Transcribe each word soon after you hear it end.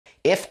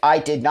If I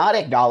did not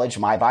acknowledge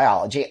my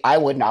biology, I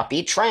would not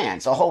be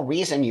trans. The whole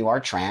reason you are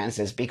trans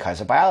is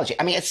because of biology.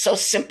 I mean, it's so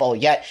simple,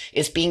 yet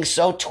it's being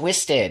so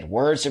twisted.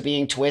 Words are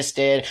being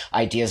twisted.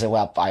 Ideas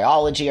about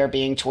biology are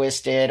being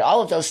twisted.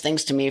 All of those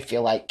things to me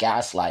feel like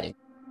gaslighting.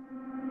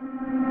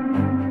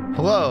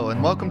 Hello,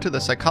 and welcome to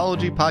the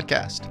Psychology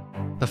Podcast.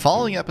 The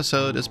following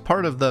episode is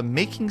part of the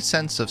Making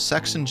Sense of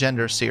Sex and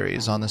Gender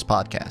series on this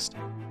podcast.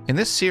 In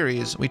this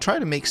series, we try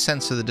to make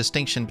sense of the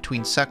distinction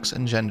between sex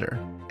and gender,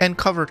 and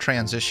cover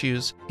trans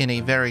issues in a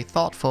very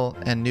thoughtful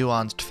and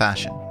nuanced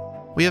fashion.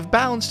 We have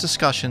balanced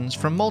discussions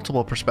from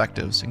multiple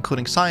perspectives,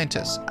 including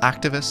scientists,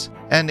 activists,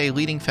 and a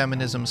leading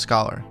feminism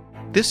scholar.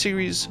 This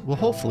series will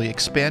hopefully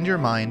expand your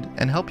mind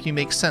and help you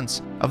make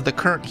sense of the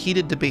current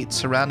heated debate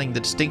surrounding the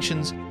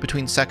distinctions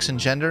between sex and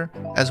gender,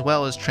 as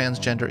well as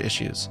transgender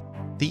issues.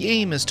 The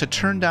aim is to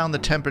turn down the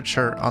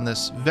temperature on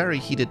this very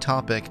heated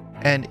topic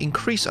and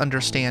increase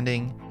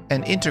understanding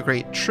and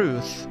integrate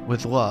truth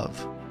with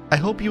love. I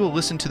hope you will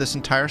listen to this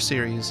entire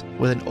series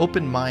with an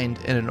open mind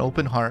and an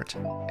open heart.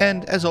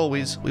 And as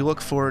always, we look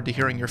forward to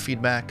hearing your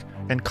feedback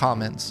and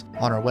comments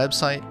on our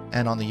website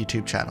and on the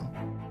YouTube channel.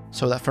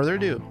 So without further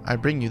ado, I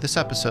bring you this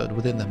episode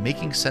within the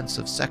Making Sense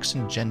of Sex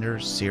and Gender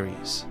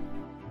series.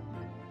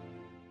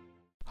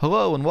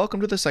 Hello and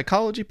welcome to the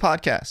Psychology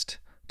Podcast.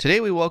 Today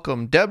we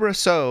welcome Debra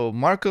Soh,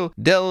 Marco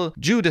del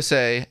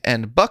Giudice,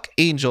 and Buck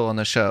Angel on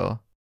the show.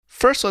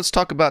 First, let's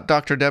talk about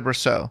Dr. Debra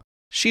Soh.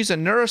 She's a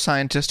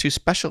neuroscientist who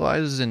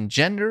specializes in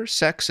gender,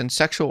 sex, and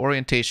sexual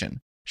orientation.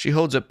 She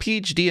holds a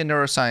PhD in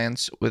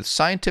neuroscience with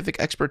scientific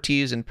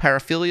expertise in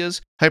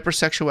paraphilias,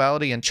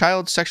 hypersexuality, and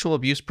child sexual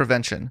abuse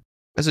prevention.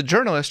 As a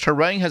journalist, her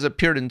writing has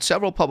appeared in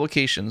several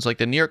publications like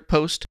the New York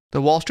Post,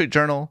 the Wall Street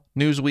Journal,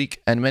 Newsweek,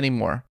 and many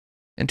more.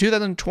 In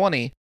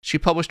 2020, she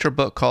published her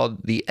book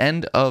called The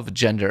End of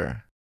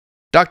Gender.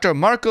 Dr.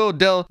 Marco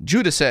del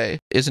Giudice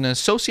is an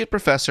associate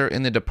professor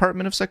in the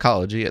Department of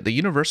Psychology at the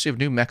University of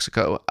New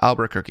Mexico,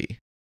 Albuquerque.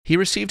 He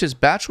received his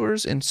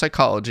bachelor's in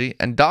psychology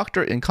and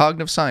doctorate in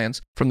cognitive science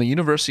from the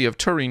University of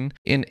Turin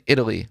in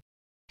Italy.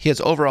 He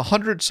has over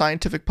 100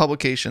 scientific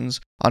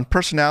publications on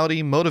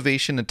personality,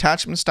 motivation,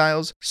 attachment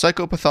styles,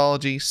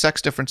 psychopathology,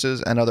 sex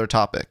differences, and other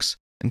topics.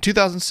 In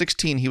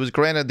 2016, he was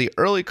granted the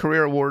Early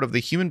Career Award of the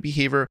Human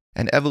Behavior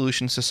and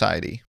Evolution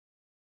Society.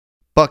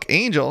 Buck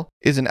Angel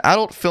is an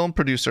adult film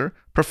producer,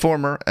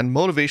 performer, and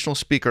motivational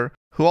speaker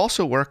who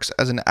also works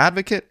as an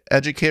advocate,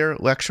 educator,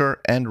 lecturer,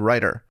 and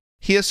writer.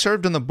 He has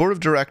served on the board of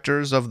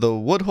directors of the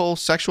Woodhull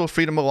Sexual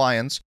Freedom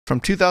Alliance from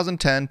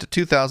 2010 to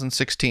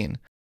 2016.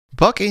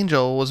 Buck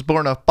Angel was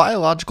born a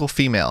biological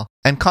female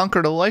and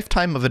conquered a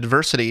lifetime of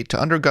adversity to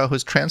undergo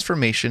his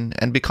transformation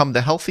and become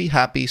the healthy,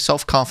 happy,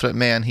 self-confident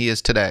man he is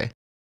today.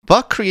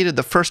 Buck created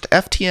the first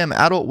FTM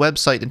adult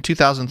website in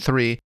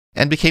 2003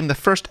 and became the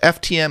first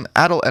FTM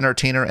adult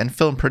entertainer and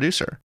film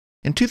producer.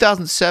 In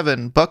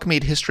 2007, Buck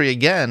made history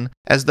again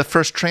as the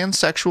first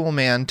transsexual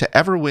man to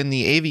ever win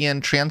the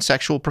AVN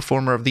Transsexual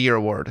Performer of the Year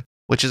award,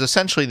 which is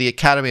essentially the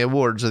Academy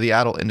Awards of the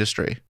adult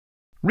industry.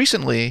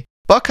 Recently,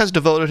 Buck has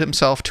devoted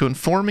himself to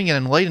informing and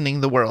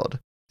enlightening the world.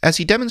 As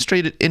he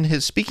demonstrated in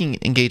his speaking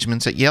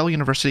engagements at Yale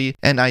University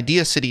and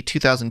Idea City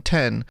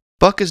 2010,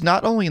 Buck is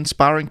not only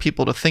inspiring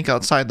people to think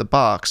outside the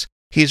box,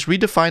 he is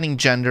redefining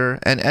gender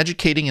and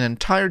educating an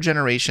entire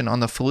generation on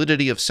the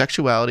fluidity of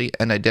sexuality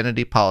and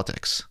identity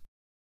politics.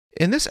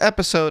 In this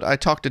episode, I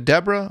talked to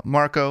Debra,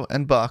 Marco,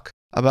 and Buck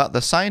about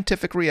the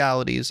scientific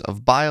realities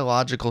of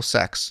biological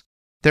sex.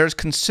 There is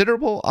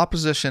considerable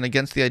opposition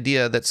against the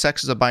idea that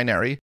sex is a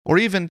binary, or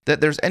even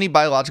that there's any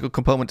biological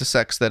component to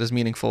sex that is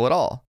meaningful at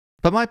all.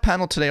 But my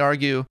panel today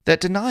argue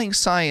that denying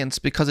science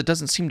because it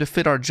doesn't seem to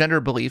fit our gender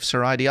beliefs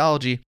or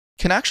ideology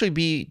can actually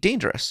be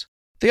dangerous.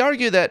 They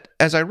argue that,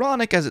 as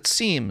ironic as it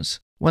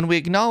seems, when we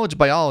acknowledge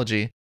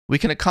biology, we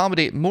can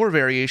accommodate more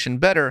variation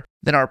better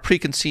than our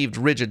preconceived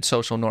rigid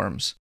social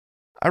norms.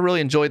 I really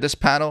enjoyed this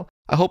panel.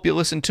 I hope you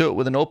listen to it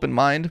with an open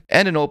mind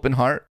and an open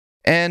heart.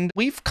 And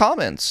leave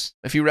comments.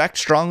 If you react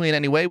strongly in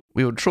any way,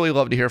 we would truly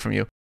love to hear from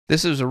you.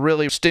 This is a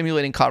really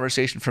stimulating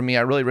conversation for me.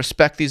 I really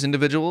respect these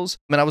individuals,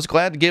 and I was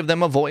glad to give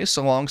them a voice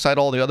alongside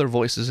all the other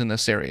voices in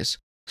this series.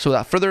 So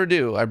without further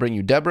ado, I bring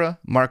you Debra,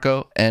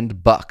 Marco,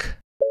 and Buck.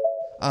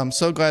 I'm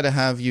so glad to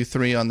have you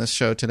three on this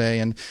show today,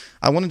 and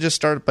I want to just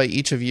start by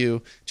each of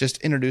you just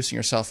introducing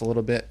yourself a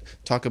little bit,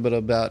 talk a bit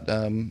about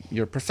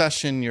your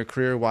profession, your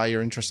career, why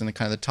you're interested in the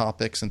kind of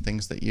topics and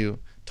things that you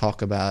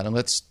talk about. And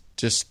let's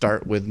just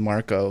start with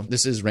Marco.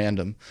 This is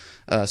random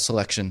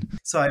selection.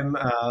 So I'm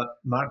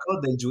Marco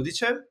del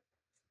Giudice.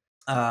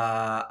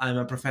 I'm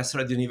a professor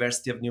at the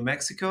University of New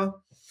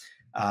Mexico,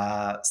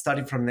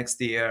 starting from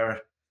next year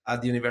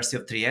at the University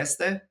of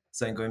Trieste.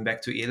 So I'm going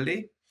back to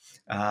Italy.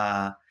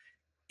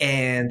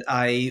 And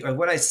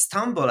I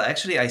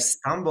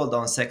stumbled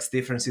on sex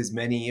differences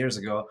many years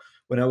ago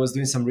when I was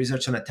doing some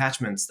research on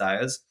attachment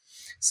styles.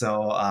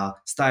 So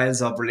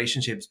styles of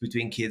relationships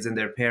between kids and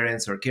their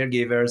parents or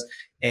caregivers.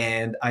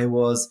 And I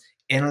was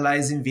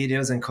analyzing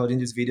videos and coding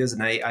these videos,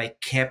 and I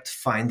kept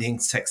finding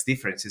sex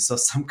differences. So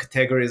some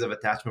categories of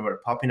attachment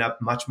were popping up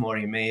much more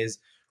in males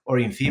or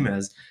in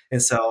females.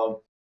 And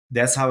so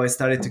that's how I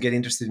started to get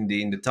interested in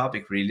the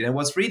topic, really. And I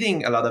was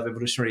reading a lot of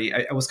evolutionary,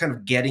 I was kind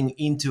of getting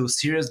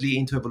seriously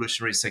into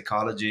evolutionary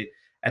psychology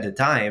at the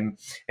time.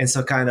 And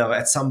so kind of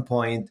at some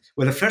point,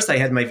 well, at first I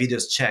had my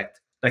videos checked,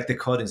 like the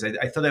codings.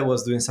 I thought I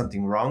was doing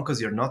something wrong because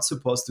you're not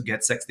supposed to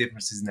get sex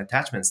differences in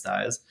attachment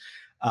styles.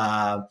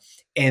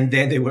 And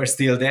then they were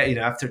still there,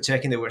 after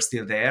checking, they were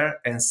still there.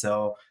 And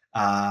so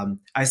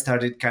I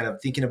started kind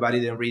of thinking about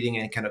it and reading,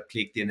 and kind of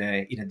clicked in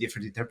a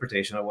different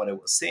interpretation of what I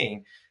was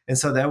seeing. And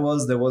so that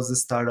was the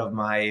start of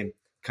my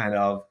kind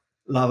of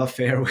love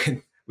affair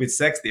with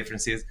sex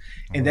differences.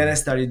 And then I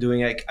started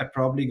doing, I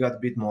probably got a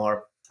bit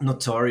more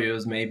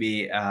notorious,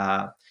 maybe.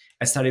 I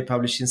started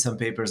publishing some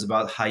papers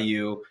about how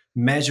you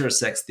measure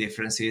sex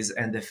differences,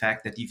 and the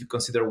fact that if you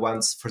consider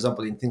ones, for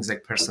example, in things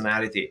like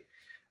personality,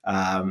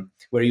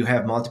 where you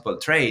have multiple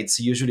traits,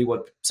 usually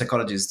what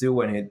psychologists do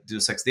when they do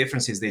sex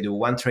differences, they do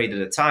one trait at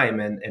a time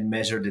and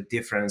measure the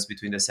difference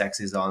between the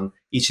sexes on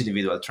each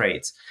individual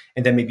traits.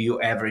 And then maybe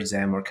you average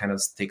them or kind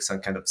of take some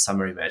kind of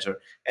summary measure.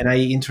 And I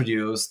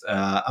introduced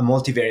a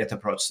multivariate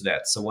approach to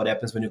that. So what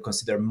happens when you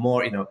consider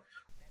more,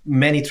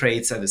 many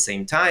traits at the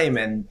same time?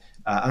 And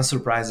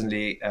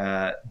unsurprisingly,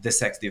 the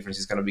sex difference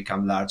is going to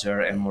become larger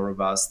and more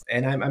robust.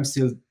 And I'm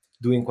still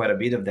doing quite a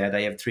bit of that.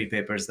 I have 3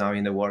 papers now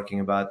in the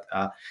working about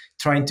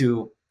trying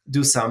to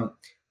do some,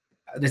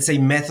 let's say,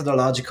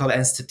 methodological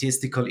and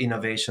statistical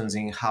innovations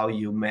in how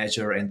you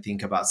measure and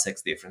think about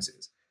sex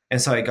differences.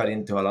 And so I got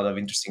into a lot of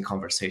interesting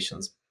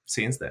conversations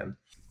since then.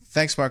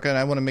 Thanks, Marco. And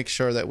I want to make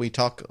sure that we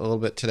talk a little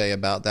bit today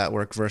about that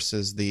work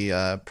versus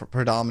the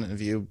predominant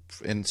view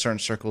in certain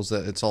circles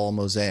that it's all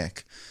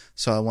mosaic.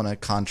 So I want to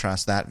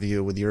contrast that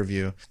view with your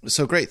view.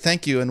 So great.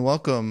 Thank you and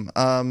welcome.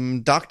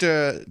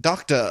 Dr.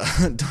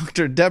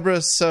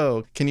 Debra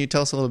Soh, can you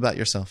tell us a little about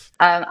yourself?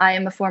 I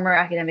am a former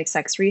academic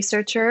sex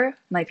researcher.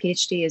 My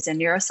PhD is in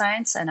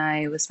neuroscience, and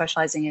I was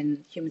specializing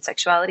in human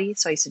sexuality.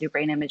 So I used to do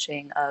brain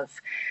imaging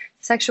of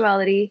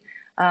sexuality.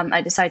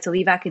 I decided to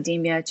leave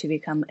academia to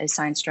become a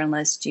science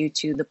journalist due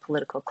to the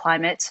political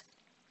climate.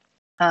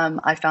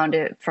 I found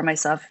it for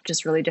myself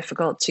just really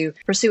difficult to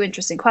pursue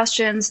interesting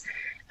questions.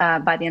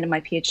 By the end of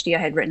my PhD, I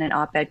had written an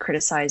op-ed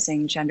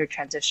criticizing gender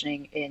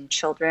transitioning in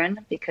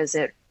children because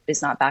it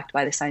is not backed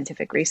by the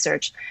scientific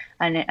research.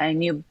 And I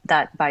knew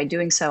that by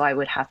doing so, I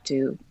would have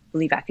to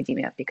leave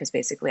academia because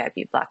basically I'd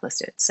be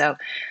blacklisted. So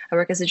I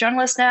work as a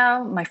journalist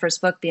now. My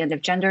first book, The End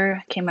of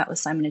Gender, came out with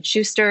Simon &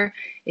 Schuster.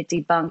 It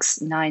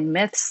debunks 9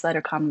 myths that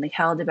are commonly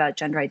held about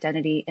gender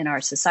identity in our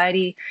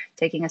society,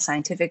 taking a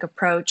scientific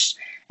approach.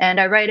 And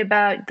I write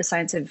about the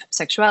science of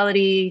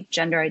sexuality,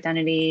 gender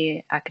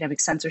identity,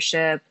 academic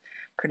censorship,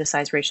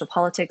 criticize racial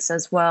politics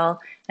as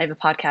well. I have a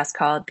podcast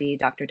called the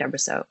Dr. Debra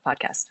Soh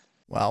podcast.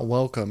 Wow,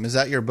 welcome. Is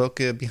that your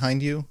book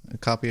behind you? A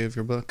copy of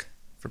your book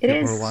for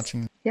people who are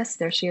watching? Yes,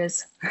 there she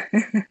is.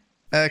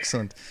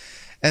 Excellent.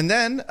 And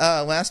then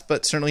last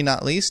but certainly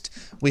not least,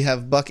 we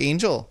have Buck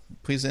Angel.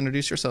 Please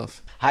introduce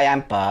yourself. Hi,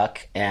 I'm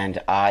Buck,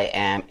 and I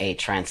am a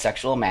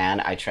transsexual man.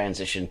 I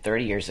transitioned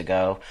 30 years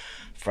ago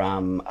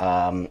from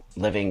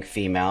living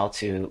female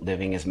to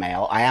living as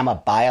male. I am a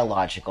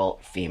biological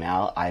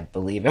female. I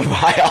believe in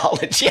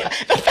biology.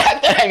 The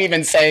fact that I'm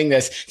even saying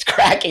this is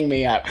cracking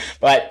me up,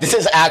 but this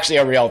is actually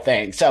a real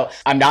thing. So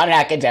I'm not an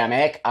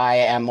academic. I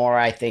am more,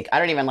 I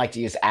don't even like to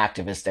use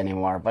activist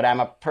anymore, but I'm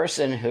a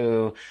person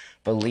who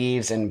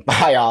believes in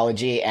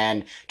biology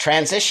and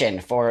transition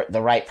for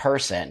the right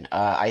person.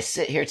 I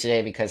sit here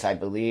today because I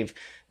believe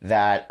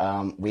that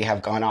we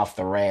have gone off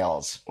the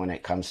rails when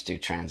it comes to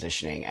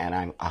transitioning, and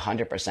I'm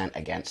 100%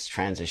 against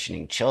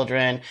transitioning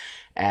children,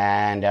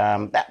 and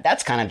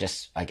that's kind of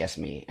just, I guess,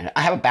 me. And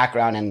I have a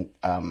background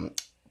in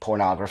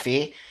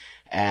pornography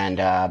and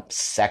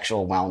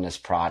sexual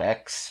wellness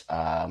products,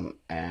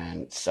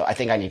 and so I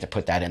think I need to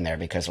put that in there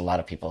because a lot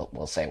of people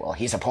will say, well,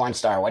 he's a porn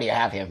star, why do you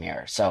have him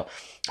here? So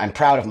I'm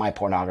proud of my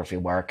pornography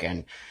work,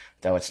 and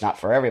though it's not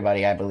for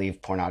everybody, I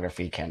believe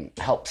pornography can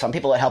help. Some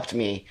people, it helped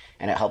me,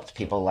 and it helped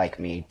people like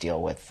me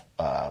deal with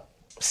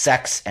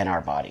sex and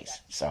our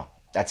bodies. So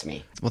that's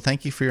me. Well,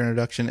 thank you for your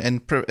introduction.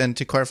 And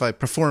to clarify,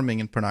 performing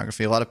in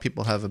pornography. A lot of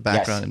people have a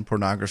background in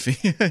pornography.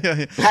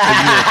 Yeah,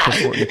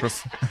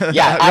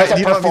 I was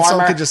a performer.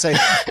 Someone could just say,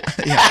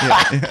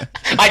 yeah.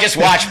 I just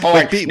watch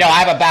porn. No,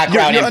 I have a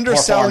background in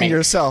underselling performing.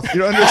 yourself.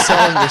 You're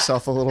underselling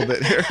yourself a little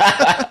bit here.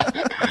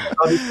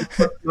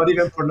 Not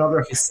even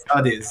pornography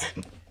studies.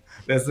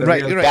 That's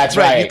right. That's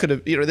right. You could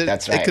have.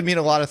 That's right. It could mean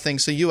a lot of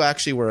things. So you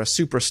actually were a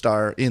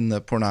superstar in the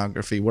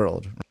pornography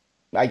world.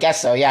 I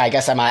guess so. Yeah, I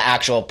guess I'm an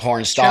actual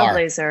porn star.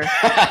 Trailblazer.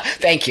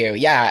 Thank you.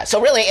 Yeah.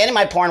 So really, in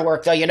my porn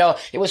work, though,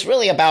 it was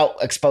really about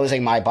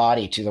exposing my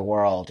body to the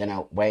world in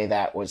a way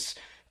that was,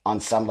 on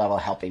some level,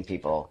 helping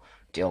people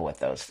deal with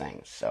those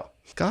things. So.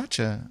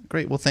 Gotcha.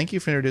 Great. Well, thank you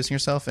for introducing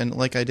yourself. And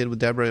like I did with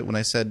Debra, when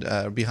I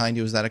said behind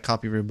you, is that a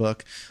copy of your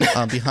book?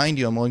 Behind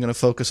you, I'm only going to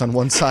focus on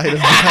one side of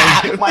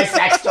behind you. My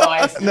sex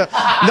toys. No,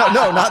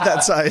 not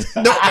that side.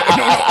 No.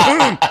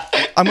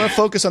 I'm going to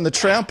focus on the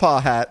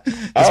trampa hat.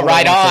 Oh,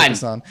 right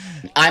on.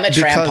 I'm a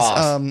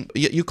trampa.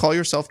 You call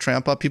yourself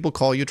trampa. People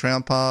call you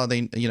trampa.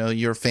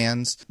 You're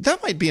fans.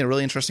 That might be a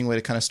really interesting way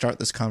to kind of start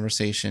this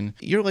conversation.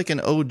 You're like an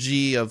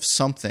OG of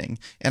something,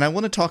 and I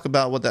want to talk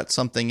about what that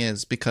something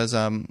is because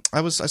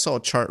I saw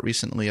a chart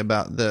recently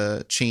about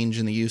the change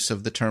in the use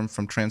of the term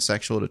from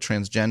transsexual to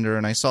transgender,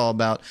 and I saw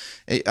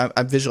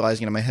I'm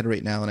visualizing it in my head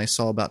right now, and I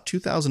saw about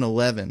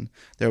 2011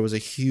 there was a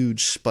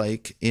huge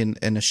spike in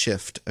a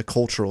shift, a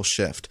cultural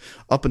shift.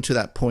 Up until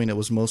that point, it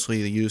was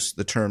mostly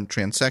the term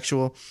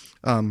transsexual.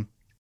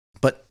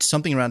 But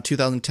something around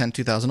 2010,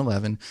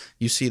 2011,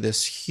 you see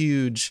this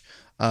huge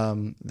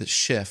the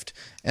shift.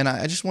 And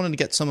I just wanted to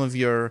get some of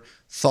your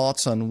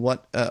thoughts on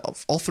what,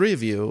 all three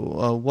of you,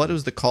 what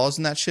was the cause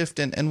in that shift?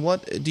 And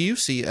what do you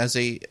see as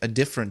a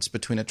difference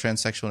between a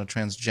transsexual and a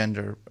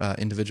transgender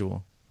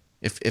individual,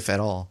 if at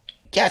all?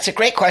 Yeah, it's a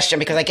great question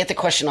because I get the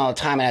question all the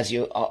time. And as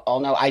you all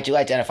know, I do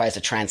identify as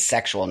a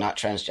transsexual, not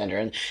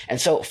transgender.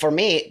 And so for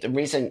me, the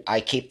reason I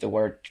keep the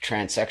word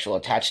transsexual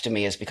attached to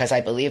me is because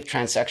I believe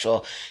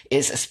transsexual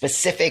is a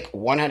specific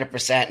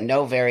 100%,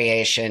 no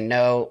variation,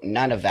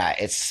 none of that.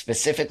 It's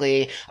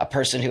specifically a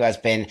person who has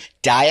been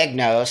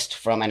diagnosed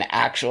from an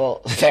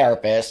actual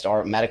therapist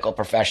or medical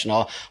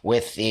professional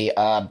with the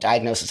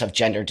diagnosis of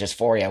gender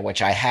dysphoria,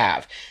 which I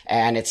have.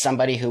 And it's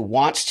somebody who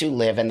wants to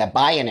live in the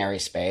binary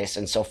space.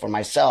 And so for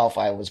myself,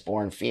 I was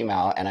born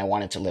female and I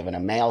wanted to live in a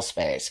male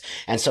space.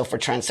 And so for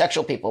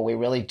transsexual people, we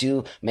really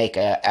do make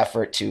an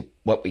effort to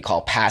what we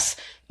call pass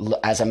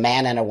as a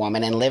man and a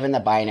woman and live in the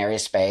binary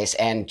space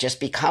and just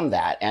become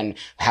that and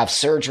have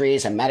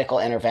surgeries and medical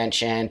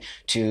intervention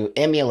to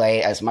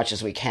emulate as much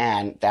as we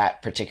can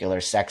that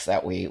particular sex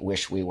that we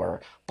wish we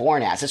were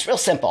born as. It's real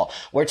simple.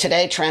 Where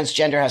today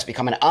transgender has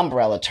become an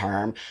umbrella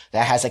term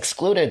that has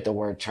excluded the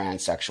word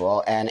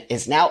transsexual and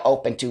is now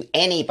open to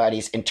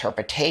anybody's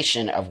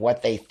interpretation of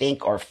what they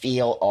think or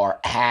feel or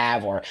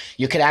have, or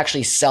you could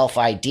actually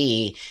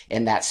self-ID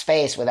in that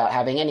space without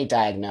having any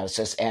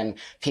diagnosis. And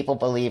people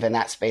believe in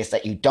that space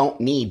that you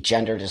don't need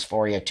gender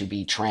dysphoria to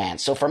be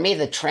trans. So for me,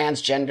 the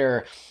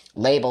transgender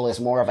label is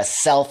more of a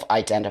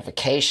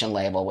self-identification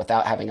label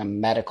without having a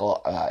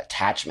medical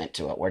attachment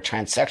to it, where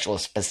transsexual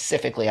is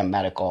specifically a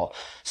medical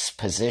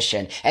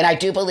position. And I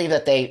do believe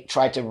that they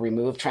tried to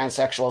remove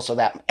transsexual so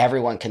that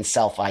everyone can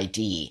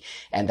self-ID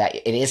and that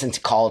it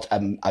isn't called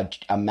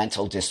a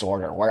mental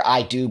disorder, where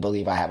I do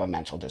believe I have a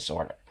mental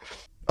disorder.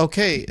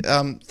 Okay,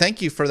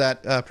 thank you for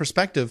that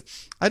perspective.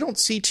 I don't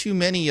see too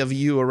many of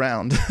you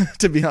around,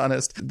 to be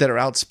honest, that are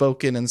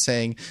outspoken and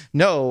saying,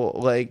 no,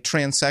 like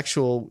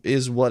transsexual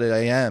is what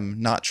I am,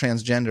 not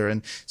transgender.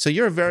 And so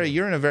you're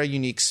in a very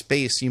unique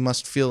space. You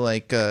must feel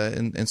like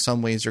in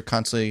some ways you're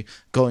constantly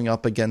going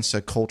up against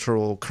a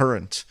cultural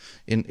current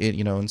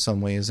in some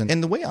ways.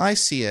 And the way I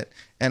see it,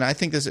 and I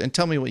think this, and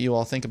tell me what you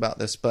all think about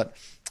this, but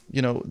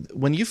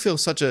when you feel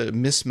such a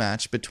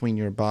mismatch between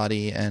your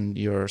body and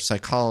your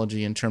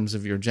psychology in terms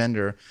of your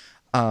gender,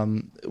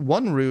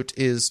 one route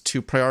is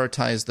to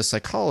prioritize the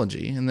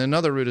psychology, and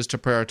another route is to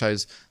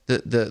prioritize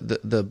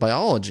the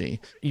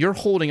biology. You're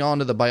holding on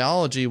to the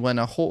biology when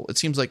it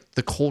seems like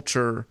the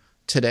culture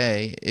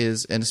today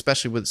is, and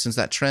especially since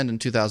that trend in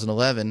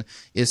 2011,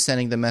 is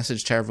sending the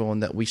message to everyone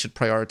that we should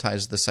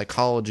prioritize the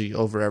psychology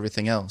over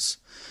everything else.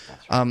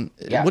 Right.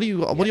 What do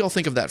you all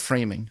think of that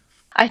framing?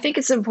 I think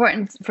it's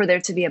important for there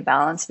to be a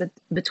balance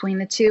between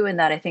the two, and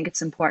that I think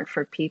it's important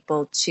for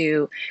people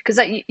to,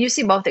 because you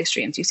see both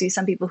extremes. You see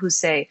some people who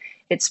say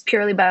it's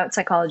purely about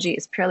psychology,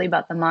 it's purely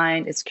about the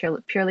mind, it's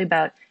purely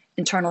about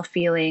internal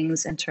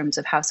feelings in terms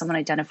of how someone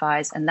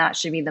identifies, and that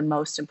should be the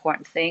most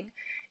important thing,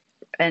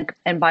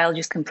 and biology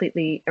is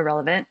completely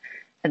irrelevant.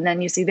 And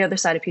then you see the other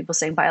side of people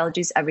saying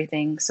biology is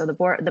everything. So the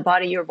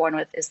body you were born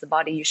with is the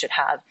body you should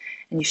have.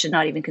 And you should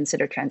not even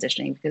consider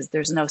transitioning because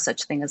there's no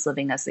such thing as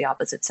living as the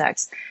opposite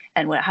sex.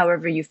 And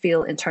however you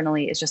feel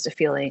internally is just a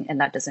feeling,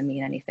 and that doesn't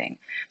mean anything.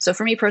 So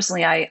for me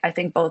personally, I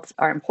think both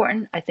are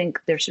important. I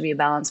think there should be a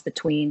balance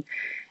between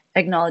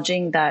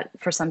acknowledging that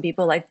for some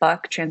people like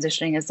Buck,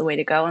 transitioning is the way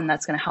to go, and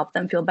that's going to help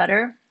them feel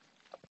better.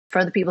 For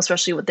other people,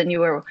 especially with the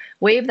newer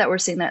wave that we're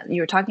seeing that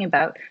you were talking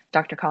about,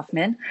 Dr.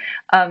 Kaufman,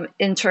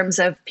 in terms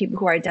of people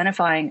who are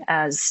identifying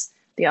as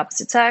the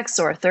opposite sex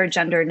or a third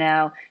gender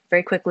now,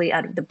 very quickly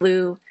out of the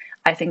blue.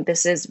 I think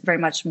this is very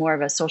much more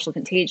of a social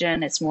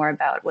contagion. It's more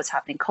about what's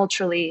happening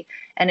culturally,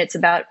 and it's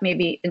about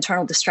maybe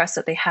internal distress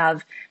that they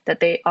have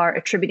that they are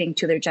attributing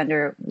to their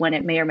gender when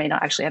it may or may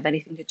not actually have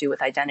anything to do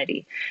with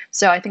identity.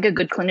 So I think a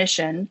good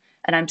clinician,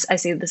 and I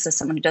say this as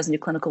someone who doesn't do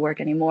clinical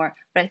work anymore,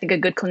 but I think a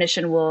good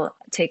clinician will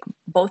take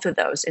both of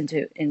those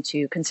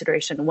into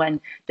consideration when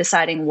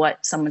deciding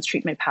what someone's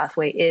treatment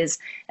pathway is,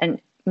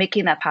 and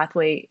making that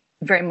pathway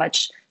very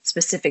much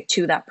specific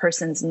to that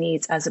person's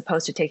needs, as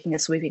opposed to taking a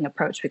sweeping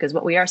approach. Because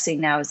what we are seeing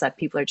now is that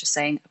people are just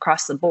saying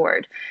across the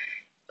board,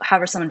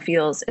 however someone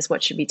feels is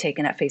what should be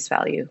taken at face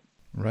value.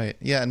 Right.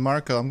 Yeah. And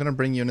Marco, I'm going to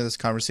bring you into this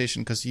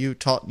conversation because you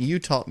taught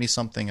me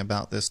something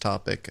about this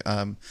topic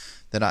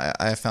that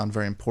I found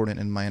very important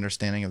in my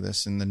understanding of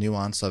this and the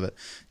nuance of it.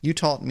 You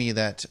taught me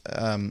that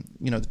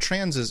the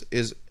trans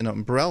is an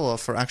umbrella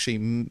for actually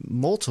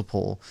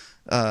multiple,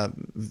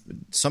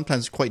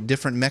 sometimes quite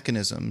different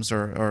mechanisms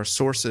or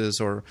sources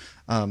or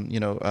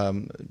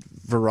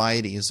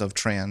varieties of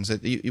trans.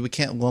 We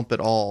can't lump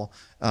it all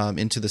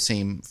into the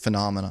same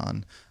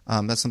phenomenon.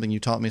 That's something you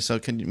taught me. So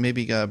can you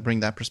maybe bring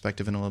that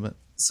perspective in a little bit?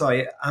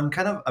 So I'm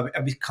kind of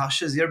a bit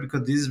cautious here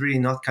because this is really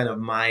not kind of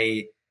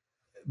my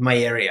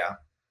area.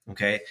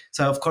 Okay.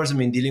 So of course, I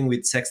mean, dealing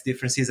with sex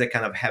differences, I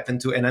kind of happen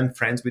to, and I'm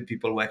friends with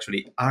people who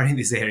actually are in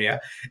this area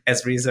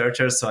as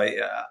researchers. So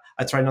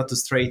I try not to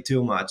stray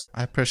too much.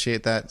 I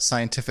appreciate that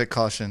scientific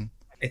caution.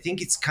 I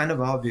think it's kind of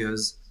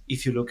obvious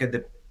if you look at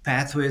the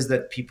pathways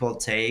that people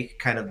take,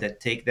 kind of that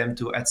take them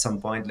to at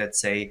some point, let's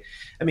say,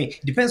 I mean,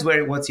 it depends what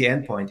the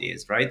endpoint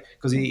is, right?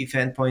 Because if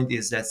endpoint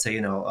is, let's say,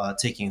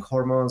 taking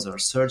hormones or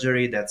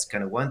surgery, that's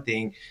kind of one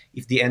thing.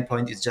 If the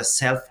endpoint is just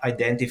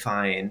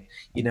self-identifying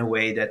in a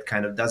way that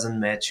kind of doesn't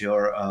match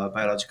your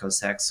biological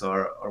sex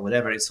or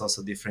whatever, it's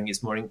also different.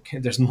 It's more,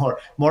 there's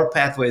more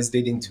pathways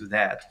leading to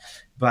that.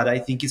 But I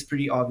think it's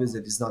pretty obvious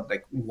that it's not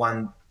like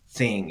one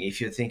thing. If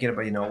you're thinking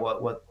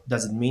about what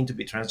does it mean to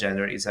be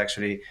transgender, is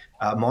actually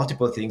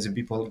multiple things, and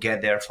people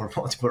get there for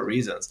multiple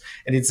reasons,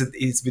 and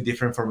it's bit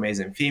different for males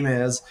and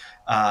females.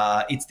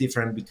 It's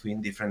different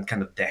between different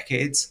kind of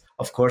decades.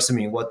 Of course, I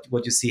mean, what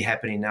you see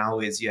happening now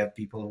is you have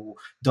people who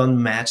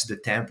don't match the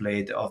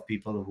template of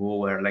people who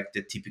were like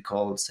the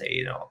typical,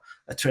 say,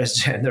 a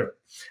transgender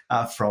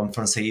from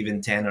say even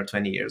 10 or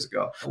 20 years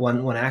ago.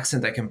 One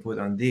accent I can put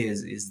on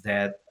this is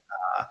that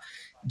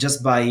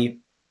just by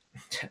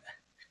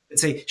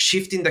let's say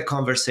shifting the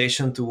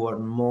conversation toward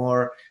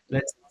more,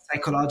 let's say,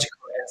 psychological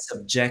and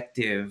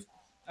subjective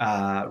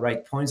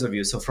right points of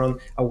view. So from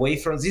away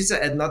from this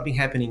had not been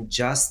happening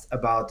just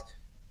about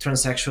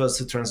transsexuals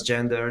to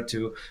transgender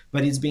to,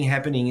 but it's been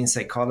happening in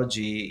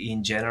psychology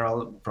in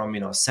general,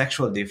 from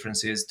sexual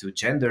differences to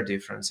gender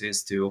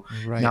differences to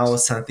now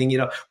something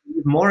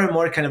more and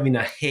more kind of in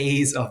a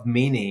haze of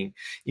meaning,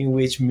 in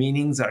which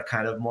meanings are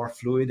kind of more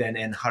fluid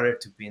and harder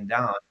to pin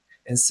down.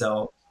 And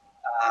so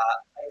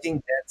I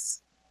think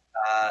that's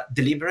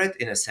deliberate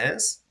in a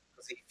sense,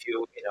 because if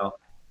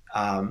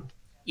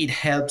it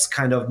helps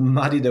kind of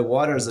muddy the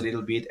waters a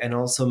little bit, and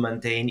also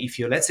maintain, if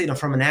you, let's say,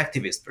 from an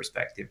activist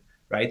perspective,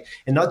 right,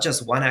 and not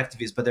just one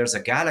activist, but there's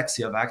a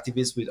galaxy of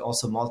activists with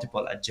also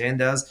multiple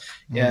agendas,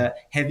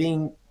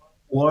 having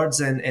words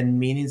and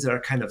meanings that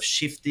are kind of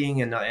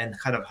shifting and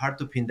kind of hard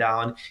to pin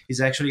down is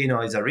actually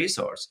is a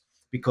resource,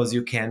 because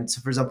you can,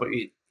 so for example,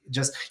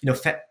 just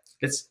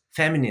let's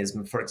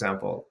feminism, for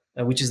example,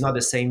 which is not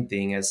the same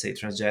thing as, say,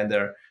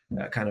 transgender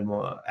kind of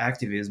more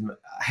activism,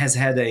 has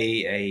had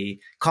a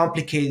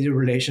complicated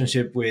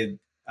relationship with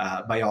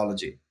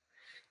biology,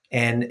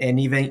 and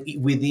even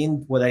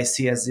within what I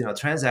see as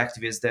trans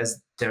activists,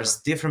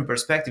 there's different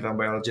perspective on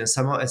biology, and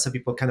some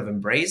people kind of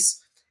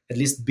embrace at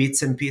least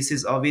bits and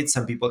pieces of it.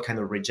 Some people kind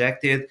of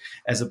reject it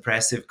as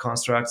oppressive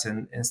constructs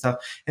and stuff.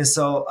 And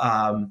so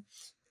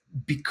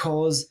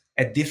because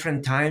at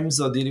different times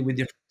or dealing with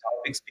different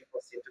topics, people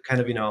seem to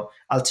kind of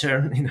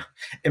altern,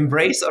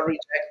 embrace or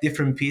reject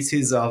different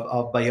pieces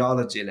of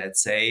biology.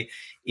 Let's say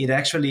it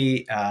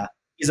actually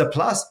is a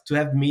plus to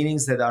have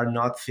meanings that are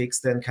not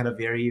fixed and kind of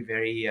very,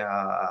 very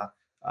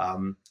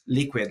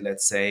liquid.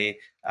 Let's say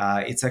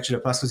it's actually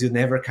a plus, because you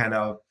never kind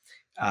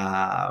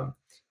of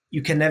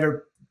you can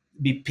never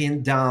be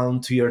pinned down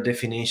to your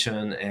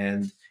definition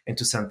and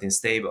to something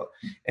stable.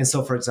 And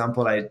so, for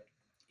example,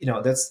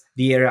 that's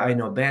the area I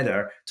know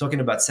better. Talking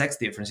about sex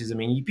differences, I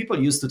mean,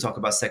 people used to talk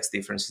about sex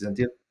differences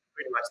until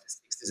pretty much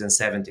the 60s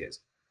and 70s,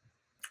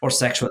 or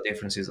sexual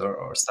differences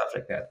or stuff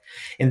like that.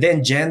 And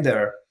then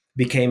gender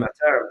became a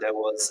term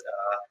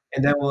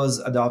that was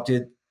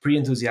adopted pretty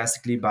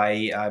enthusiastically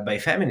by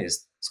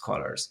feminist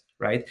scholars,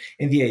 right?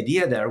 And the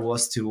idea there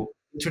was to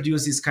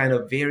introduce this kind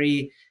of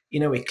very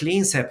a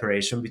clean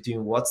separation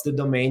between what's the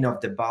domain of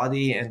the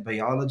body and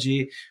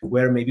biology,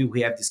 where maybe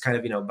we have this kind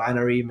of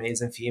binary males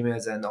and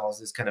females and all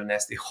this kind of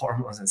nasty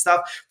hormones and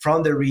stuff,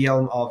 from the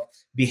realm of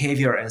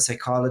behavior and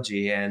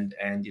psychology and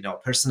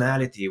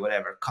personality,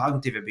 whatever,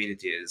 cognitive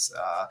abilities,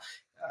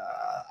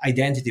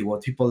 identity,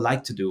 what people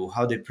like to do,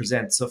 how they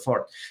present, so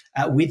forth,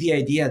 with the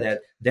idea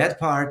that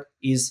part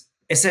is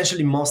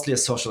essentially mostly a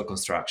social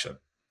construction.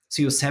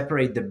 So you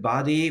separate the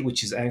body,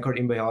 which is anchored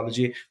in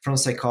biology, from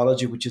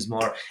psychology, which is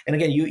more. And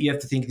again, you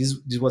have to think this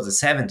was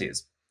the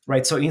 70s,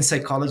 right? So in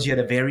psychology, you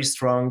had a very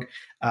strong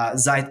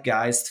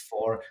zeitgeist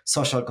for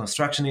social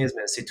constructionism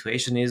and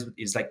situationism.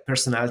 It's like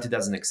personality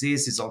doesn't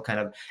exist. It's all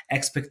kind of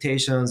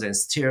expectations and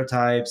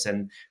stereotypes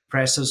and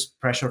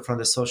pressure from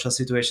the social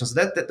situation. So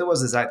that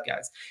was the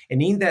zeitgeist.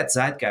 And in that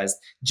zeitgeist,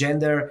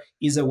 gender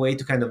is a way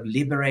to kind of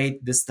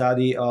liberate the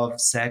study of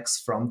sex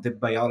from the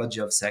biology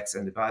of sex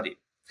and the body.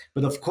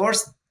 But of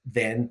course,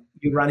 then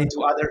you run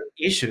into other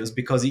issues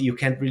because you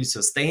can't really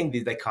sustain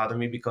the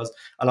dichotomy, because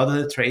a lot of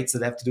the traits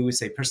that have to do with,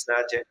 say,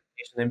 personality,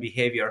 education, and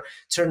behavior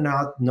turn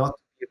out not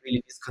to be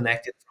really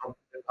disconnected from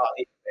the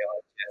body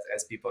biology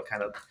as people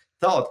kind of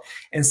thought.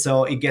 And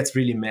so it gets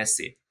really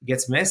messy. It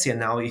gets messy. And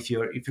now if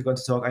you're going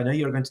to talk, I know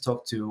you're going to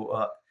talk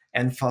to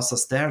Anne Fossa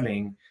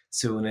Sterling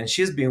soon, and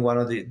she's been one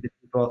of the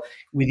people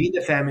within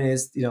the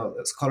feminist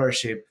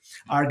scholarship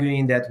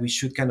arguing that we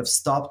should kind of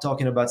stop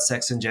talking about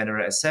sex and gender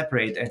as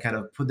separate and kind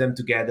of put them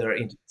together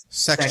into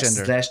Sex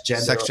gender.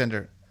 /gender. Sex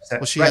gender.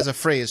 Well, she Right. has a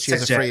phrase. She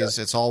has Sex a gender. phrase.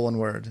 It's all one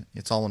word.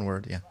 It's all one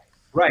word. Yeah.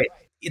 Right.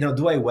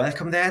 Do I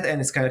welcome that?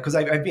 And it's kind of because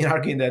I've been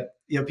arguing that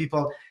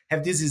people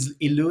have this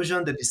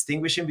illusion that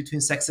distinguishing between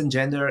sex and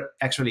gender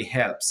actually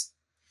helps.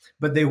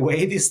 But the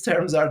way these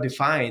terms are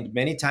defined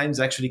many times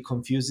actually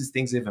confuses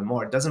things even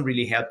more. It doesn't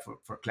really help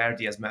for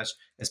clarity as much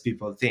as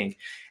people think.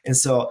 And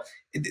so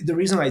the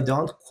reason I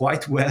don't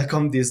quite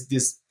welcome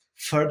this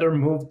further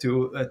move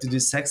to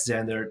this sex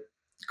gender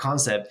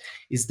concept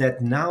is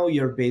that now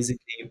you're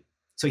basically,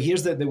 so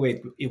here's the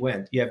way it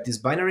went. You have this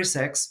binary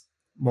sex,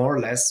 more or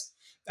less,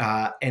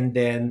 and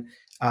then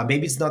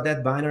maybe it's not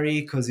that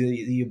binary because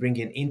you bring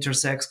in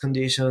intersex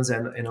conditions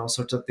and all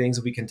sorts of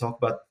things we can talk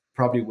about.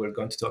 Probably we're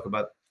going to talk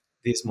about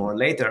this more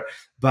later,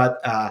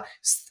 but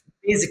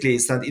basically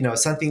it's not,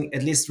 something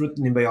at least rooted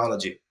in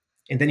biology.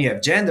 And then you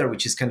have gender,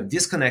 which is kind of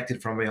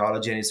disconnected from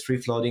biology and is free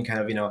floating, kind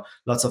of,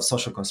 lots of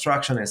social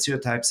construction and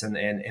stereotypes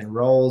and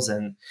roles.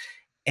 And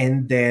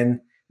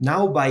then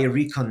now by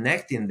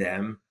reconnecting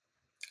them,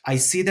 I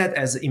see that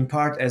as in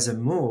part as a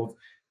move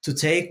to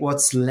take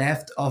what's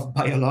left of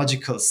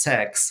biological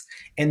sex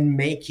and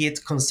make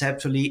it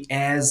conceptually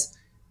as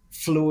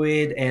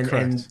fluid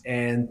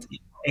and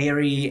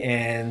airy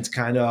and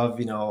kind of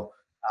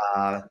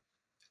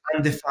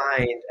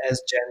undefined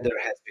as gender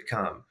has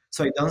become.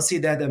 So I don't see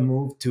that a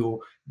move to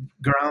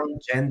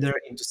ground gender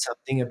into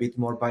something a bit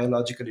more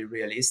biologically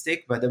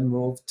realistic, but a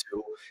move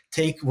to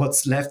take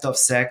what's left of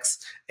sex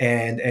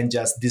and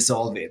just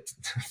dissolve it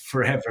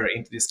forever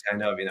into this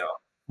kind of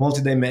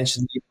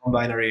multidimensional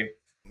non-binary.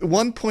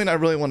 One point I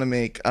really want to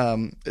make,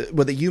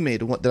 that you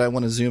made, that I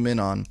want to zoom in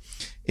on,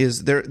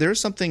 is there's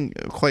something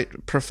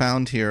quite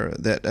profound here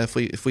that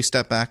if we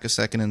step back a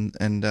second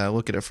and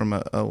look at it from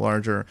a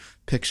larger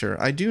picture,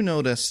 I do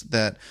notice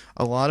that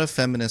a lot of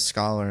feminist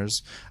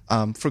scholars,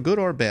 for good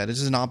or bad, this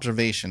is an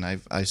observation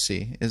I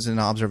see, is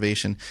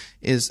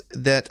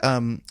that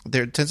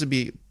there tends to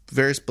be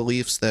various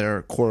beliefs that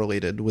are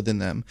correlated within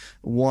them.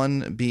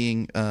 One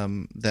being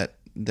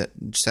that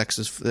sex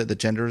is, that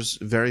gender is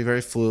very,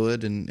 very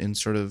fluid in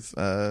sort of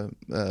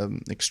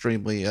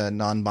extremely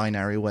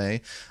non-binary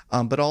way,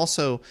 but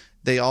also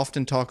they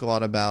often talk a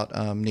lot about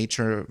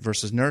nature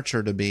versus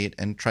nurture debate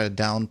and try to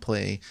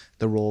downplay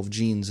the role of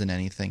genes in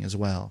anything as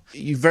well.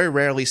 You very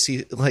rarely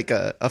see like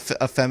a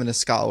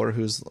feminist scholar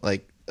who's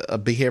like a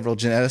behavioral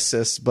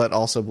geneticist but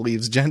also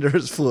believes gender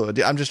is fluid.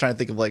 I'm just trying to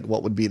think of like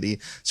what would be the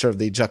sort of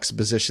the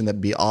juxtaposition that'd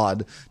be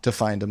odd to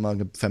find among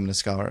a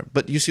feminist scholar.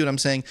 But you see what I'm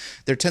saying?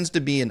 There tends to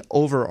be an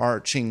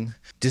overarching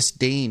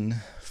disdain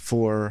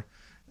for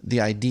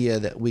the idea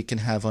that we can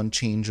have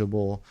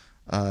unchangeable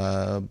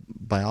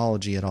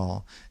biology at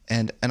all.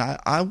 And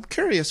I'm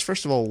curious,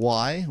 first of all,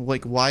 why?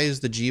 Like, why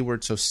is the G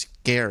word so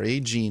scary,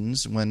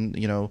 genes, when,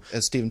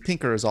 as Steven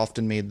Pinker has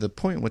often made the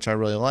point, which I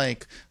really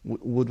like,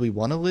 would we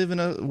want to live in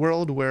a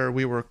world where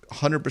we were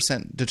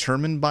 100%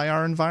 determined by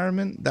our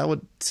environment?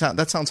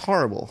 That sounds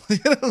horrible.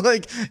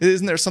 Like,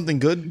 isn't there something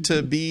good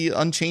to be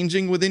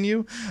unchanging within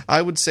you?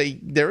 I would say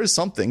there is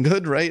something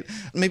good, right?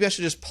 Maybe I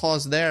should just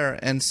pause there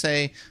and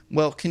say,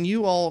 well, can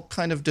you all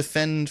kind of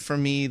defend for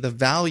me the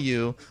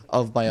value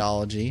of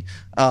biology?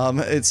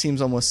 It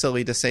seems almost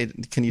silly to say,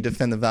 can you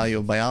defend the value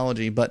of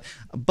biology? But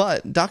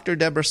Dr.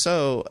 Debra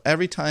Soh,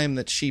 every time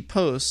that she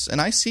posts, and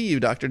I see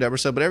you, Dr. Debra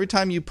Soh, but every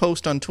time you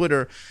post on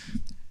Twitter,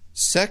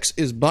 sex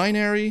is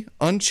binary,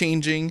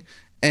 unchanging,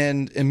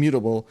 and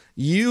immutable.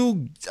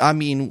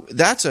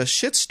 That's a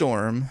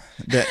shitstorm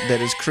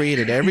that is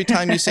created every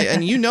time you say,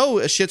 and a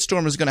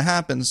shitstorm is going to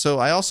happen. So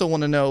I also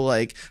want to know,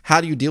 like, how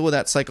do you deal with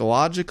that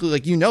psychologically?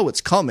 Like,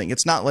 it's coming.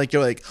 It's not like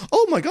you're like,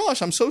 oh my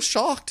gosh, I'm so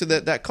shocked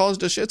that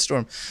caused a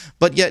shitstorm.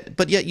 But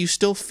yet you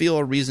still feel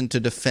a reason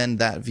to defend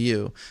that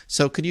view.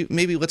 So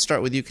let's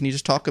start with you. Can you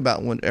just talk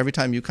about every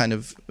time you kind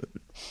of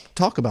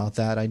talk about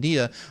that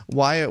idea,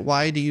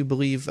 why do you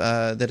believe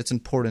that it's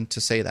important to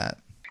say that?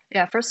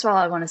 Yeah, first of all,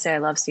 I want to say I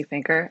love Steve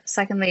Pinker.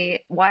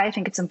 Secondly, why I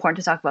think it's important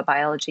to talk about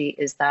biology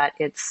is that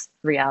it's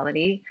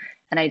reality.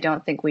 And I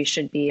don't think we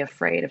should be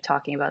afraid of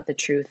talking about the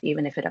truth,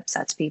 even if it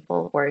upsets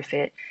people or if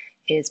it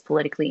is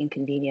politically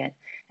inconvenient.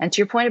 And to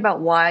your point about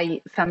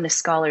why feminist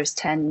scholars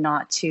tend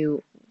not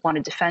to want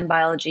to defend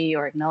biology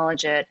or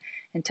acknowledge it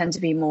and tend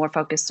to be more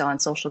focused on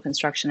social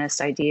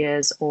constructionist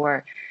ideas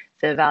or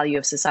the value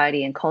of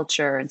society and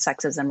culture and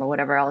sexism or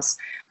whatever else.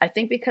 I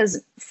think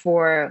because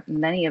for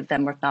many of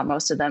them, or if not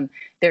most of them,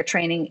 their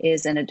training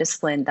is in a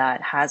discipline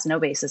that has no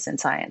basis in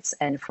science.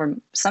 And for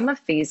some of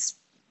these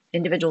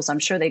individuals, I'm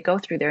sure they go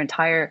through their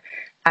entire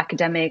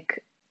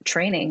academic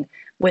training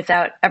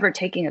without ever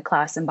taking a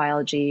class in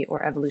biology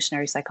or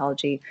evolutionary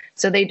psychology.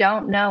 So they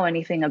don't know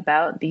anything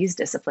about these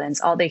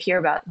disciplines. All they hear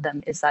about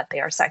them is that they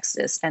are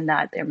sexist and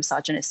that they're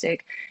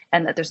misogynistic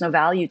and that there's no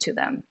value to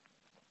them.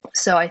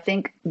 So I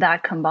think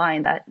that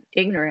combined, that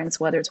ignorance,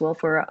 whether it's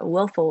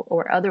willful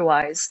or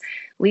otherwise,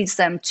 leads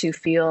them to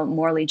feel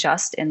morally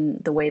just in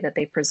the way that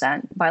they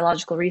present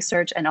biological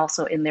research and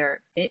also in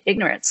their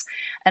ignorance.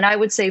 And I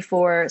would say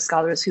for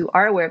scholars who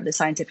are aware of the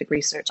scientific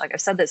research, like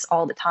I've said this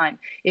all the time,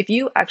 if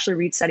you actually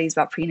read studies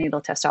about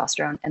prenatal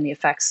testosterone and the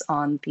effects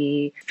on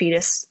the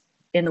fetus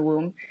in the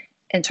womb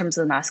in terms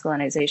of the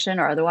masculinization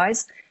or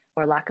otherwise,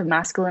 or lack of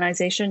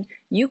masculinization,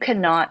 you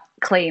cannot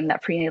claim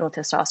that prenatal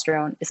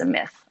testosterone is a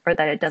myth or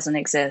that it doesn't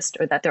exist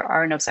or that there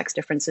are no sex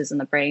differences in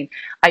the brain.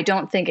 I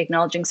don't think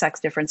acknowledging sex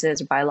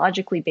differences or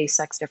biologically based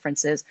sex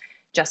differences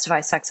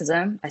justifies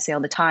sexism. I say all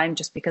the time,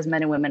 just because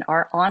men and women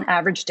are on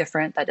average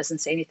different, that doesn't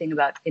say anything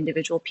about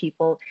individual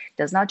people,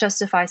 does not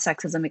justify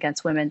sexism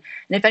against women.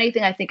 And if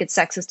anything, I think it's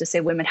sexist to say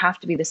women have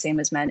to be the same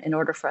as men in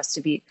order for us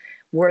to be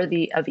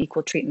worthy of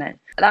equal treatment.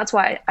 That's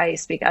why I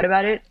speak out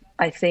about it.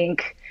 I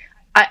think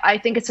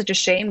it's such a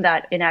shame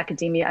that in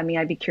academia, I mean,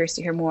 I'd be curious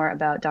to hear more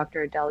about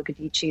Dr. Del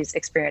Giudice's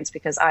experience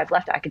because I've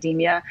left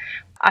academia.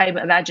 I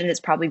imagine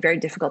it's probably very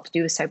difficult to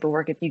do this type of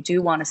work if you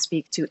do want to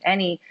speak to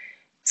any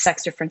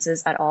sex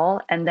differences at all.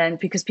 And then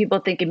because people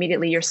think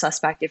immediately you're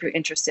suspect if you're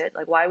interested,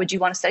 like, why would you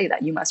want to study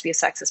that? You must be a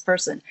sexist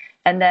person.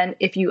 And then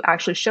if you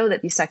actually show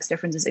that these sex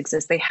differences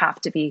exist, they have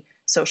to be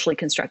socially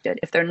constructed.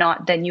 If they're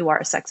not, then you are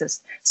a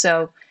sexist.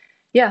 So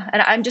yeah,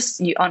 and I'm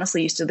just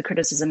honestly used to the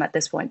criticism at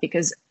this point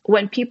because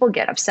when people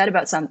get upset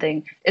about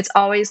something, it's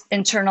always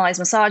internalized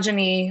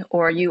misogyny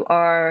or you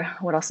are,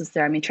 what else is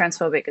there? I mean,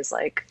 transphobic is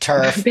like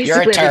TERF. Basically You're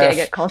a every day I TERF.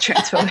 get called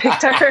transphobic.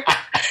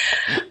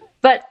 TERF.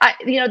 But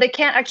they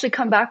can't actually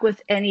come back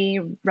with any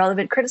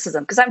relevant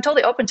criticism because I'm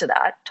totally open to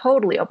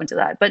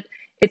that. But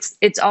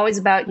it's always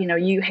about,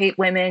 you hate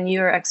women,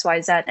 you're X, Y,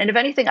 Z. And if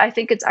anything, I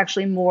think it's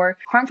actually more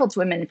harmful to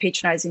women and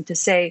patronizing to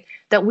say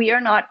that we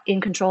are not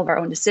in control of our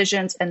own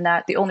decisions and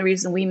that the only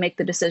reason we make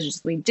the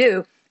decisions we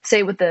do,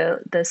 say with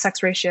the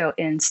sex ratio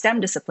in STEM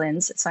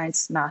disciplines,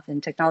 science, math,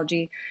 and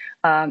technology,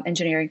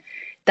 engineering,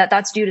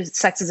 that's due to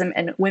sexism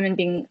and women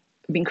being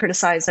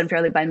criticized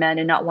unfairly by men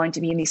and not wanting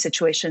to be in these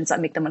situations that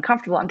make them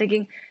uncomfortable. I'm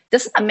thinking,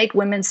 doesn't that make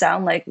women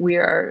sound like we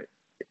are,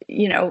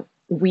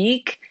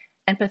 weak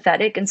and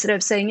pathetic instead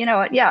of saying,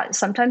 yeah,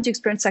 sometimes you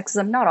experience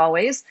sexism, not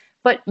always,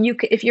 but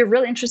if you're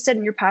really interested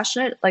and you're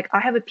passionate, like I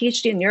have a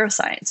PhD in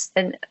neuroscience.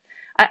 And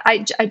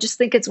I just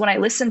think it's when I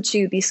listen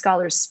to these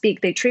scholars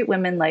speak, they treat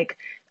women like,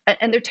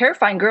 and they're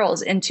terrifying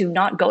girls into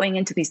not going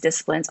into these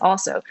disciplines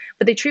also,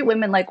 but they treat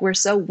women like we're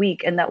so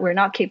weak and that we're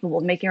not capable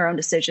of making our own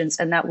decisions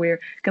and that we're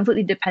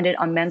completely dependent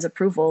on men's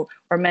approval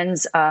or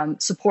men's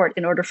support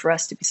in order for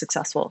us to be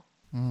successful.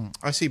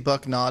 I see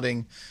Buck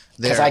nodding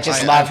there. Because I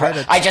just love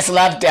her. I just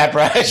love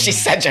Debra.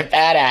 She's such a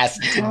badass.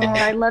 Oh,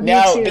 I love you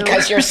No, too.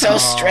 because you're so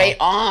straight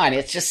on.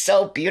 It's just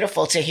so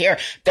beautiful to hear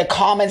the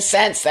common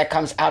sense that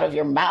comes out of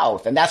your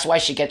mouth. And that's why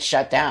she gets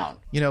shut down.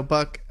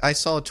 Buck, I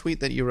saw a tweet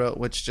that you wrote,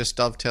 which just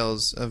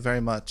dovetails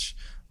very much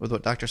with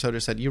what Dr.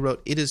 Soder said. You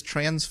wrote, "It is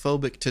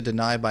transphobic to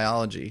deny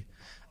biology."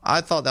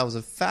 I thought that was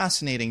a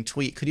fascinating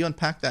tweet. Could you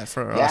unpack that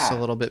for us a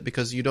little bit?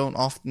 Because you don't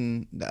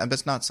often,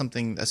 that's not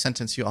a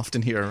sentence you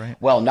often hear, right?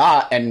 Well,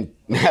 not, and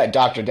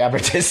Dr. Debra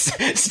just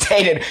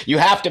stated, you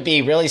have to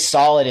be really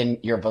solid in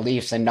your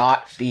beliefs and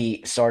not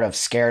be sort of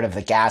scared of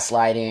the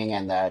gaslighting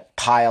and the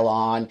pile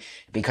on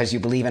because you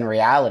believe in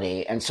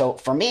reality. And so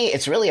for me,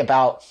 it's really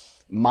about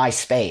my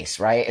space,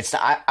 right?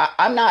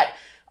 I'm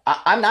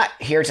not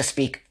here to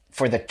speak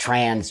for the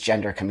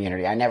transgender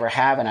community. I never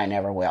have and I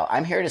never will.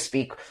 I'm here to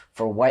speak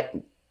for what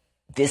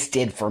this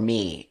did for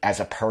me as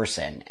a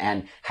person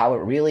and how it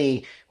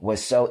really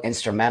was so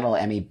instrumental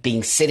in me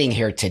being sitting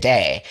here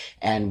today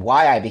and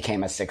why I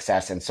became a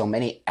success in so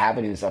many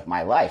avenues of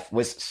my life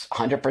was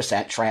 100%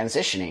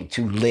 transitioning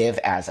to live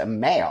as a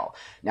male.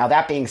 Now,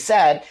 that being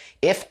said,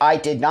 if I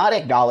did not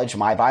acknowledge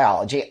my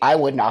biology, I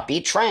would not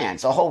be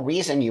trans. The whole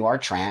reason you are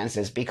trans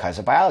is because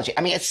of biology.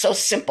 I mean, it's so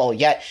simple,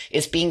 yet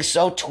it's being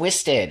so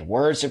twisted.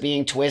 Words are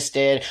being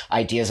twisted.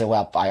 Ideas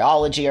about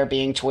biology are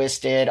being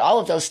twisted. All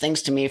of those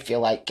things to me feel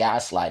like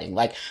gaslighting.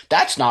 Like,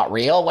 that's not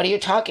real. What are you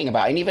talking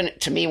about? And even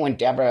to me, when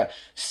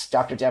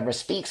Dr. Debra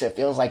speaks, it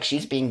feels like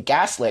she's being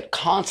gaslit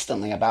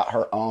constantly about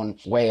her own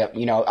way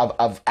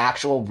of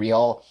actual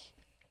real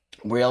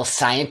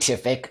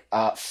scientific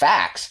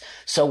facts.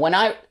 So when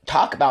I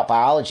talk about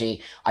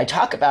biology, I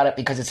talk about it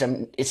because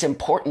it's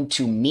important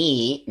to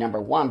me, number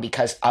one,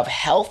 because of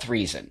health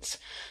reasons.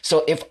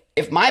 So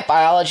if my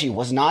biology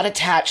was not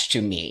attached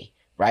to me,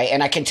 right?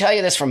 And I can tell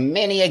you this from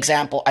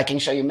I can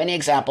show you many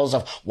examples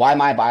of why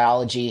my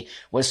biology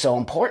was so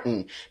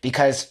important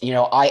because,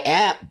 I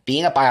am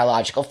being a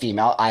biological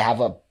female. I have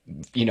a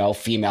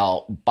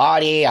female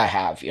body. I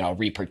have,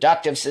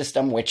 reproductive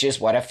system, which is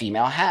what a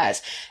female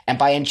has. And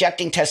by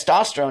injecting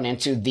testosterone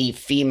into the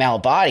female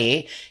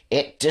body,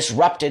 it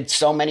disrupted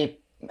so many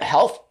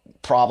health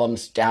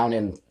problems down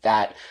in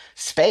that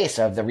space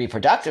of the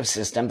reproductive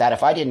system that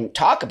if I didn't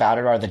talk about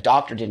it or the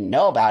doctor didn't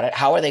know about it,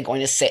 how are they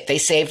going to say they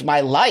saved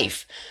my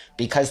life?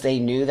 Because they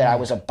knew that I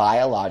was a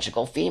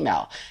biological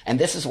female. And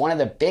this is one of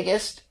the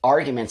biggest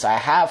arguments I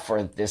have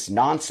for this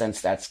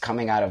nonsense that's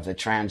coming out of the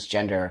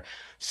transgender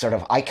sort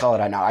of, I call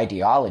it an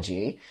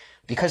ideology,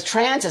 because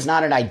trans is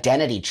not an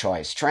identity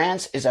choice.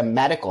 Trans is a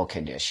medical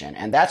condition.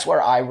 And that's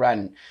where I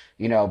run,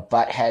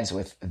 butt heads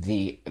with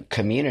the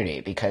community,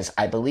 because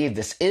I believe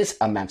this is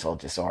a mental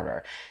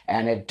disorder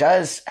and it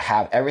does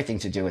have everything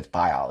to do with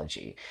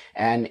biology.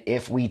 And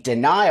if we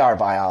deny our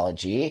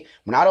biology,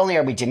 not only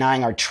are we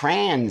denying our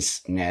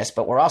transness,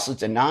 but we're also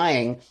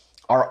denying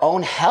our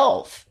own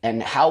health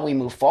and how we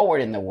move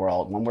forward in the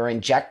world when we're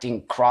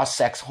injecting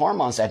cross-sex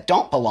hormones that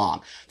don't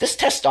belong. This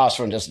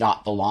testosterone does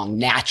not belong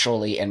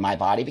naturally in my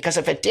body, because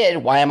if it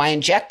did, why am I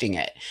injecting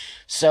it?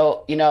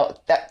 So,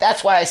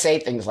 that's why I say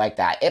things like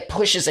that. It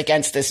pushes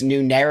against this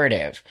new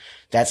narrative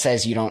that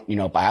says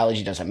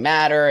biology doesn't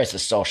matter. It's a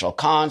social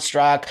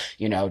construct.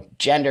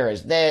 Gender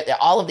is this.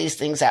 All of these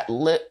things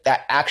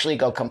that actually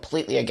go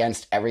completely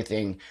against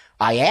everything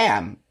I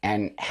am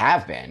and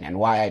have been and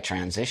why I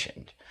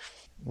transitioned.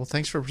 Well,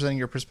 thanks for presenting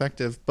your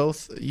perspective.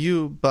 Both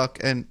you, Buck,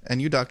 and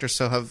you, Dr.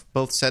 Soh, have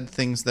both said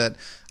things that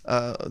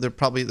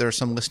there are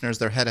some listeners,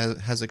 their head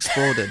has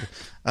exploded.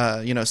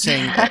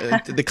 Saying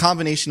the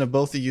combination of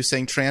both of you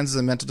saying trans is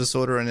a mental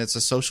disorder and it's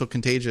a social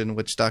contagion,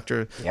 which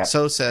Dr.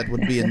 Soh said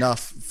would be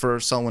enough for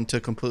someone to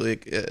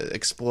completely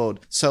explode.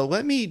 So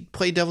let me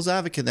play devil's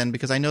advocate then,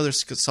 because I know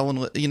there's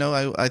someone,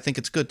 I think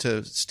it's good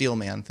to steel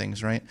man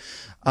things, right?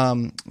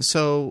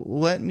 So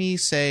let me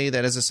say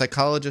that as a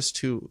psychologist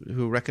who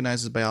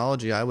recognizes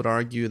biology, I would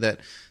argue that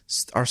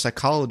our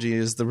psychology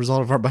is the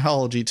result of our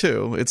biology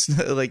too. It's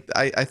like,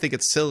 I think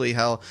it's silly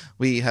how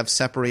we have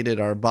separated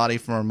our body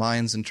from our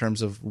minds in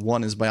terms of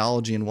one is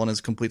biology and one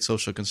is complete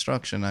social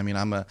construction. I mean,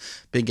 I'm a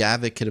big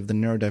advocate of the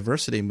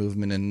neurodiversity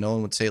movement, and no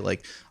one would say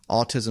like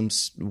autism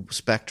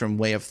spectrum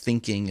way of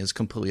thinking is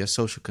completely a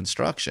social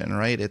construction,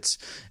 right? It's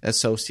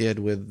associated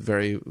with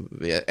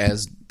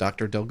as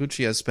Dr. Del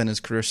Gucci has spent his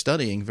career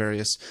studying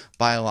various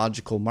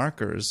biological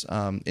markers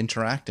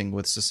interacting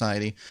with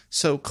society.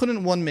 So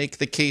couldn't one make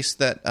the case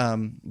that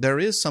there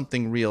is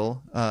something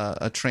real,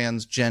 a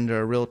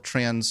transgender, a real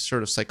trans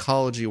sort of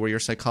psychology, where your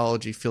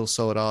psychology feels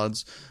so at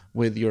odds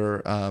with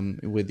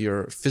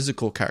your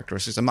physical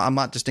characteristics? I'm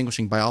not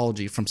distinguishing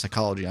biology from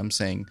psychology. I'm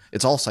saying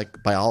it's all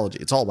biology.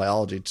 It's all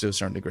biology to a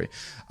certain degree,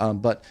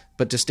 but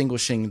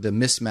distinguishing the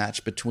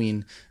mismatch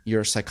between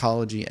your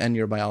psychology and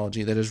your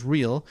biology that is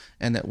real,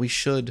 and that we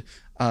should,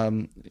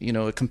 a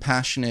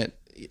compassionate,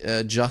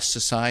 just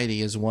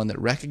society is one that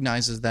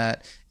recognizes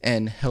that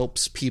and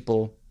helps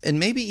people, and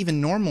maybe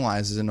even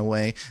normalizes in a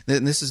way.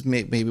 And this is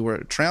maybe where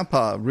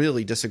Trampa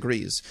really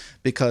disagrees,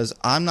 because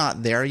I'm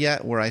not there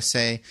yet where I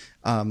say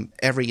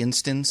every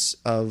instance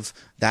of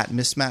that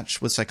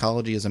mismatch with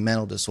psychology is a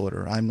mental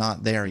disorder. I'm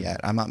not there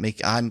yet.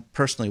 I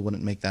personally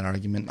wouldn't make that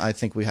argument. I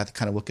think we have to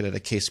kind of look at it a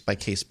case by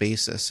case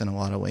basis in a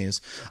lot of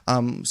ways.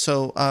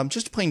 So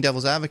just playing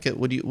devil's advocate,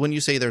 wouldn't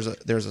you say there's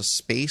a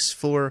space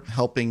for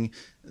helping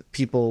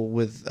people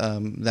with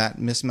that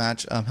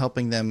mismatch,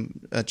 helping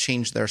them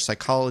change their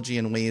psychology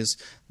in ways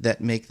that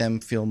make them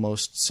feel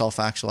most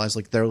self-actualized,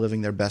 like they're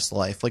living their best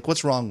life? Like,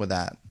 what's wrong with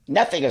that?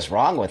 Nothing is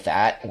wrong with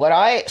that. What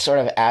I sort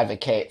of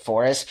advocate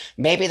for is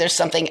maybe there's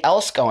something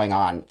else going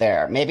on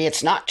there. Maybe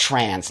it's not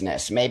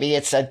transness. Maybe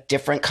it's a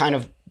different kind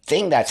of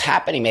thing that's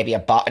happening. Maybe a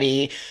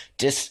body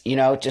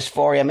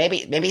dysphoria.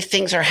 Maybe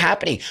things are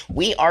happening.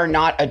 We are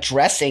not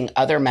addressing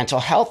other mental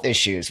health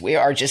issues. We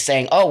are just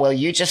saying, oh, well,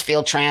 you just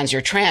feel trans,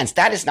 you're trans.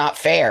 That is not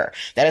fair.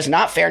 That is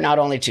not fair not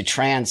only to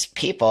trans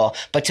people,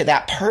 but to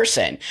that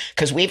person,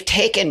 because we've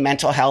taken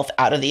mental health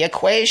out of the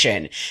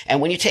equation. And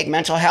when you take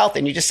mental health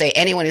and you just say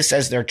anyone who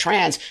says they're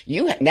trans,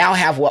 you now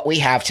have what we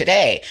have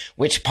today,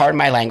 which, pardon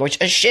my language,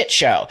 a shit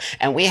show.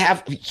 And we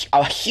have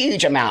a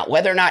huge amount.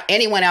 Whether or not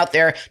anyone out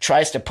there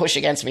tries to push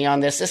against me on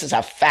this is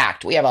a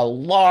fact. We have a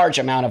large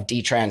amount of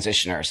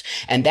detransitioners.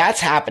 And that's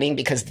happening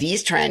because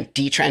these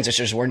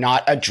detransitioners were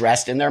not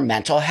addressed in their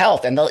mental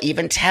health. And they'll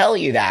even tell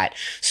you that.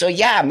 So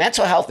yeah,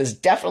 mental health is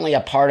definitely a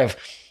part of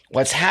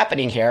what's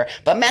happening here.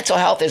 But mental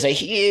health is a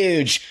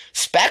huge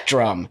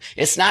spectrum.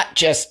 It's not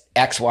just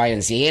X, Y,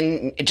 and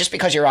Z. And just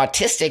because you're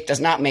autistic does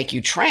not make you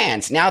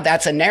trans. Now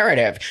that's a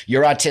narrative.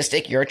 You're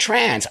autistic, you're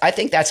trans. I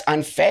think that's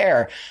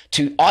unfair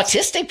to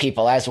autistic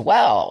people as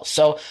well.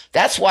 So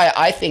that's why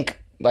I think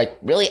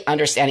really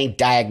understanding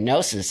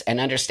diagnosis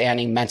and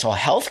understanding mental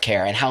health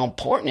care and how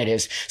important it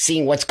is,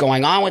 seeing what's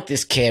going on with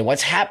this kid,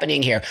 what's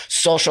happening here,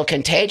 social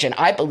contagion.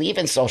 I believe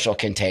in social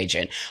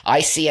contagion. I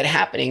see it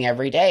happening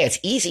every day. It's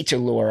easy to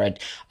lure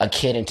a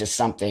kid into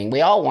something.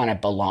 We all want to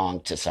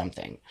belong to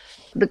something.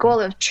 The goal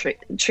of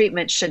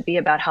treatment should be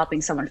about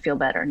helping someone feel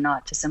better,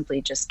 not to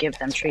simply just give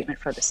them treatment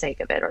for the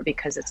sake of it or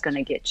because it's going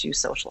to get you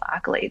social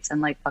accolades.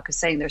 And like Buck is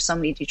saying, there's so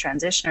many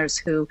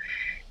detransitioners who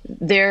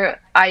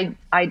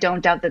I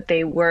don't doubt that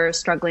they were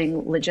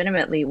struggling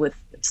legitimately with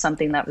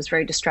something that was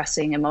very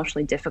distressing,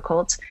 emotionally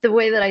difficult. The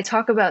way that I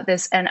talk about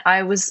this, and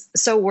I was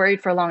so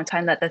worried for a long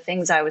time that the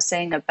things I was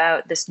saying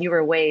about this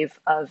newer wave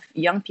of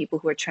young people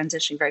who are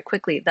transitioning very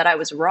quickly, that I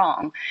was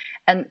wrong.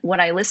 And when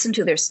I listened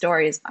to their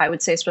stories, I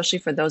would say, especially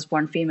for those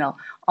born female,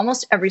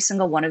 almost every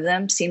single one of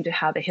them seemed to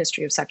have a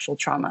history of sexual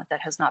trauma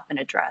that has not been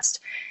addressed.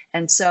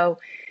 And so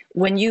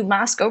when you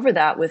mask over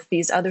that with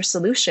these other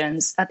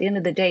solutions, at the end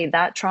of the day,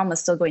 that trauma is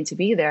still going to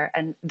be there.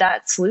 And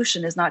that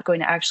solution is not going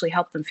to actually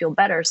help them feel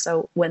better.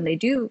 So when they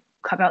do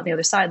come out on the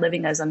other side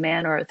living as a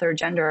man or a third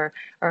gender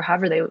or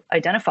however they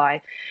identify,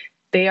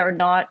 they are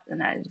not,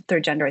 and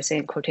third gender, I say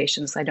in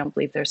quotations, I don't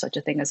believe there's such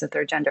a thing as a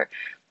third gender,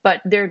 but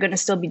they're going to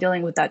still be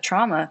dealing with that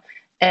trauma.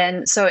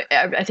 And so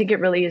I think it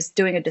really is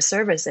doing a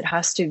disservice. It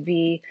has to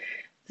be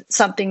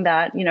something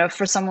that,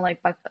 for someone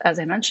like Buck, as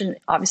I mentioned,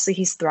 obviously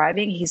he's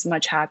thriving, he's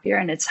much happier,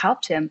 and it's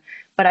helped him.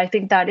 But I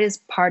think that is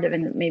part of,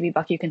 and maybe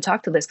Buck, you can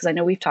talk to this because I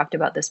know we've talked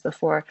about this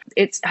before.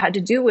 It's had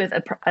to do with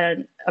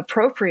an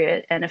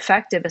appropriate and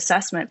effective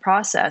assessment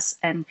process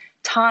and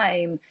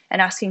time and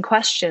asking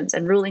questions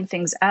and ruling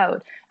things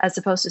out, as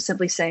opposed to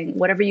simply saying,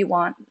 whatever you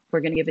want,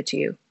 we're going to give it to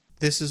you.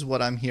 This is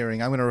what I'm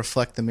hearing. I'm going to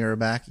reflect the mirror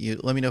back. You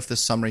let me know if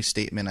this summary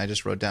statement I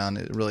just wrote down,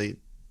 it really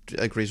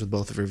agrees with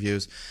both of your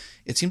views.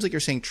 It seems like you're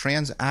saying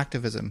trans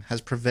activism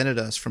has prevented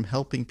us from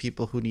helping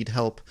people who need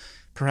help,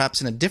 perhaps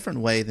in a different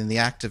way than the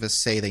activists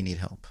say they need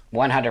help.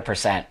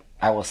 100%.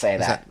 I will say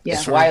that.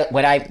 Yeah. Why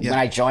when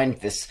I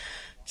joined this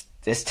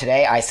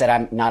today, I said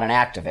I'm not an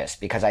activist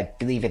because I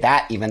believe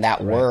that even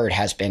that word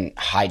has been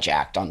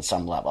hijacked on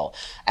some level.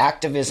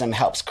 Activism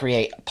helps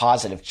create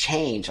positive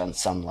change on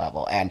some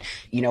level. And,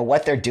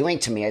 what they're doing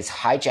to me is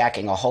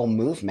hijacking a whole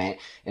movement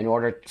in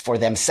order for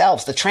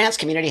themselves. The trans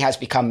community has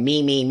become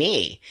me, me,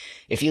 me.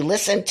 If you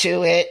listen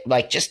to it,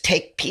 just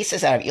take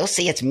pieces out of it, you'll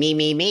see it's me,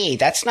 me, me.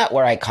 That's not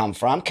where I come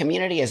from.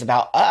 Community is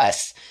about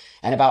us.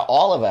 And about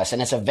all of us.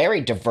 And it's a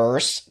very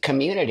diverse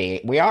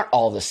community. We aren't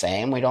all the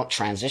same. We don't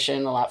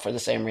transition a lot for the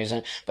same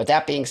reason. But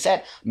that being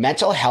said,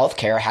 mental health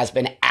care has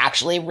been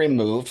actually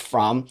removed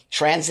from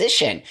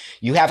transition.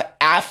 You have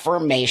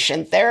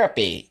affirmation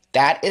therapy.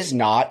 That is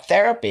not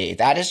therapy.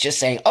 That is just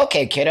saying,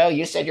 okay, kiddo,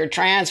 you said you're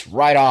trans.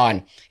 Right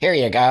on. Here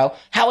you go.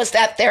 How is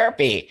that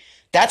therapy?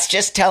 That's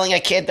just telling a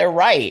kid they're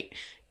right.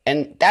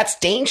 And that's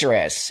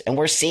dangerous. And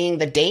we're seeing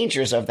the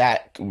dangers of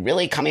that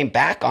really coming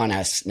back on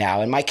us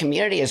now. And my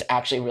community is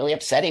actually really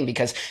upsetting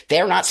because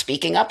they're not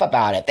speaking up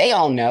about it. They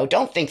all know.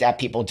 Don't think that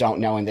people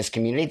don't know in this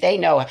community. They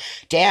know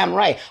damn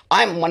right.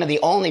 I'm one of the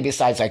only,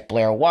 besides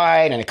Blair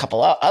White and a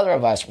couple of other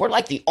of us, we're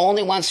the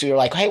only ones who are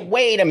like, hey,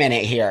 wait a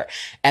minute here.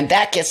 And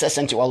that gets us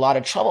into a lot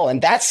of trouble.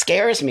 And that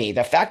scares me.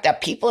 The fact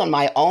that people in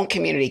my own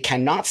community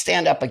cannot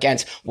stand up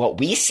against what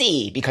we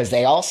see because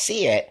they all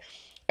see it.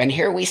 And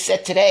here we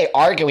sit today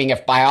arguing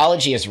if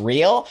biology is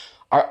real.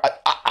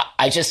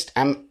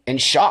 I'm in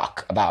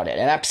shock about it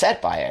and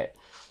upset by it.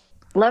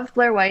 Love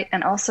Blair White,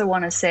 and also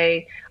want to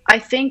say, I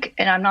think,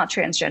 and I'm not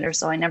transgender,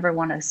 so I never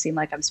want to seem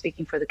like I'm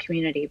speaking for the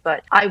community,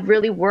 but I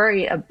really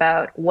worry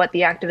about what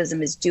the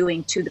activism is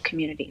doing to the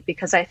community,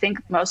 because I think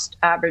most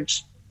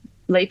average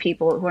lay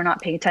people who are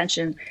not paying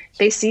attention,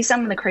 they see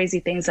some of the crazy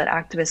things that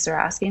activists are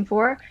asking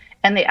for,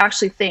 and they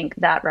actually think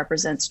that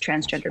represents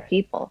transgender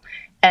people.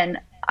 And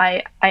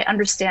I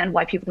understand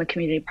why people in the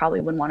community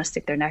probably wouldn't want to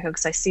stick their neck out,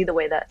 because I see the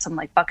way that someone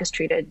like Buck is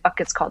treated. Buck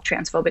gets called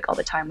transphobic all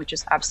the time, which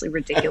is absolutely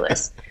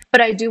ridiculous. But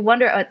I do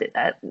wonder,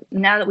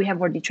 now that we have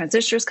more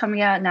detransitioners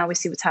coming out, now we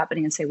see what's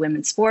happening in, say,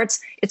 women's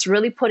sports, it's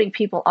really putting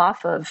people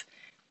off of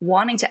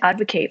wanting to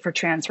advocate for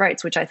trans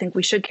rights, which I think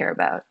we should care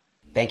about.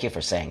 Thank you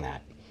for saying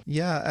that.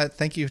 Yeah,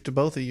 thank you to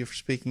both of you for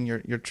speaking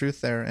your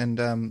truth there. And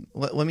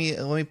let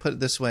me put it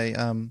this way,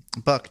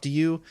 Buck, do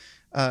you,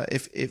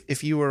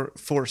 if you were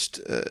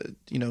forced,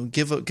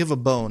 give a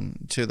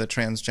bone to the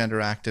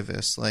transgender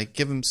activists,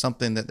 give them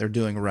something that they're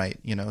doing right,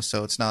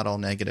 so it's not all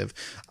negative.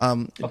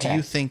 Okay. Do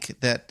you think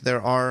that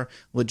there are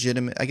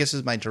legitimate? I guess this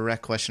is my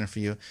direct question for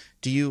you.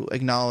 Do you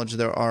acknowledge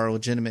there are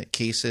legitimate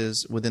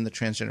cases within the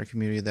transgender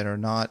community that are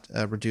not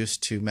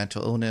reduced to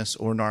mental illness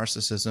or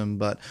narcissism,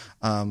 but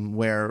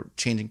where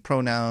changing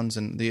pronouns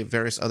and the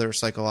various other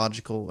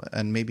psychological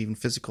and maybe even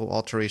physical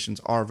alterations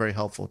are very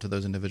helpful to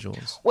those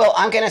individuals? Well,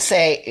 I'm going to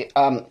say,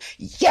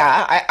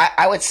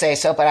 I would say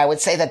so, but I would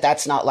say that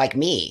that's not like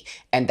me.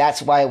 And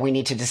that's why we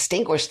need to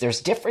distinguish.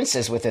 There's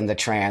differences within the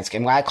trans,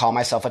 and why I call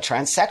myself a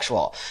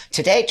transsexual.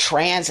 Today,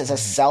 trans is a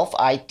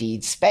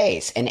self-ID'd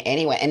space in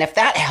any way. And if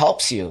that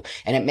helps you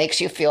and it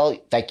makes you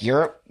feel like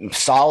you're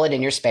solid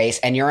in your space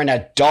and you're an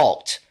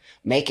adult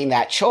making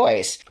that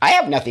choice, I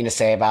have nothing to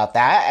say about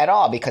that at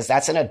all, because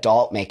that's an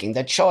adult making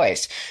the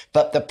choice.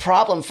 But the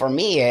problem for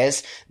me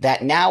is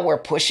that now we're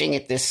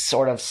pushing this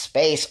sort of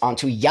space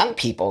onto young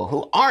people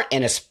who aren't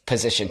in a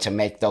position to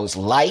make those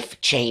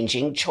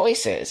life-changing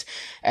choices.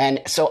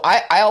 And so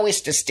I always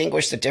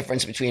distinguish the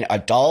difference between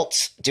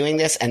adults doing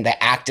this and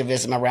the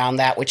activism around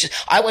that, which is,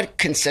 I would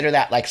consider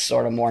that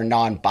sort of more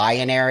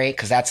non-binary,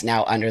 because that's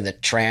now under the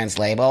trans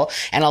label.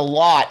 And a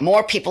lot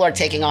more people are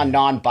taking on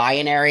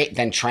non-binary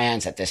than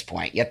trans at this point.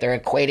 point, yet they're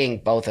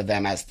equating both of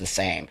them as the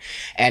same.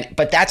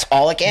 But that's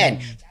all,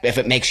 again, if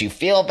it makes you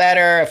feel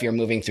better, if you're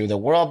moving through the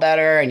world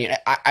better. And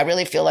I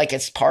really feel like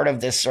it's part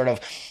of this sort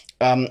of,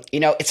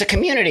 it's a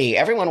community.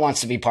 Everyone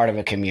wants to be part of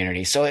a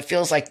community. So it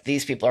feels like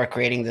these people are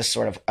creating this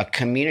sort of a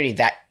community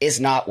that is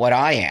not what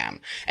I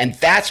am. And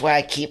that's why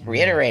I keep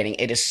reiterating,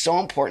 it is so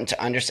important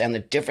to understand the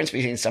difference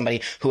between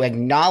somebody who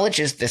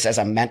acknowledges this as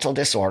a mental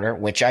disorder,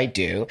 which I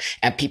do,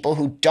 and people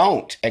who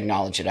don't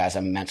acknowledge it as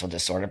a mental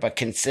disorder, but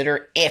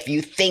consider, if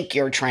you think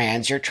you're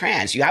trans, you're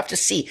trans. You have to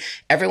see,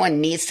 everyone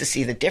needs to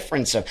see the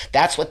difference of,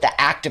 that's what the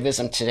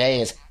activism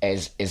today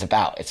is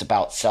about. It's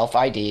about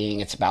self-IDing.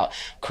 It's about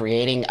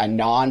creating a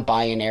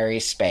non-binary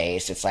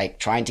space. It's like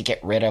trying to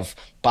get rid of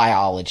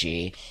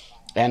biology,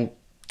 and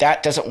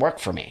that doesn't work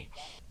for me.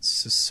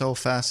 This is so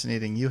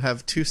fascinating. You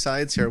have two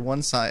sides here.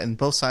 One side, and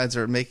both sides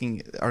are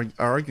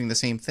arguing the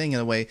same thing in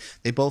a way.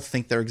 They both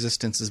think their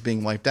existence is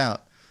being wiped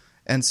out.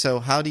 And so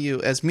how do you,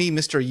 as me,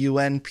 Mr.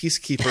 UN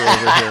peacekeeper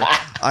over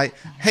here,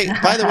 hey,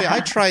 by the way, I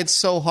tried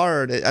so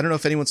hard. I don't know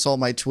if anyone saw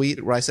my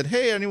tweet where I said,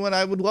 hey, anyone,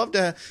 I would love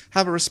to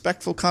have a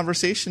respectful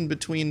conversation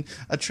between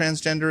a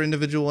transgender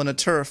individual and a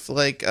TERF,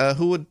 like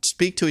who would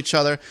speak to each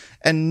other.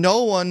 And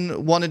no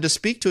one wanted to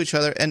speak to each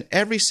other. And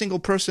every single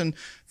person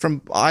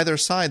from either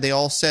side, they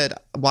all said,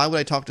 why would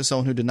I talk to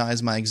someone who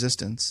denies my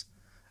existence?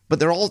 But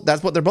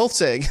that's what they're both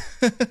saying.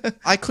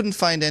 I couldn't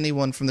find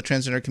anyone from the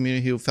transgender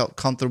community who felt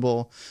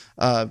comfortable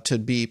to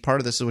be part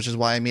of this, which is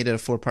why I made it a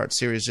 4-part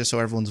series, just so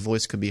everyone's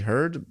voice could be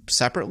heard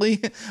separately.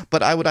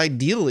 But I would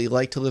ideally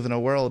like to live in a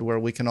world where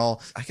we can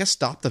all, I guess,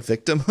 stop the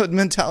victimhood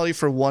mentality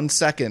for 1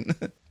 second.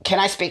 Can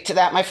I speak to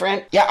that, my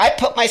friend? Yeah, I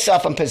put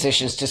myself in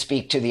positions to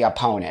speak to the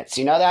opponents.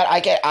 You know that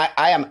I get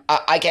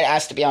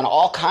asked to be on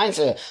all kinds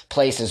of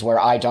places where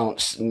I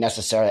don't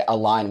necessarily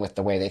align with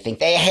the way they think.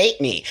 They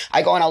hate me.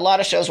 I go on a lot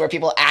of shows where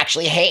people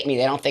actually hate me.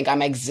 They don't think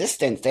I'm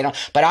existent.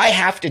 But I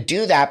have to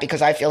do that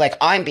because I feel like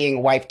I'm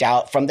being wiped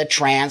out from the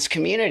trans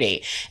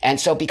community. And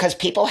so because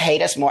people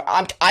hate us more,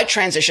 I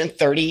transitioned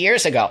 30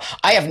 years ago.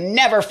 I have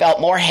never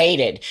felt more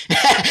hated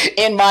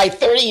in my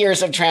 30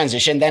 years of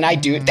transition than I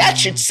do. That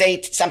should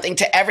say something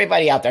to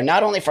everybody out there,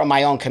 not only from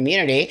my own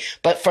community,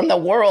 but from the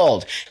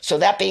world. So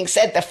that being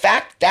said, the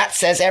fact that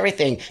says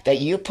everything that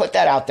you put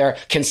that out there,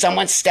 can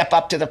someone step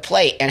up to the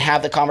plate and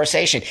have the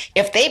conversation?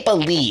 If they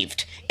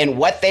believed in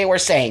what they were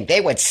saying,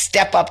 they would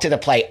step up to the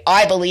plate.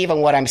 I believe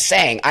in what I'm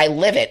saying. I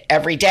live it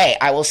every day.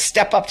 I will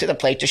step up to the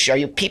plate to show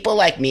you people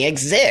like me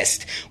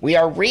exist. We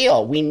are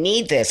real. We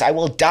need this. I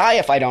will die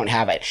if I don't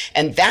have it.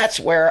 And that's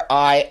where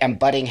I am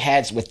butting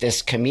heads with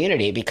this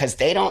community, because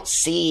they don't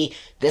see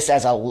this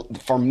as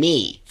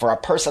for a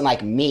person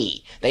like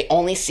me. They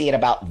only see it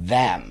about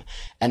them.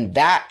 And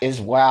that is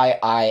why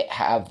I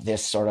have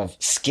this sort of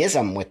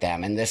schism with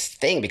them and this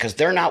thing, because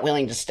they're not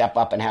willing to step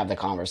up and have the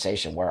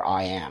conversation where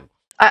I am.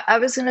 I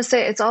was going to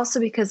say, it's also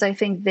because I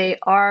think they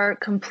are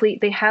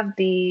they have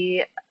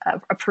the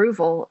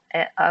approval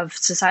of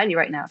society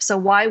right now. So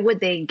why would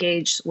they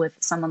engage with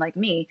someone like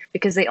me?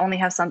 Because they only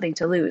have something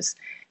to lose.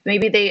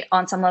 Maybe they,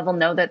 on some level,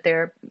 know that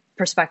their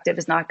perspective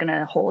is not going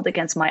to hold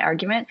against my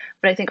argument.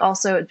 But I think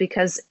also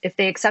because if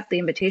they accept the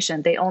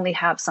invitation, they only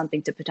have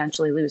something to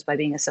potentially lose by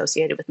being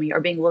associated with me or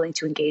being willing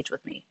to engage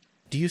with me.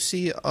 Do you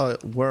see a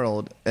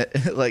world,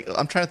 like,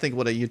 I'm trying to think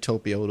what a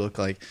utopia would look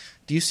like.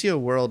 Do you see a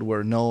world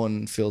where no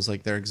one feels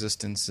like their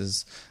existence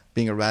is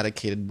being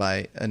eradicated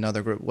by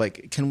another group?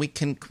 Like, can we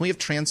have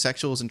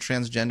transsexuals and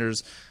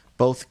transgenders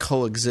both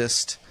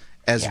coexist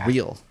as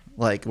real?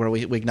 Like, where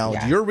we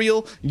acknowledge you're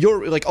real,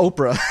 you're like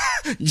Oprah,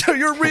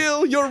 you're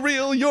real, you're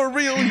real, you're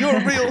real, you're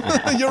real,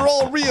 you're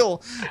all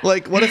real.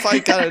 Like, what if I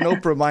got an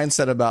Oprah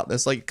mindset about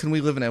this? Like, can we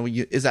live in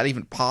is that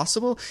even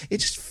possible? It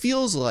just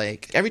feels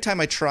like every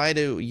time I try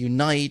to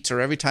unite,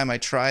 or every time I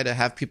try to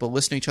have people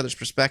listen to each other's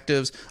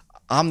perspectives,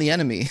 I'm the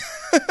enemy.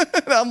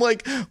 And I'm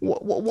like,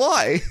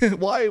 why?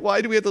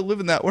 Why do we have to live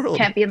in that world?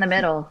 Can't be in the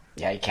middle.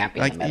 Yeah, you can't be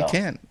in the middle. You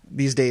can't.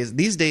 These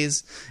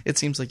days, it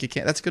seems like you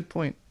can't. That's a good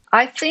point.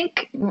 I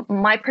think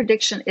my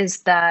prediction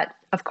is that,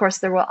 of course,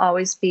 there will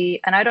always be,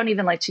 and I don't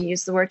even like to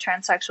use the word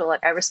transsexual.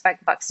 Like, I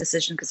respect Buck's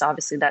decision because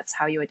obviously that's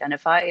how you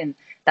identify and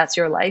that's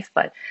your life.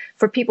 But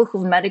for people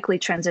who've medically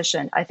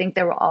transitioned, I think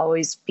there will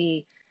always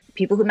be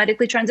people who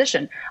medically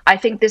transition. I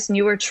think this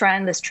newer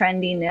trend, this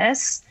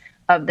trendiness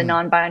of the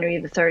non-binary,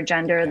 the third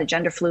gender, the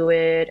gender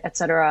fluid,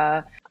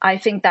 etc. I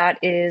think that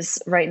is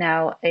right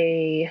now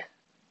a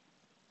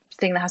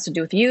thing that has to do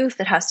with youth.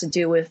 It has to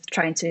do with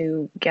trying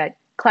to get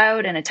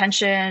clout and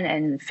attention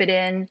and fit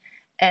in.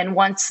 And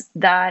once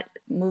that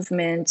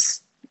movement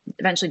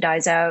eventually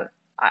dies out,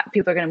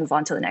 people are going to move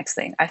on to the next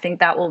thing. I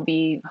think that will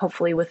be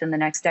hopefully within the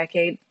next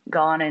decade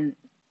gone and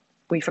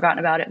we've forgotten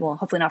about it. Well,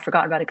 hopefully not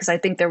forgotten about it, because I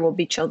think there will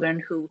be children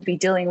who will be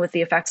dealing with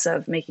the effects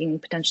of making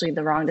potentially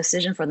the wrong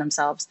decision for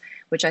themselves,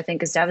 which I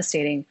think is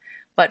devastating.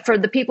 But for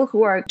the people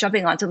who are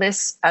jumping onto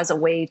this as a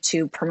way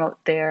to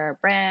promote their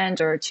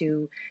brand or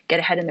to get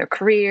ahead in their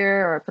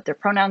career or put their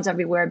pronouns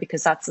everywhere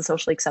because that's the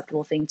socially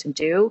acceptable thing to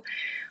do,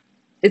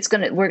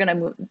 we're going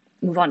to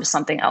move on to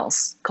something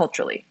else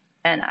culturally.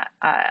 And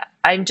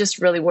I'm just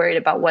really worried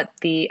about what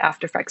the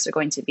after effects are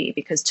going to be,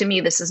 because to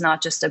me, this is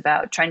not just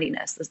about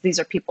trendiness. These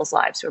are people's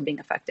lives who are being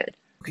affected.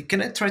 Okay,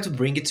 can I try to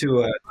bring it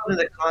to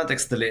another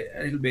context a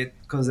little bit?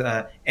 Because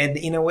and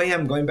in a way,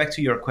 I'm going back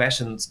to your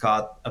question,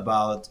 Scott,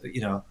 about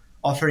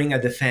offering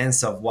a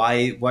defense of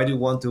why do you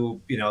want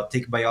to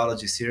take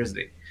biology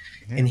seriously.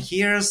 Yeah. And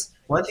here's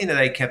one thing that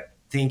I kept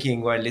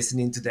thinking while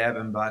listening to Deb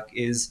and Buck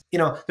is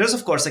there's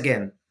of course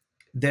again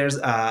there's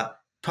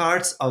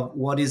parts of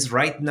what is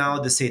right now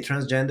the say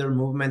transgender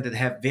movement that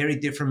have very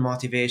different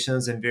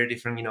motivations and very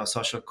different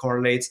social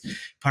correlates.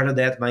 Part of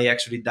that might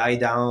actually die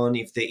down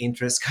if the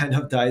interest kind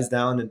of dies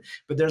down,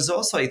 but there's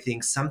also, I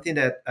think, something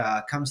that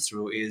comes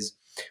through is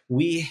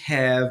we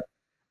have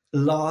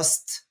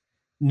lost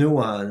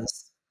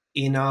nuance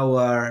in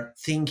our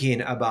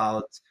thinking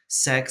about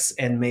sex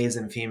and males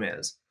and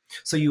females.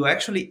 So you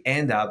actually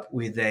end up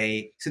with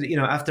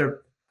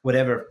after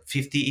whatever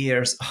 50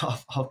 years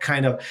of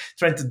kind of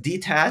trying to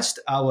detach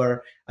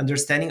our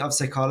understanding of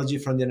psychology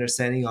from the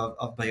understanding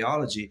of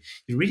biology,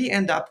 you really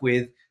end up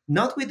with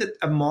not with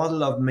a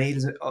model of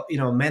males,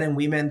 men and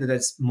women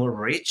that's more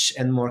rich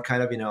and more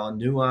kind of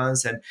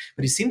nuanced,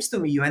 but it seems to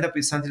me you end up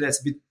with something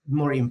that's a bit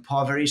more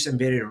impoverished and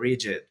very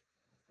rigid.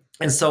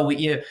 And so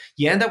you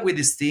end up with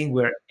this thing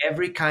where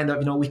every kind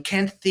of we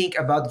can't think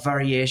about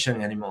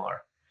variation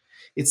anymore.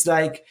 It's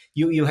like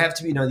you have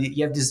to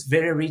you have these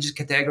very rigid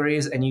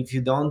categories, and if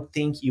you don't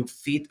think you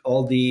fit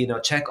all the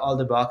check all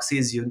the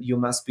boxes, you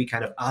must be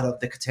kind of out of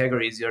the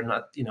categories. You're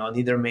not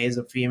neither males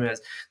or females.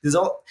 There's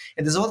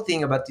this whole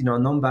thing about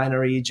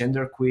non-binary,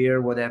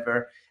 genderqueer,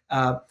 whatever.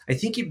 I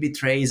think it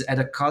betrays at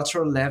a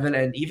cultural level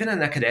and even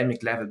an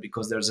academic level,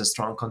 because there's a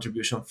strong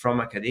contribution from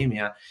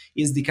academia,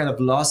 is the kind of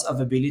loss of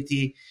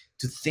ability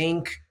to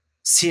think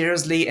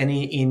seriously and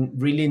in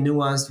really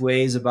nuanced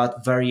ways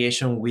about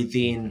variation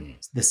within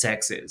the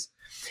sexes.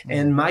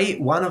 And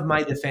one of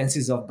my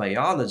defenses of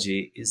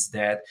biology is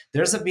that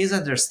there's a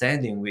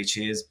misunderstanding, which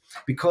is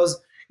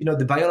because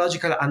the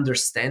biological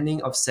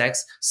understanding of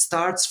sex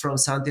starts from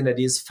something that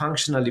is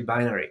functionally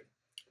binary,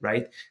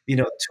 right?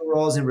 Two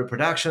roles in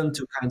reproduction,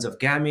 two kinds of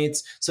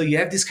gametes. So you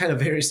have this kind of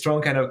very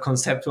strong kind of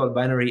conceptual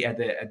binary at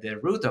the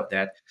root of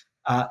that.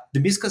 The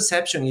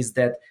misconception is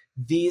that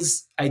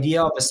this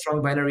idea of a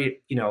strong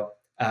binary,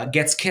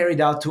 gets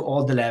carried out to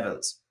all the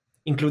levels,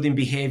 including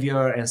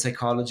behavior and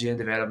psychology and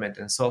development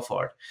and so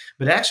forth.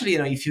 But actually,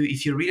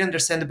 if you really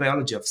understand the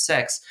biology of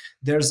sex,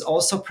 there's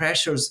also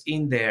pressures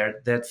in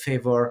there that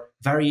favor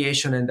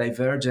variation and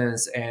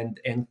divergence and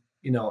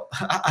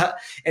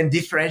and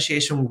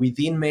differentiation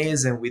within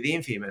males and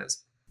within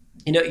females.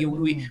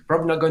 We're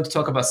probably not going to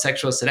talk about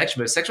sexual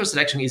selection, but sexual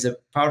selection is a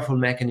powerful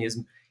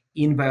mechanism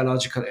in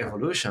biological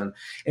evolution.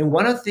 And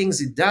one of the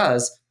things it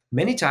does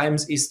many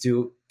times is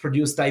to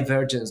produce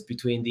divergence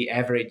between the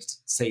average,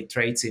 say,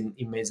 traits in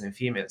males and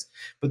females.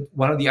 But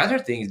one of the other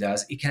things it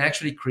does, it can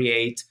actually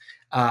create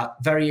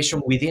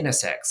variation within a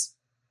sex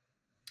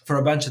for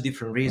a bunch of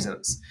different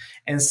reasons.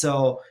 And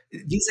so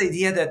this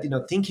idea that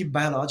thinking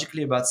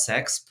biologically about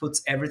sex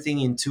puts everything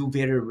into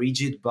very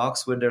rigid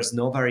box where there's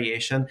no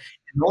variation,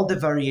 and all the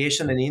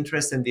variation and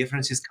interest and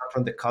differences come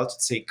from the culture,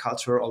 say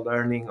culture or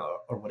learning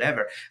or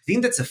whatever. I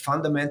think that's a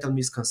fundamental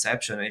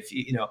misconception. If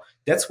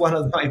that's one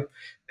of my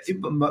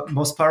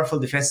most powerful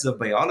defenses of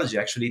biology.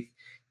 Actually,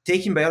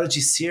 taking biology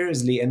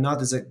seriously and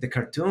not as the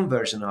cartoon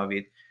version of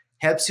it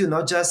helps you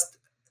not just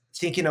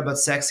thinking about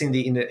sex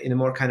in a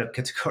more kind of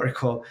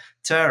categorical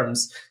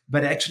terms,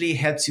 but actually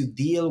helps you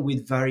deal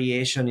with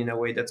variation in a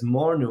way that's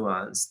more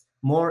nuanced,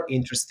 more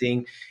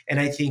interesting, and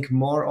I think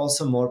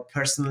more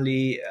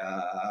personally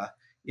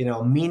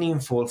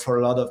meaningful for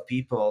a lot of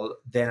people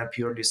than a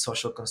purely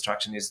social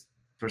constructionist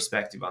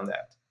perspective on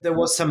that. There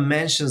was some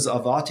mentions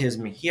of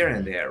autism here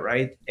and there,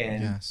 right?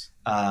 And yes.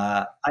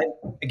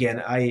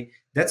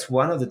 That's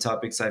one of the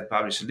topics I've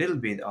published a little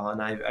bit on.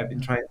 I've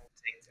been trying to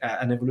take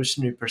an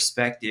evolutionary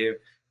perspective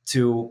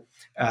to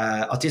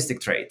autistic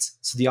traits,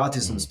 so the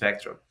autism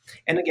spectrum.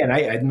 And again,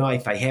 I don't know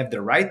if I have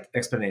the right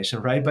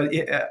explanation, right? But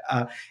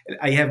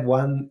I have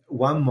one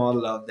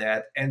model of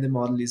that, and the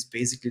model is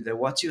basically that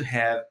what you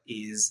have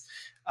is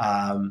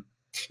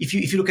if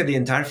you look at the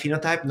entire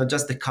phenotype, not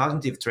just the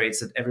cognitive traits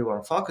that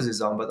everyone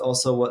focuses on, but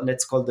also what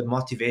let's call the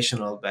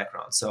motivational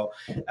background. So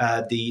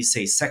the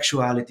say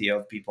sexuality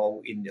of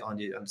people on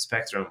the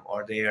spectrum,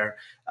 or their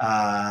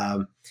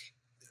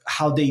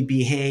how they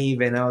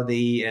behave and how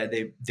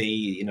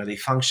they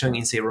function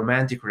in say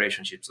romantic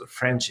relationships or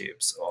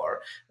friendships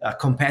or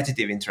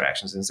competitive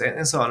interactions and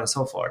so on and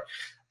so forth.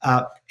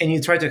 And you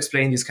try to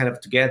explain this kind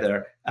of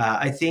together.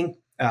 I think.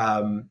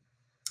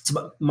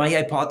 So my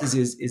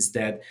hypothesis is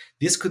that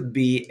this could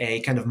be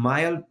a kind of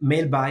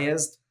male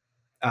biased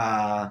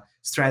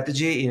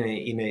strategy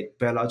in a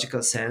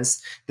biological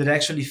sense that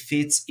actually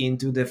fits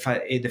into the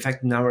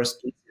fact in our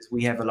species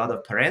we have a lot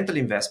of parental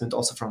investment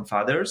also from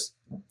fathers.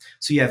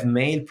 So you have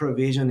male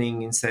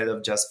provisioning instead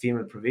of just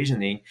female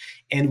provisioning,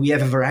 and we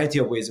have a variety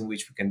of ways in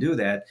which we can do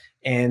that.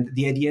 And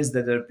the idea is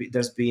that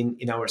there's been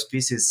in our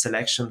species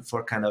selection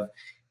for kind of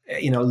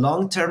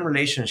long-term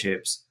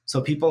relationships. So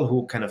people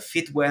who kind of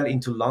fit well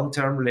into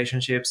long-term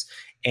relationships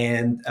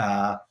and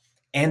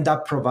end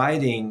up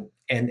providing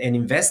and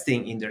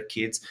investing in their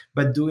kids,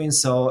 but doing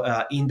so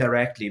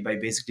indirectly by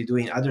basically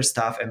doing other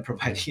stuff and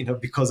providing,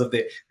 because of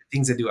the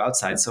things they do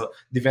outside. So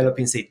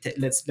developing, say,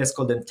 let's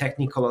call them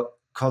technical,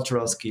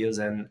 cultural skills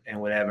and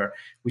whatever,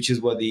 which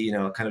is what the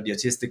kind of the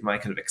autistic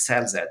mind kind of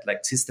excels at,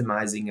 like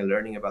systemizing and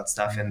learning about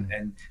stuff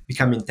and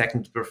becoming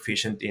technically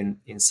proficient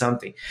in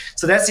something.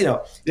 So that's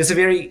there's a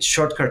very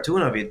short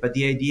cartoon of it, but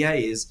the idea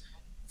is,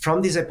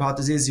 from these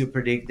hypotheses, you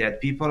predict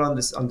that people on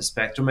the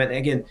spectrum, and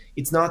again,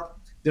 it's not.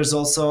 There's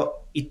also,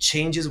 it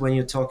changes when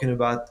you're talking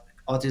about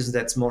autism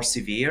that's more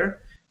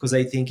severe, because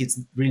I think it's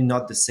really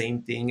not the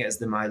same thing as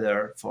the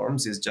milder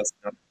forms. It's just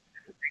not,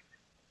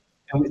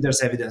 and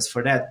there's evidence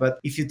for that. But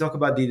if you talk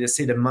about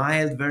the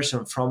mild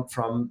version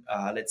from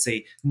let's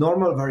say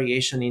normal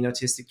variation in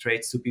autistic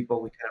traits to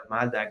people with kind of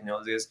mild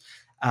diagnosis,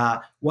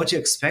 what you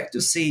expect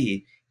to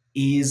see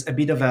is a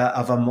bit of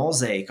a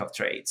mosaic of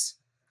traits.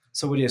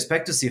 So what you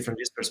expect to see from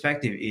this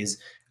perspective is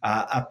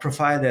a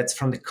profile that's,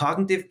 from the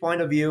cognitive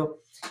point of view,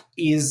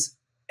 is,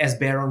 as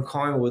Baron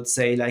Cohen would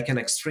say, like an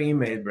extreme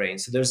male brain.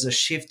 So there's a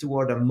shift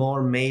toward a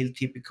more male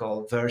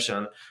typical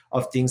version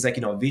of things like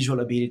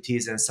visual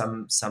abilities and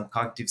some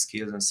cognitive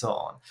skills and so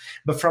on.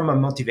 But from a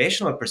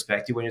motivational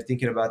perspective, when you're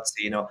thinking about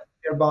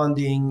pair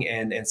bonding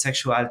and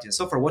sexuality and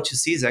so forth, what you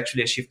see is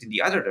actually a shift in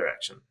the other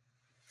direction.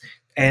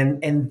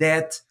 And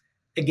that,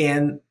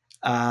 again,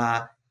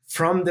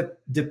 from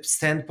the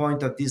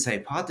standpoint of this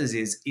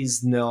hypothesis,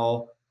 is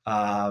no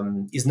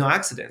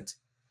accident.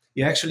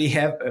 You actually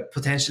have a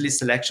potentially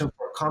selection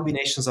for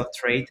combinations of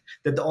traits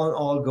that don't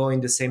all go in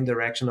the same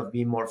direction of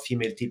being more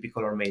female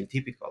typical or male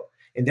typical.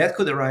 And that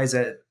could arise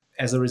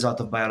as a result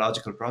of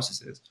biological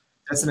processes.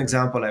 That's an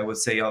example, I would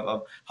say,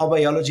 of how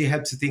biology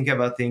helps to think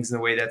about things in a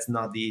way that's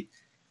not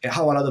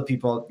how a lot of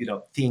people,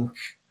 think.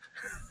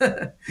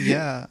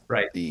 Yeah,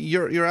 right.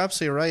 You're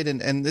absolutely right,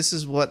 and this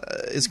is what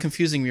is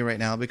confusing me right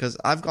now, because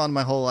I've gone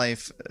my whole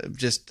life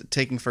just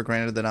taking for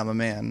granted that I'm a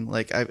man.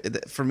 Like,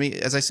 for me,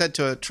 as I said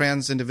to a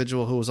trans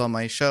individual who was on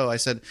my show, I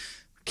said,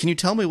 "Can you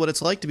tell me what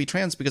it's like to be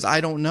trans? Because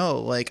I don't know.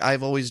 Like,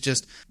 I've always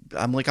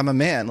I'm a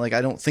man. Like,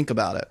 I don't think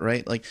about it,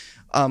 right? Like,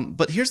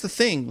 but here's the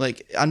thing.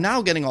 Like, I'm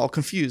now getting all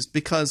confused,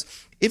 because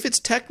if it's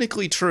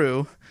technically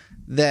true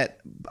that,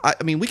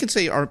 I mean, we can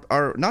say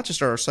our not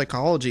just our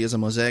psychology is a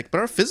mosaic, but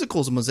our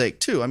physical is a mosaic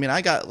too. I mean,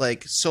 I got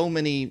like so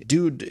many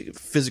dude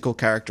physical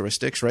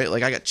characteristics, right?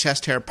 Like, I got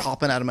chest hair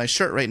popping out of my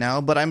shirt right now,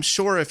 but I'm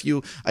sure if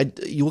you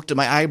looked at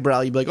my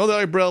eyebrow, you'd be like, oh, the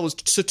eyebrow was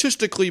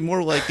statistically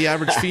more like the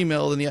average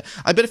female than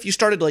I bet if you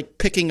started like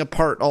picking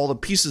apart all the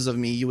pieces of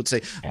me, you would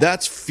say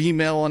that's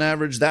female on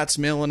average, that's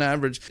male on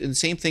average. And the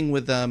same thing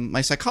with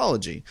my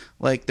psychology.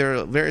 Like, there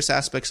are various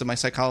aspects of my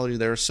psychology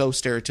that are so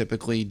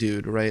stereotypically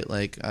dude, right?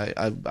 Like,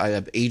 I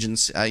have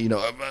agents,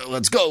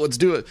 let's go, let's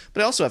do it.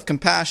 But I also have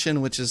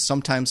compassion, which is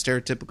sometimes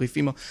stereotypically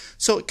female.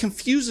 So it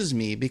confuses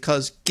me,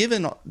 because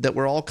given that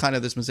we're all kind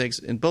of this mosaics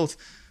in both,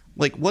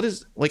 like,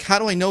 how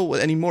do I know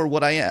anymore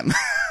what I am?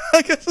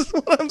 I guess is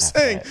what I'm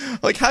saying.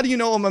 Like, how do you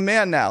know I'm a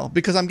man now?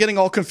 Because I'm getting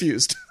all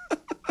confused.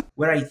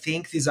 Where I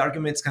think these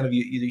arguments kind of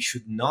you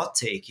should not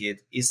take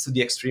it is to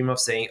the extreme of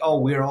saying, oh,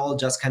 we're all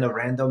just kind of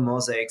random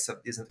mosaics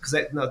of this. Because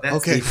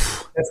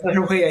that's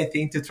another way, I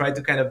think, to try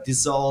to kind of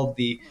dissolve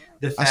the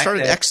fact I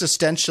started that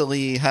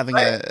existentially having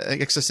an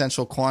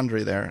existential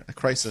quandary there, a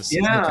crisis.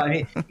 Yeah, I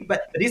mean,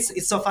 but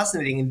it's so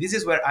fascinating, and this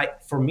is where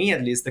for me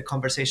at least, the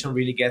conversation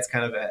really gets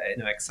kind of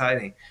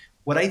exciting.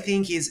 What I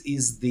think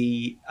is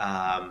the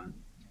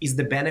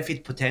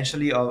benefit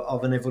potentially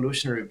of an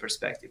evolutionary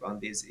perspective on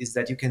this is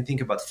that you can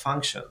think about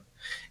function.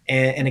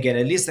 And again,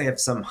 at least I have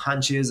some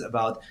hunches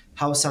about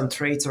how some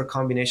traits or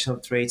combination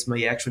of traits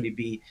may actually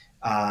be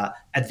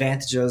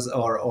advantages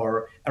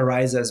or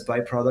arise as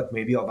byproduct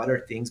maybe of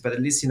other things, but at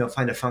least,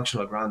 find a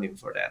functional grounding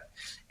for that.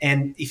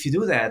 And if you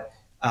do that,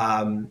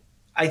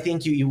 I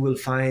think you will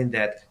find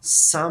that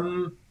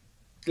some,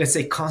 let's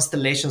say,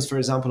 constellations, for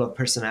example, of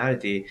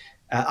personality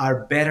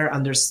are better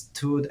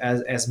understood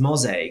as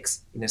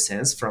mosaics, in a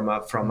sense, from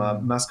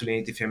a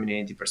masculinity,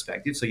 femininity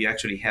perspective. So you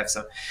actually have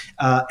some,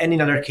 and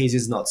in other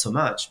cases, not so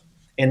much.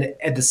 And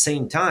at the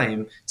same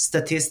time,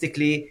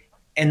 statistically,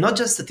 and not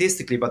just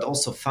statistically, but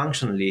also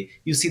functionally,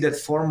 you see that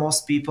for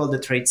most people, the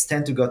traits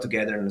tend to go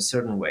together in a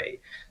certain way.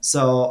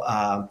 So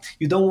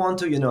you don't want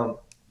to,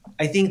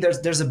 I think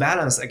there's a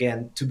balance,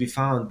 again, to be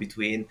found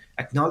between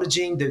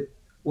acknowledging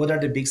what are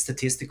the big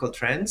statistical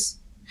trends,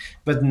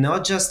 but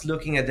not just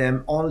looking at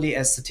them only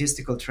as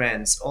statistical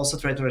trends. Also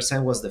try to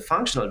understand what's the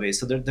functional base.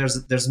 So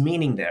there's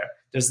meaning there.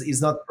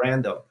 It's not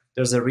random.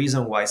 There's a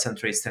reason why some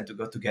traits tend to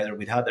go together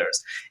with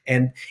others.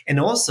 And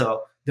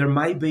also there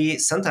might be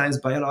sometimes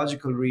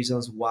biological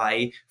reasons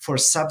why for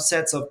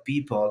subsets of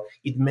people,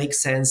 it makes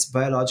sense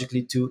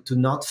biologically to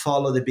not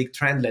follow the big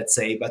trend, let's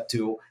say, but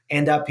to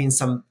end up in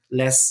some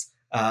less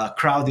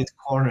crowded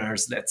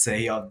corners, let's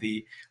say, of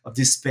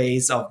this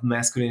space of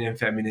masculine and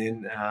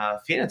feminine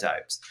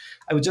phenotypes.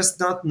 I would just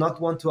not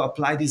want to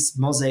apply this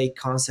mosaic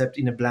concept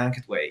in a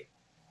blanket way,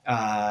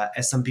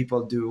 as some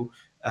people do,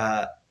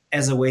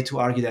 as a way to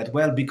argue that,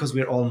 well, because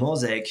we're all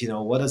mosaic,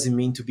 what does it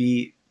mean to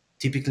be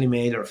typically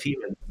male or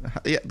female?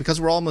 Yeah,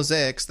 because we're all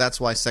mosaics, that's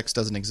why sex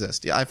doesn't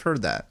exist. Yeah, I've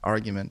heard that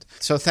argument.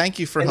 So thank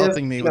you for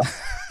helping me with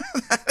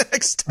that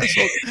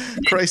existential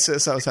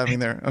crisis I was having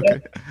there. Okay.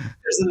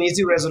 There's an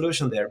easy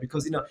resolution there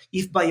because,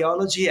 if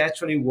biology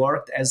actually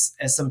worked as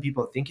some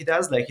people think it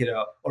does,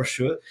 or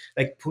should,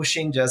 like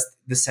pushing just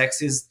the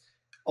sexes,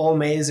 all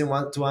males to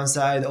one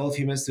side, all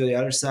females to the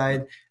other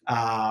side,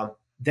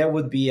 that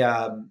would be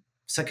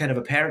some kind of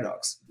a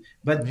paradox.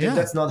 But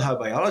that's not how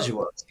biology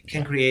works. It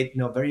can create,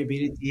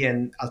 variability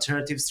and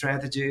alternative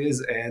strategies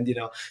and,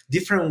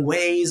 different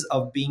ways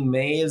of being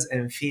males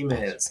and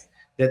females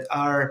that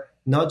are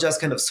not just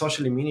kind of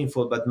socially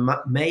meaningful, but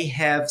may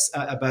have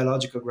a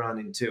biological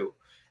grounding too.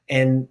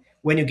 And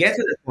when you get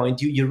to that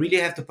point, you really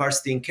have to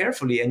parse things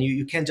carefully, and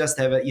you can't just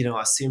have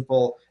a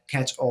simple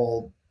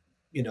catch-all,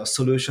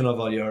 solution of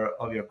all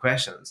your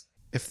questions.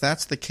 If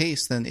that's the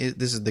case, then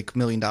this is the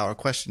million-dollar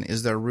question.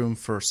 Is there room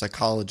for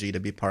psychology to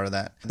be part of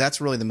that? That's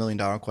really the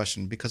million-dollar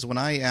question, because when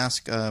I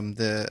ask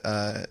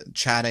the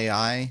chat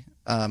AI,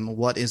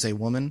 what is a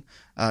woman,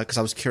 because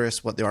I was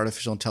curious what the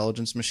artificial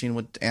intelligence machine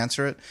would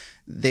answer it,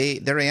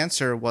 their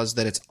answer was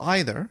that it's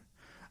either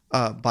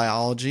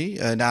biology,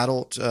 an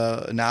adult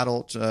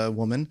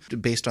woman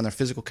based on their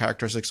physical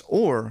characteristics,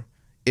 or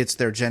it's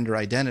their gender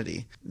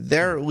identity.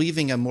 They're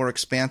leaving a more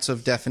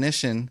expansive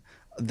definition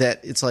that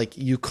it's like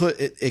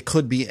it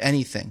could be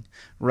anything,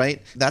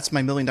 right? That's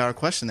my million-dollar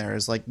question there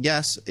is like,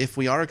 yes, if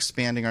we are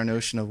expanding our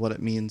notion of what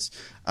it means,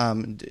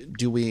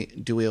 do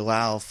we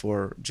allow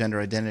for gender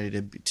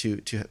identity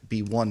to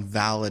be one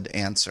valid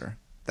answer?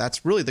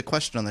 That's really the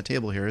question on the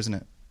table here, isn't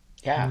it?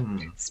 Yeah.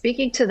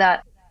 Speaking to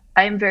that,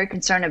 I am very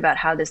concerned about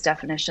how the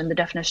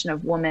definition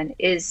of woman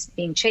is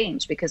being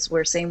changed, because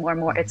we're seeing more and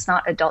more, it's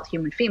not adult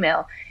human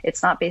female,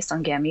 it's not based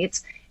on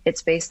gametes,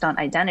 it's based on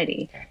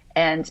identity.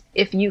 And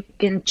if you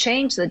can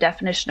change the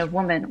definition of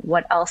woman,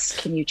 what else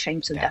can you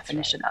change the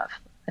definition of?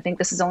 I think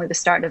this is only the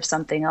start of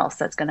something else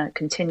that's going to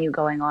continue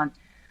going on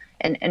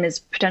and is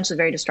potentially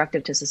very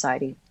destructive to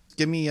society.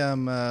 Give me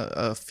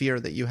a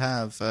fear that you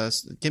have.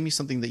 Give me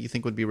something that you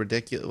think would be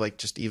ridiculous. Like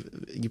just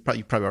even, you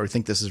probably already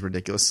think this is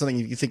ridiculous. Something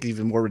you think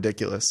even more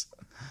ridiculous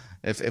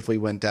if we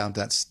went down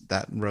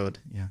that road.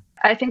 Yeah.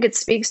 I think it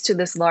speaks to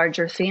this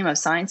larger theme of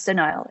science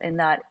denial, in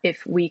that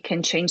if we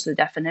can change the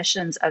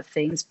definitions of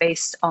things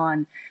based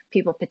on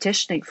people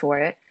petitioning for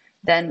it,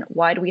 then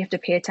why do we have to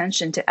pay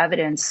attention to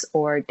evidence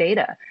or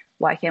data?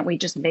 Why can't we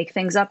just make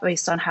things up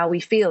based on how we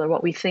feel or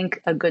what we think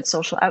a good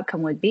social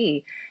outcome would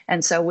be?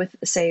 And so with,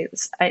 say,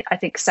 I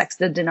think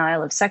the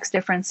denial of sex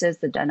differences,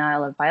 the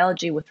denial of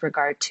biology with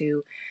regard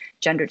to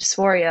gender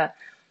dysphoria,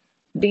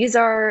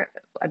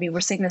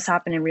 we're seeing this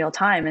happen in real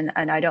time,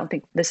 and I don't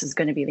think this is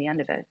going to be the end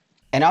of it.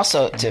 And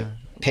also to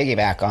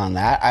piggyback on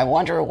that, I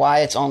wonder why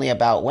it's only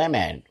about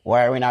women.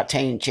 Why are we not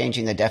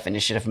changing the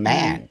definition of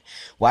man?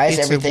 Why is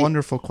everything? It's a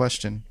wonderful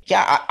question.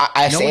 Yeah,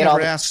 I say it all. No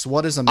one ever asks,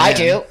 what is a man? I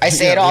do. I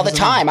say it all the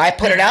time. I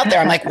put it out there.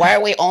 I'm like, why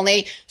are we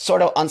only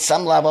sort of on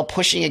some level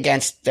pushing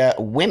against the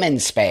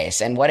women's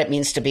space and what it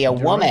means to be a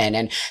woman?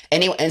 Right.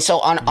 And so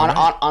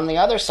on the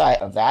other side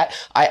of that,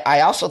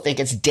 I also think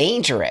it's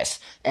dangerous.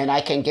 And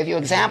I can give you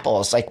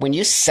examples. Like when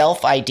you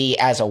self-ID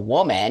as a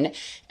woman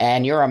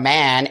and you're a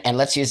man, and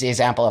let's use the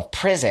example of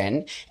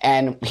prison.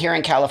 And here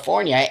in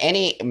California,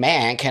 any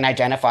man can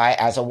identify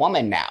as a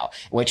woman now,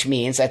 which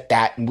means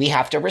that we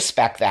have to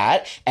respect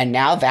that. And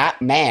now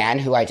that man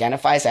who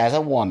identifies as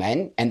a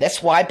woman, and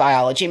that's why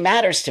biology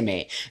matters to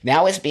me,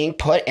 now is being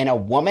put in a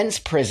woman's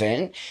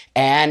prison,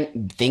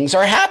 and things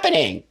are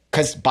happening.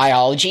 Because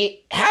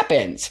biology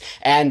happens.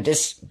 And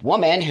this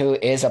woman who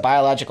is a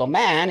biological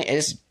man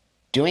is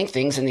doing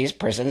things in these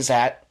prisons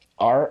that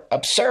are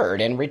absurd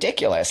and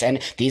ridiculous.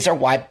 And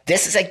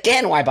this is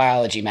again why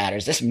biology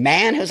matters. This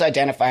man who's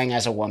identifying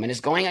as a woman is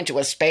going into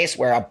a space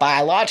where a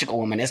biological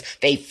woman is.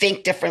 They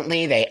think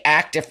differently, they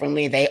act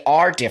differently, they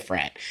are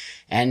different.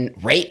 And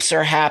rapes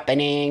are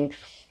happening,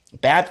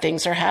 bad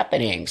things are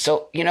happening.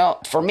 So,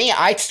 for me,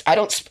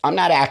 I'm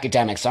not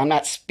academic, so I'm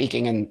not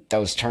speaking in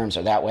those terms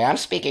or that way. I'm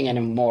speaking in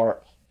a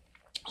more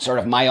sort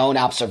of my own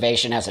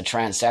observation as a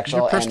transsexual.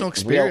 Your personal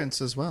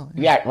experience as well.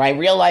 Yeah, my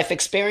real life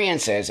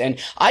experiences. And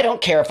I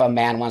don't care if a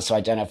man wants to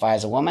identify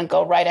as a woman,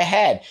 go right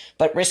ahead.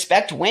 But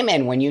respect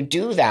women when you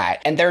do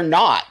that. And they're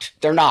not.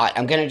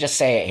 I'm going to just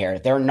say it here.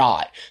 They're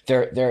not.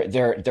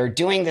 They're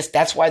doing this.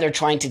 That's why they're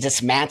trying to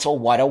dismantle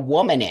what a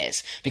woman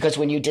is. Because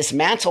when you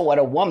dismantle what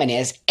a woman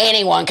is,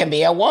 anyone can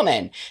be a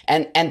woman.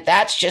 And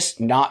that's just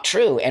not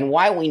true. And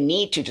why we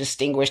need to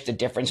distinguish the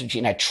difference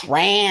between a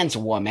trans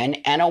woman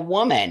and a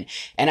woman.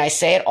 And I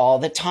say it all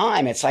the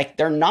time. It's like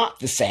they're not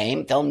the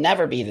same. They'll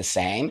never be the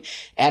same.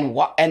 And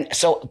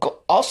so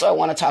also I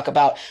want to talk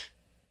about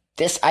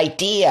this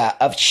idea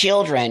of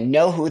children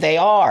know who they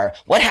are.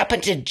 What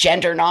happened to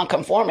gender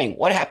nonconforming?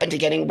 What happened to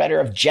getting rid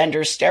of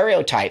gender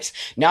stereotypes?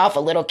 Now, if a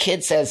little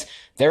kid says,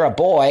 they're a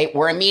boy,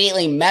 we're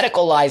immediately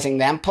medicalizing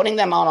them, putting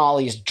them on all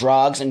these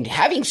drugs and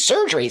having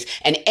surgeries.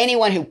 And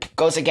anyone who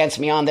goes against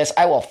me on this,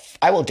 I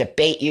will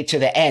debate you to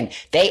the end.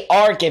 They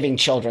are giving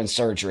children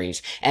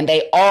surgeries, and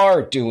they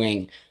are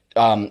doing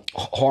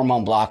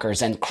hormone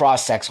blockers and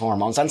cross-sex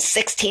hormones on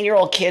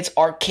 16-year-old kids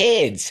are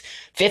kids.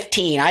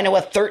 15. I know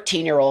a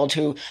 13-year-old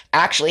who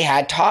actually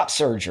had top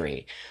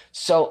surgery.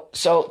 So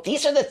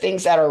these are the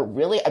things that are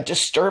really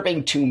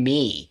disturbing to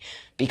me,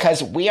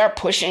 because we are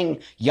pushing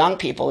young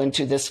people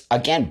into this,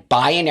 again,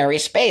 binary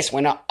space,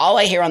 when all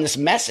I hear on this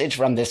message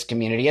from this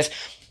community is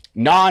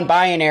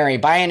non-binary,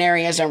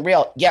 binary isn't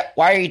real. Yet,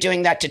 why are you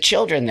doing that to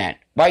children then?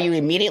 Why are you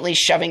immediately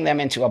shoving them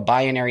into a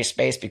binary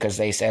space because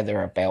they said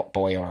they're a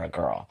boy or a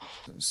girl?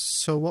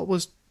 So what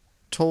was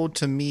told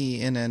to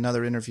me in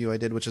another interview I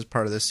did, which is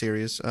part of this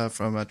series,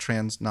 from a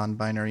trans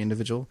non-binary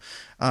individual,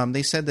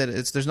 they said that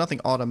there's nothing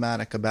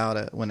automatic about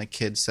it when a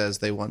kid says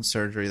they want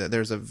surgery. That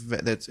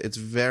it's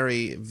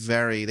very,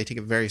 very, they take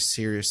it very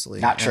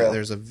seriously. Not true.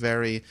 There's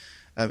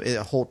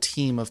a whole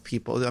team of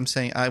people. I'm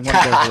saying I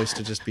want their voice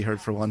to just be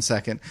heard for 1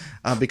 second,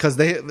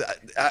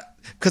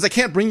 because I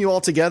can't bring you all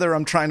together.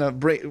 I'm trying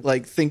to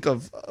think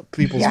of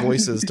people's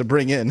voices to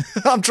bring in.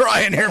 I'm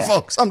trying here,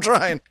 folks. I'm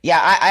trying. Yeah,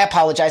 I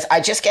apologize.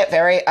 I just get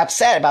very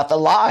upset about the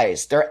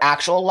lies. They're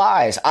actual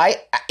lies. I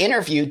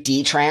interviewed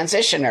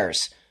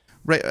detransitioners.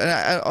 Right.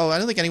 I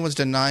don't think anyone's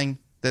denying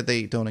that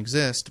they don't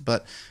exist,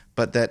 but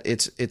that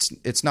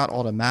it's not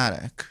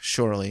automatic,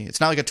 surely. It's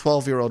not like a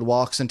 12-year-old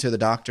walks into the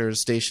doctor's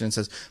station and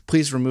says,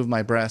 please remove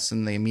my breasts,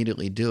 and they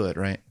immediately do it,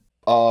 right?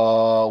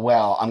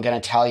 Well, I'm going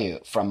to tell you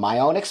from my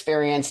own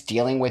experience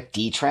dealing with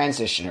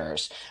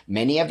detransitioners,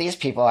 many of these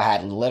people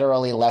had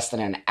literally less than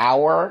an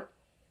hour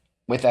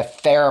with a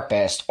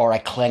therapist or a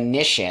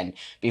clinician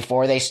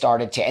before they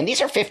started to, and these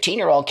are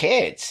 15-year-old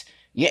kids.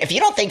 If you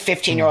don't think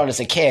 15-year-old is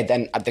a kid,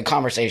 then the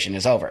conversation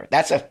is over.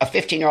 That's a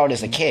 15-year-old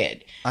is a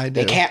kid. I do.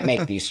 They can't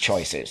make these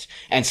choices.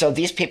 And so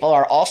these people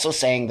are also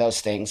saying those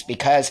things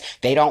because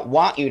they don't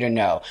want you to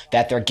know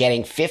that they're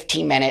getting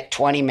 15-minute,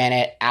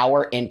 20-minute,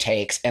 hour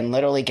intakes and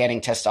literally getting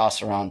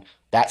testosterone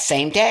that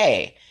same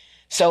day.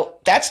 So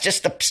that's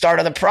just the start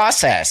of the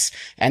process.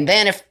 And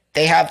then if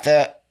they have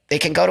they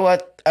can go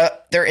to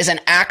there is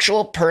an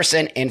actual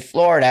person in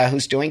Florida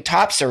who's doing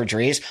top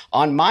surgeries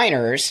on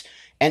minors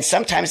and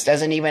sometimes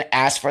doesn't even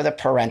ask for the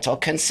parental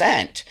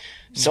consent.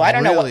 So I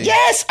don't know.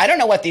 I don't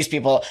know what these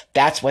people,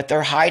 that's what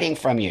they're hiding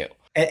from you.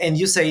 And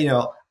you say,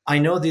 I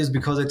know this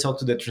because I talked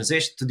to the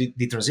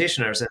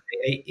transitioners,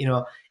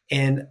 and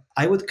and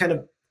I would kind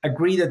of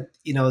agree that,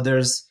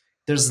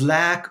 there's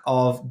lack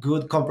of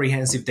good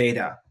comprehensive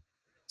data.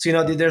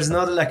 So, there's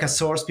not like a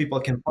source people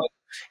can point.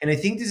 And I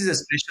think this is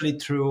especially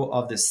true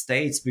of the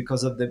States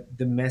because of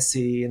the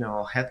messy,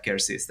 healthcare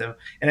system.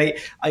 And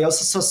I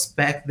also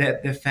suspect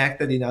that the fact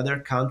that in other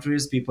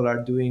countries, people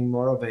are doing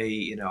more of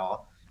a,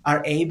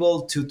 are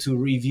able to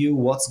review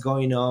what's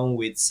going on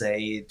with,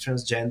 say,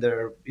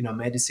 transgender,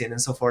 medicine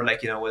and so forth,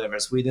 like, whatever,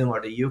 Sweden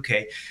or the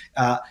UK.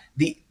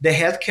 The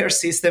healthcare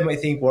system, I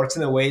think, works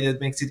in a way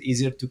that makes it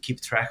easier to keep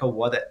track of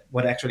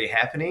what actually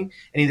happening.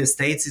 And in the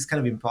States, it's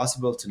kind of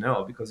impossible to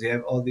know because you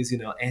have all these,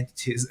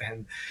 entities.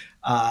 And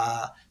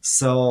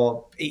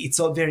so it's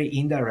all very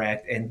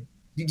indirect. And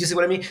did you see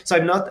what I mean? So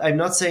I'm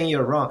not saying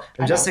you're wrong.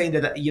 I'm just saying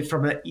that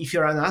if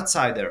you're an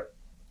outsider,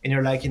 and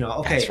you're like,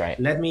 okay, right,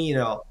 let me,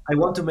 I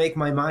want to make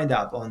my mind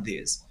up on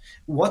this.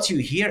 What you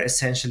hear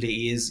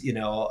essentially is,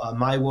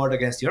 my word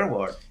against your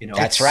word.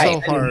 That's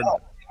right. So hard.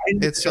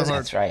 It's so hard.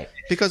 That's right.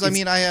 Because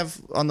I have,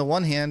 on the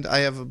one hand, I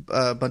have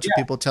a bunch of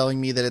people telling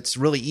me that it's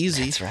really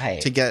easy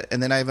to get.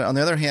 And then on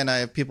the other hand, I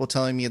have people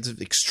telling me it's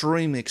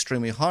extremely,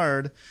 extremely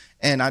hard.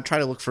 And I try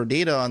to look for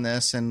data on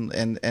this, and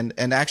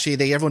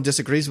actually, everyone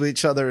disagrees with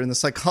each other in the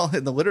psychology,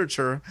 in the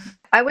literature.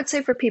 I would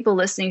say for people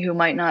listening who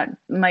might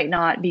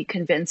not be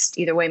convinced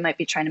either way, might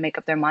be trying to make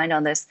up their mind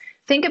on this.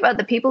 Think about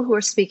the people who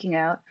are speaking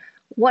out.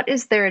 What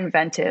is their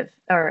incentive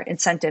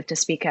to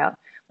speak out?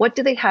 What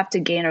do they have to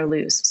gain or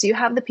lose? So you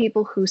have the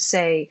people who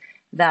say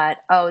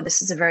that, oh,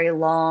 this is a very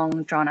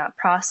long, drawn out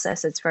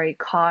process. It's very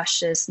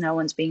cautious. No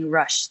one's being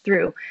rushed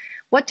through.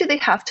 What do they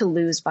have to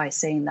lose by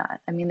saying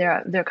that? I mean,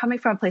 they're coming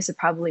from a place of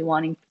probably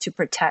wanting to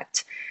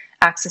protect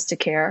access to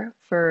care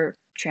for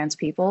trans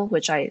people,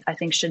 which I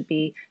think should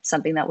be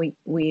something that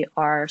we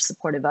are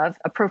supportive of,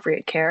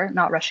 appropriate care,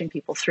 not rushing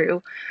people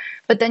through.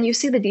 But then you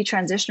see the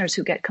detransitioners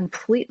who get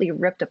completely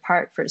ripped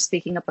apart for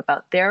speaking up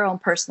about their own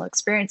personal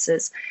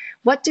experiences.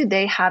 What do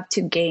they have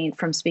to gain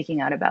from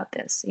speaking out about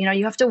this?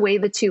 You have to weigh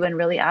the two and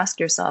really ask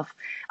yourself.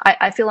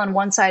 I feel on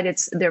one side,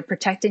 they're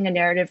protecting a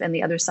narrative, and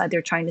the other side,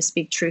 they're trying to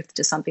speak truth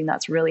to something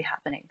that's really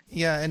happening.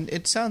 Yeah, and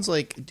it sounds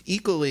like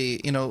equally,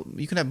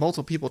 you can have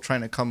multiple people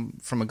trying to come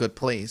from a good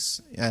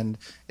place, and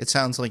it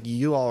sounds like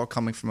you all are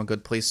coming from a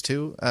good place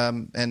too,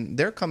 and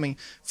they're coming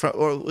from,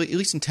 or at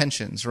least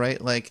intentions,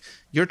 right? Like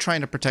you're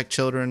trying to protect children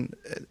children.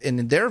 And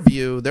in their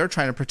view, they're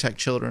trying to protect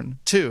children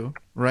too,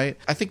 right?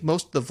 I think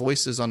most of the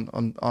voices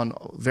on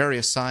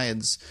various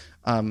sides,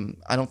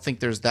 I don't think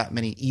there's that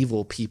many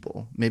evil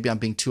people. Maybe I'm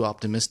being too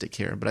optimistic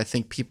here, but I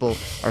think people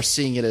are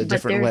seeing it a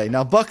different way.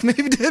 Now, Buck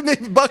maybe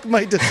Buck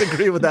might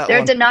disagree with that.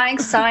 They're denying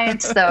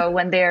science, though,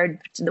 when they're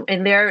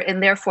in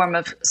their form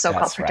of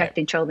so-called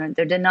protecting children.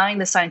 They're denying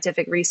the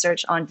scientific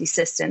research on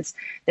desistance.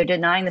 They're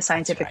denying the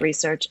scientific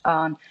research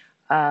on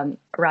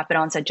rapid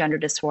onset gender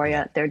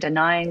dysphoria. They're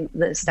denying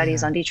the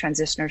studies on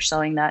detransitioners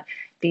showing that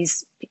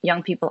these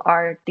young people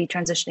are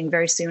detransitioning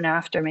very soon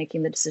after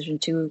making the decision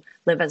to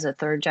live as a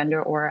third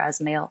gender or as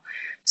male.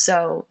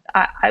 So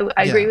I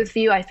agree with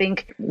you. I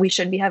think we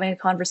should be having a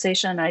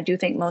conversation. And I do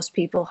think most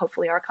people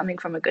hopefully are coming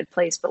from a good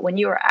place. But when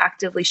you are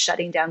actively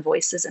shutting down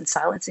voices and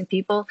silencing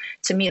people,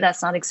 to me,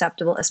 that's not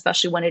acceptable,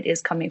 especially when it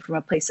is coming from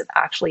a place of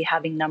actually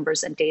having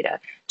numbers and data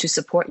to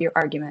support your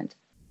argument.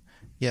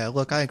 Yeah,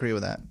 look, I agree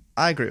with that.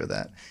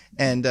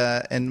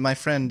 And my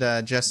friend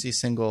Jesse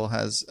Single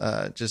has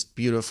just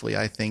beautifully,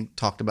 I think,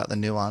 talked about the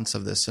nuance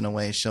of this in a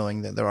way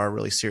showing that there are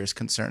really serious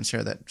concerns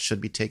here that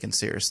should be taken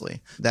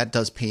seriously. That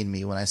does pain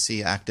me when I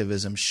see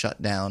activism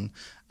shut down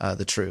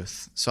the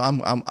truth. So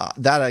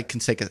I can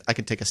take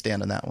a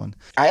stand on that one.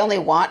 I only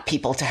want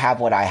people to have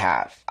what I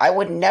have. I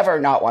would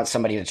never not want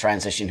somebody to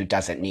transition who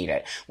doesn't need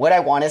it. What I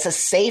want is a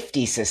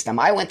safety system.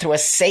 I went through a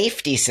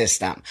safety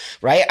system,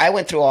 right? I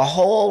went through a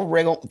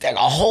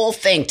whole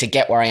thing to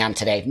get where I am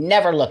today.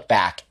 Never looked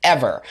back,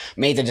 ever.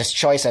 Made this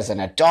choice as an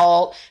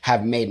adult,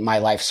 have made my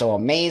life so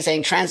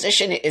amazing.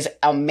 Transition is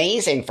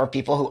amazing for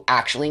people who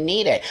actually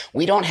need it.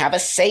 We don't have a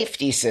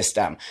safety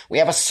system. We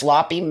have a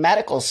sloppy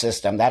medical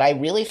system that I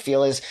really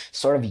feel is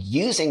sort of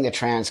using the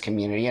trans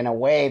community in a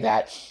way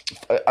that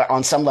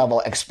on some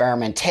level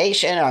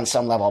experimentation, on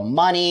some level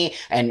money.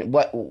 And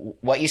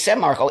what you said,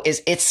 Marco,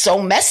 is it's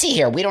so messy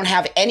here. We don't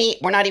have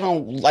we're not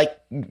even like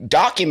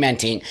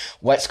documenting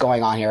what's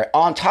going on here.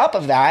 On top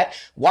of that,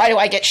 why do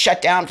I get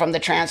shut down from the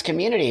trans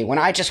community when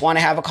I just want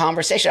to have a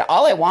conversation?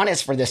 All I want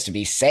is for this to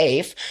be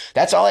safe.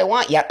 That's all I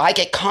want. Yet I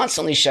get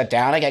constantly shut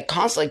down. I get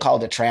constantly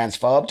called a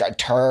transphobe, a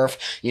TERF.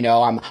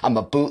 I'm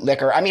a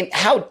bootlicker. I mean,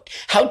 how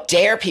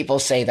dare people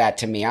say that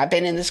to me? I've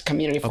been in this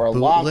community for a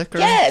long.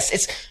 Yes,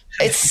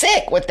 it's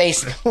sick what they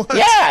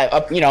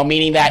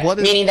meaning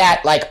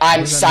that like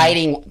I'm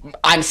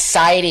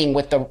siding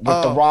with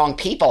the wrong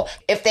people.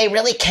 If they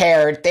really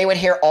cared, they would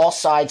hear all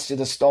sides to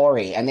the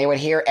story and they would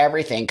hear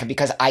everything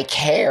because I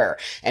care.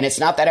 And it's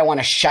not that I want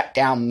to shut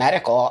down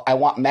medical. I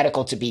want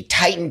medical to be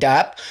tightened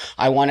up.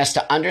 I want us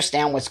to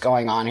understand what's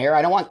going on here.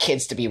 I don't want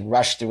kids to be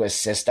rushed through a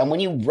system. When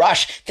you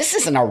rush, this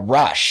isn't a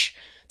rush.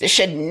 This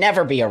should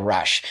never be a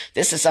rush.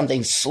 This is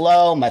something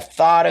slow,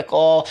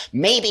 methodical.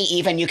 Maybe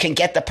even you can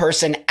get the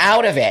person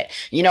out of it.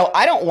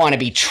 I don't want to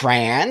be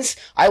trans.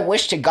 I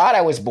wish to God I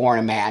was born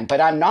a man,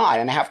 but I'm not,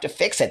 and I have to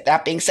fix it.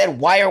 That being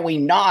said, why are we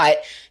not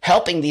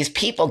helping these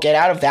people get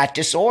out of that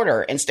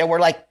disorder? Instead,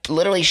 we're like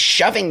literally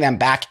shoving them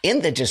back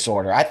in the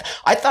disorder.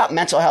 I thought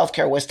mental health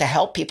care was to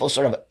help people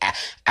sort of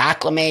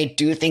acclimate,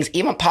 do things,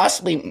 even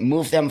possibly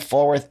move them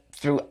forward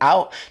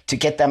throughout to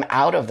get them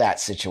out of that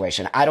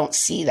situation. I don't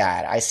see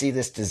that. I see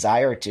this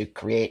desire to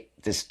create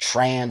this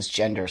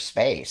transgender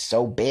space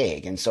so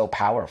big and so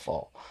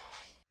powerful.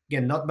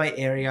 Again, not my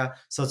area.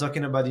 So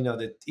talking about,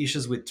 the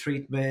issues with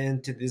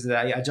treatment,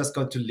 I just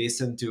got to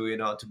listen to,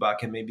 to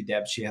Buck and maybe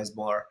Deb, she has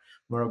more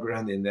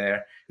ground in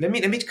there. Let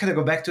me kind of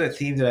go back to a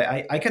theme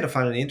that I kind of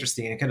found it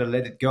interesting and kind of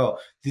let it go.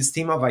 This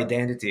theme of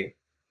identity.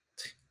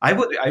 I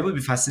would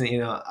be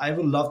fascinated. I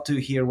would love to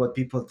hear what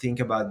people think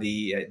about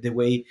the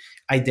way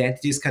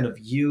identity is kind of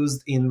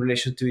used in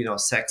relation to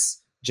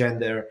sex,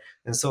 gender,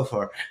 and so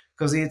forth.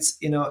 Because it's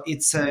let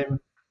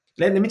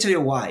me tell you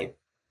why.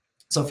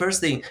 So first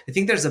thing, I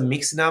think there's a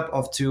mixing up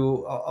of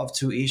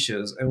two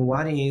issues, and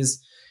one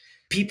is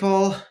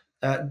people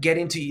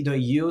getting to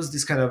use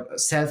this kind of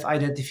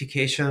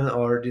self-identification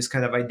or this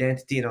kind of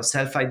identity,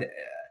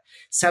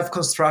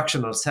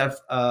 self-construction or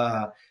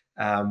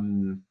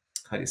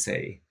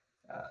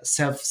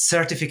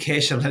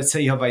self-certification, let's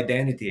say, of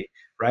identity,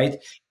 right,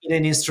 in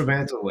an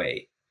instrumental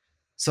way.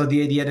 So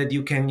the idea that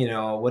you can, you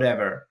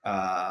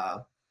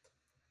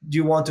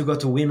want to go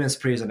to women's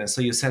prison, and so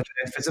you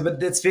self-identify. So,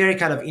 but that's very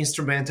kind of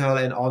instrumental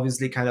and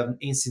obviously kind of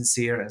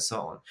insincere and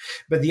so on.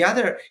 But the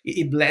other,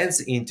 it blends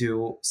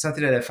into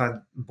something that I find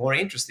more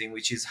interesting,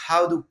 which is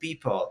how do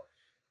people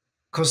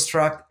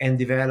construct and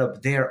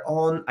develop their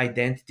own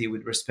identity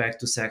with respect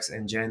to sex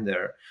and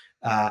gender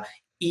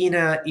in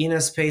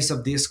a space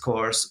of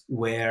discourse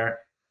where,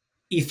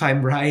 if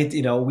I'm right,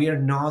 we're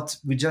not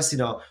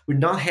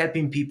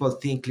helping people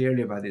think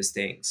clearly about these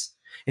things,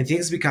 and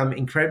things become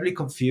incredibly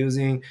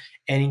confusing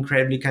and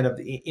incredibly kind of,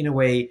 in a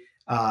way,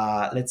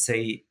 let's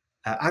say,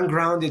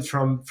 ungrounded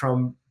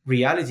from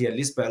reality, at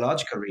least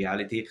biological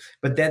reality.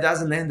 But that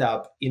doesn't end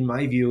up, in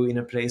my view, in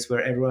a place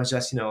where everyone's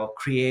just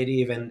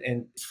creative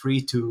and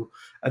free to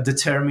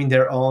determine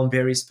their own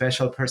very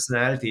special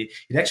personality.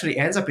 It actually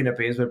ends up in a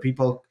place where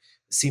people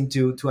seem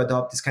to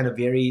adopt this kind of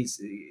very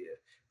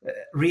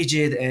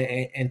rigid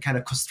and kind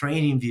of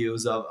constraining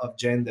views of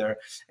gender.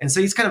 And so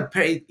it's kind of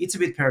it's a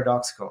bit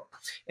paradoxical.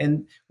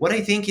 And what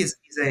I think is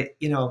a,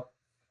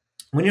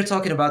 when you're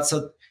talking about,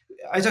 so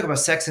I talk about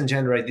sex and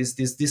gender, right?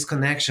 This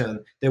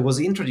connection that was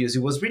introduced.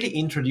 It was really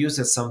introduced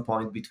at some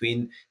point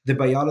between the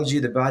biology,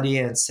 the body,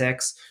 and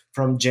sex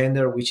from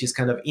gender, which is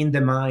kind of in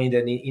the mind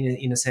and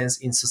in a sense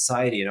in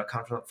society,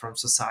 come from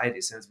society,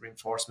 sense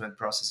reinforcement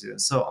processes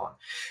and so on.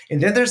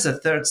 And then there's a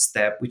third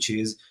step, which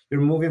is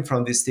you're moving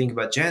from this thing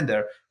about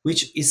gender,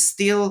 which is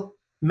still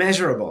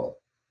measurable.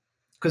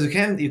 Because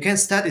you can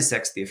study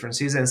sex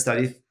differences and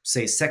study,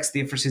 say, sex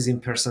differences in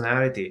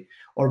personality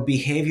or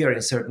behavior in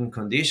certain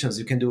conditions.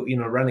 You can do,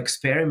 run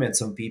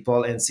experiments on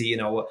people and see,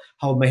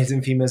 how males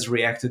and females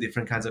react to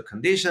different kinds of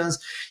conditions.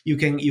 You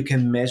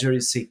can measure,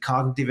 say,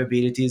 cognitive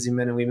abilities in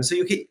men and women. So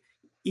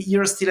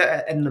you're still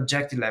at an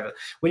objective level.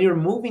 When you're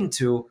moving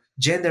to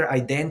gender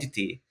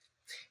identity,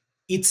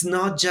 it's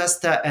not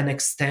just an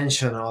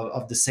extension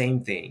of the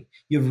same thing.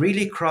 You've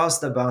really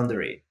crossed the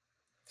boundary.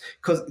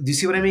 Because do you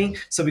see what I mean?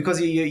 So because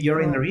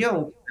you're in the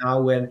realm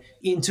now, when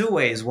in two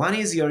ways. One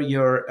is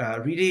you're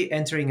really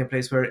entering a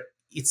place where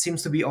it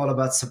seems to be all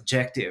about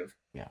subjective,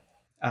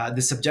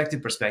 the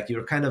subjective perspective.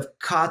 You're kind of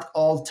cut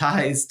all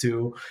ties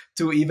to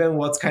even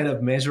what's kind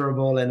of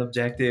measurable and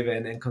objective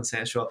and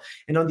consensual.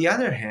 And on the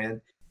other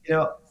hand, I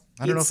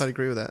don't know if I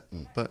agree with that,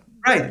 but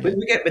right.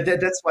 But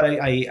that's what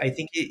I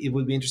think it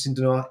would be interesting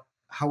to know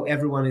how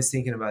everyone is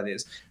thinking about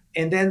this.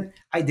 And then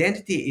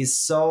identity is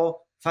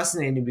so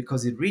fascinating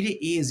because it really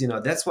is,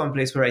 that's one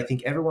place where I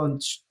think everyone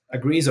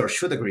agrees or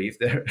should agree if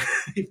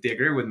they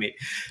agree with me.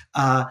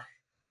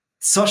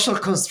 Social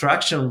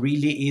construction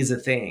really is a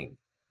thing,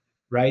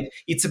 right?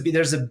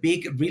 There's a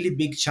really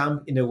big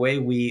jump in the way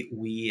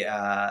we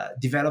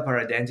develop our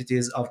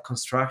identities of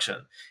construction.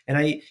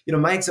 And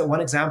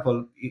one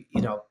example,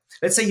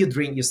 let's say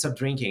you stop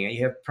drinking and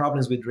you have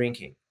problems with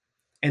drinking,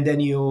 and then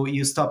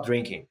you stop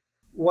drinking.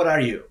 What are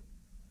you?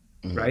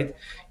 Mm-hmm. Right?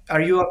 Are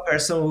you a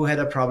person who had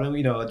a problem,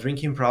 a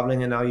drinking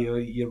problem, and now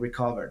you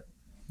recovered?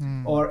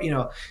 Or,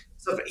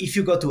 so if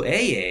you go to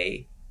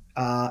AA,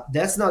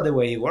 that's not the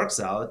way it works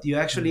out.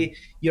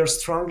 You're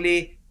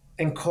strongly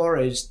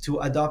encouraged to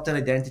adopt an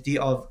identity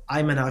of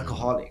I'm an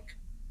alcoholic,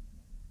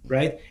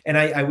 right? And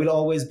I will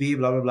always be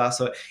blah, blah, blah.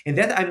 So, and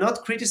that I'm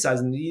not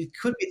criticizing. It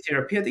could be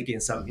therapeutic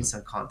in some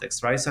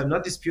context, right? So I'm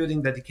not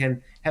disputing that it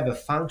can have a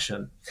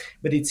function,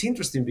 but it's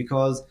interesting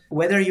because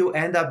whether you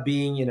end up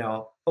being,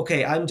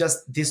 okay, I'm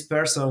just this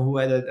person who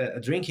had a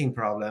drinking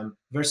problem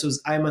versus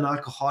I'm an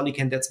alcoholic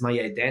and that's my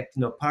identity,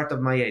 part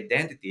of my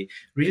identity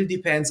really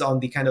depends on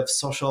the kind of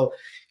social,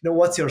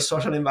 what's your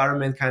social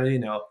environment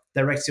kind of,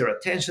 directs your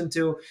attention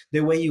to, the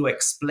way you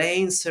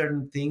explain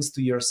certain things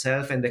to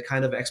yourself and the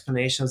kind of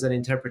explanations and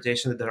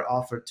interpretation that are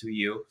offered to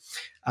you.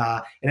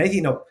 And I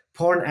think,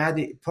 porn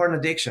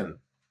addiction.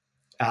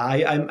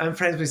 I'm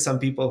friends with some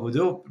people who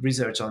do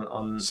research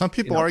on some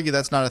people argue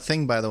that's not a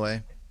thing, by the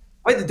way.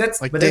 Wait,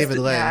 that's like David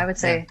Lay. Yeah, I would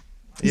say.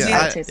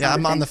 Yeah,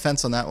 I'm on the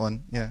fence on that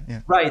one.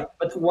 Yeah. Right,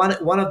 but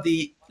one of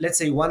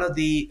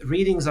the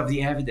readings of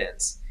the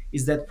evidence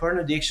is that porn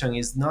addiction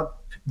is not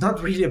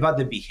really about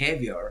the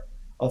behavior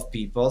of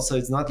people. So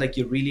it's not like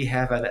you really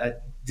have a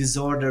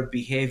disordered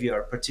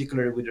behavior,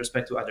 particularly with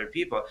respect to other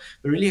people,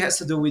 but really has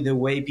to do with the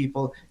way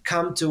people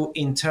come to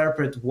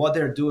interpret what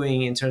they're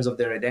doing in terms of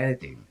their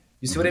identity.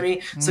 You see what I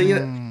mean? So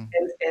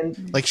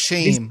and like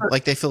shame,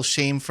 like they feel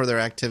shame for their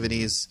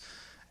activities.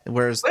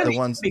 Whereas the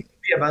ones it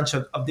could be a bunch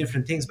of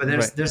different things, but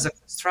there's a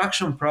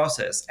construction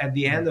process at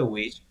the end of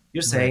which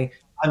you're saying,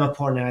 I'm a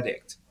porn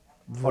addict,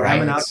 or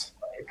I'm an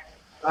alcoholic.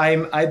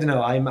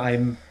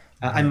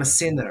 I'm a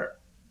sinner,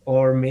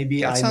 or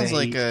maybe that sounds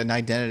like an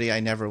identity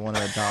I never want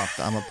to adopt.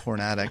 I'm a porn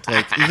addict.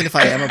 Like even if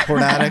I am a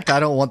porn addict, I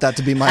don't want that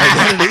to be my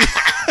identity.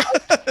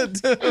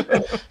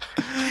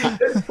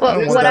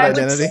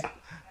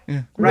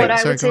 What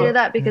I would say to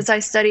that, because I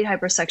studied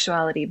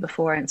hypersexuality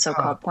before and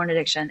so-called porn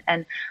addiction,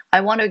 and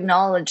I want to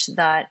acknowledge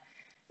that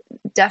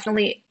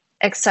definitely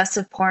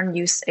excessive porn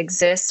use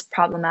exists,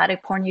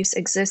 problematic porn use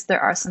exists. There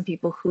are some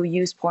people who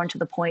use porn to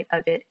the point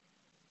of it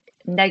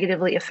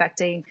negatively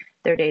affecting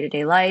their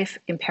day-to-day life,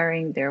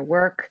 impairing their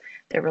work,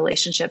 their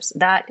relationships.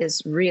 That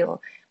is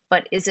real.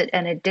 But is it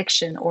an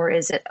addiction or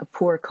is it a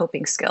poor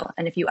coping skill?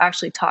 And if you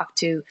actually talk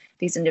to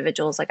these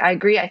individuals, like I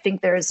agree, I think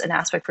there's an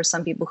aspect for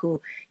some people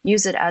who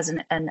use it as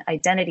an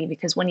identity,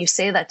 because when you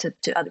say that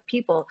to other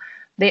people,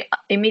 they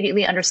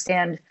immediately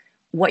understand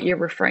what you're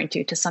referring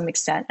to some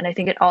extent. And I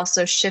think it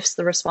also shifts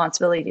the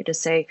responsibility to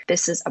say,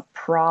 this is a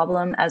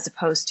problem, as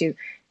opposed to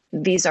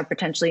these are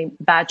potentially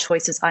bad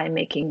choices I am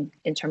making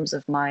in terms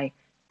of my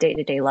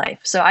day-to-day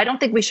life. So I don't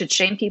think we should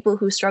shame people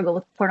who struggle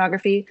with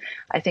pornography.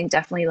 I think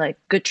definitely like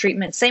good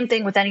treatment, same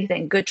thing with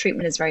anything, good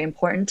treatment is very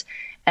important.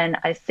 And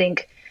I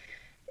think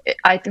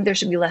there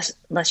should be less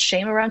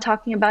shame around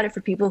talking about it for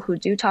people who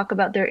do talk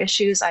about their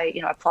issues. I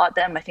applaud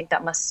them. I think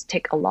that must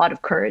take a lot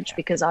of courage,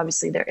 because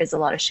obviously there is a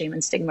lot of shame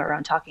and stigma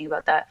around talking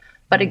about that.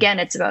 But again,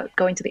 it's about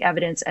going to the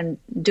evidence and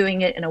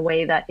doing it in a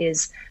way that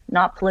is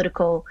not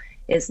political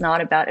is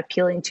not about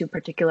appealing to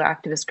particular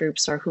activist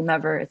groups or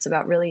whomever. It's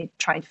about really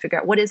trying to figure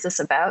out what is this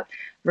about,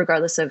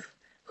 regardless of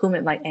whom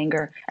it might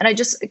anger. And I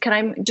just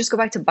go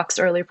back to Buck's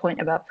earlier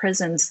point about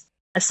prisons.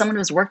 As someone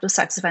who's worked with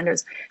sex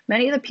offenders,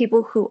 many of the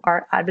people who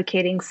are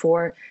advocating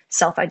for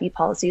self-ID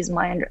policies,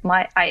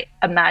 I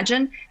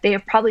imagine they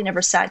have probably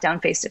never sat down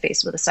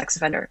face-to-face with a sex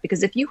offender.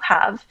 Because if you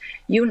have,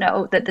 you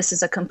know that this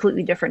is a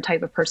completely different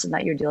type of person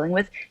that you're dealing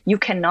with. You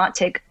cannot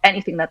take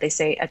anything that they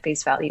say at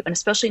face value. And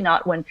especially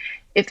not when,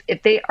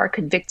 if they are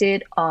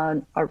convicted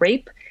on a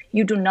rape,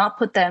 you do not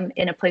put them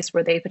in a place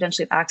where they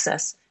potentially have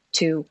access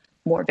to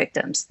more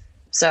victims.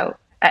 So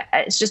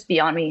it's just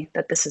beyond me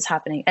that this is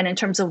happening. And in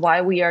terms of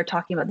why we are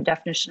talking about the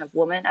definition of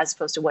woman as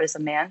opposed to what is a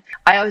man,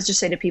 I always just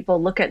say to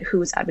people, look at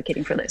who's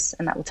advocating for this,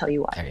 and that will tell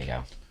you why. There you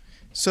go.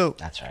 So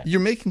that's right. You're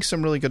making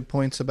some really good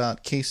points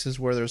about cases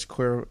where there's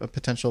queer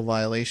potential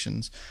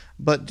violations.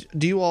 But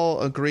do you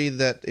all agree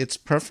that it's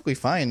perfectly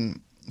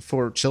fine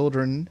for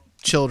children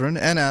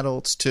and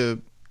adults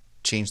to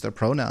change their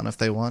pronoun if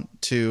they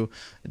want to?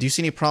 Do you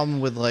see any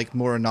problem with like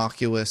more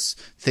innocuous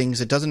things?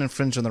 It doesn't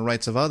infringe on the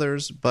rights of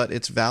others, but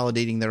it's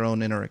validating their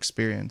own inner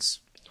experience.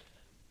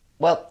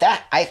 Well,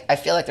 that I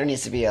feel like there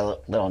needs to be a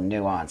little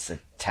nuance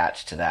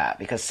attached to that,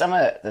 because some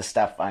of the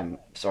stuff I'm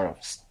sort of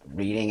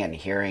reading and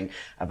hearing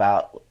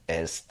about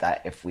is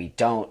that if we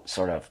don't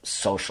sort of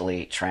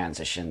socially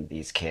transition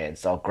these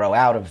kids, they'll grow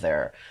out of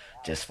their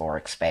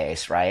dysphoric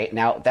space, right?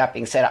 Now, that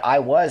being said, I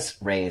was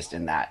raised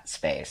in that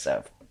space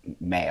of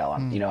male.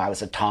 You know, I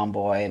was a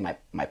tomboy.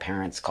 My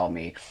parents called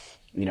me,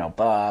 you know,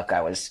 Buck.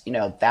 I was, you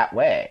know, that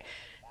way.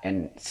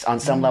 And on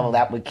some level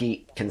that would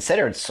be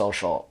considered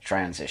social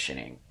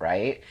transitioning,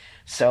 right?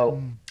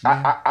 So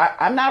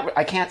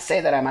I can't say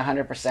that I'm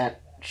 100%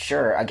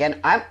 sure. Again,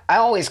 I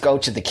always go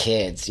to the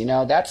kids, you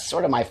know, that's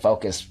sort of my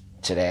focus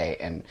today,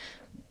 and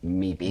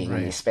me being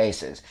in these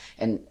spaces.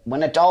 And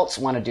when adults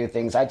want to do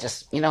things, I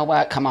just, you know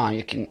what, come on,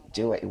 you can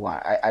do what you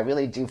want. I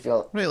really do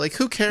feel... Right, like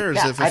who cares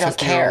if a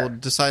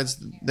 50-year-old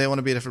decides they want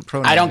to be a different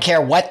pronoun? I don't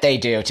care what they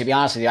do, to be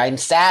honest with you. I'm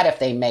sad if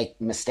they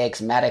make mistakes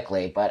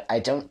medically, but I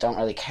don't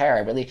really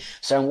care.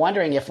 So I'm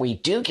wondering if we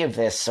do give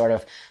this sort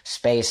of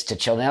space to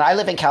children. And I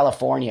live in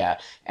California,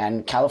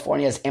 and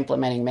California is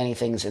implementing many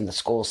things in the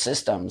school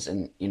systems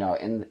and, you know,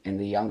 in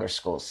the younger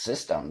school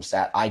systems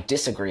that I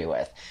disagree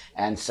with.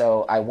 And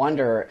so I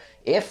wonder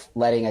if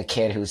letting a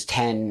kid who's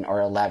 10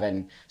 or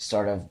 11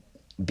 sort of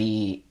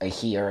be a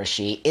he or a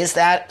she, is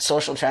that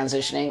social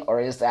transitioning, or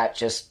is that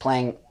just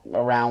playing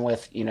around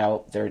with, you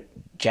know, their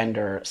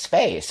gender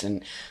space?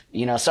 And,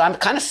 you know, so I'm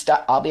kind of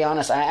stuck. I'll be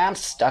honest, I am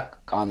stuck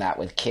on that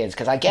with kids,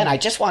 because again, I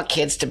just want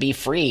kids to be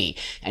free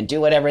and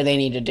do whatever they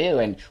need to do,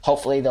 and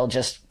hopefully they'll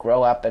just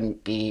grow up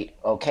and be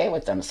okay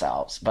with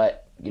themselves.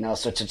 But, you know,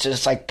 so to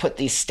just like put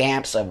these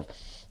stamps of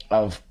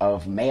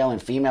male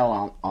and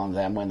female on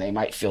them when they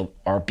might feel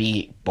or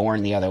be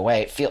born the other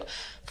way,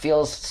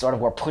 feels sort of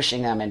we're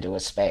pushing them into a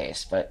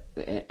space. But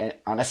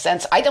on a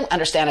sense, I don't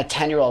understand a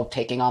 10-year-old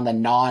taking on the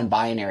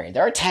non-binary.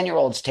 There are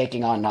 10-year-olds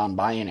taking on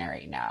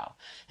non-binary now.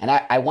 And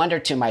I wonder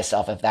to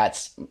myself if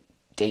that's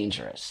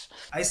dangerous.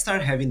 I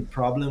start having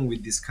problem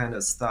with this kind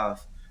of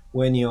stuff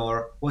when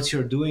what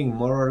you're doing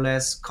more or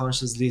less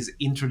consciously is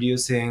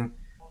introducing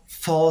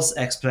false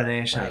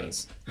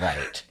explanations.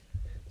 Right.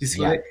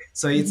 Yeah.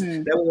 So it's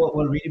that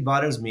what really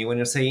bothers me when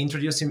you say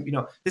introducing, you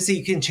know, let's say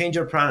you can change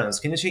your pronouns.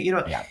 Can you change, you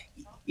know,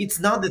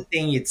 it's not the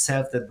thing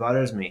itself that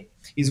bothers me.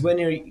 Is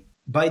when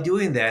by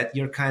doing that,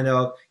 you're kind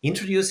of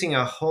introducing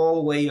a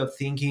whole way of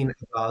thinking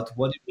about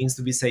what it means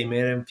to be, say,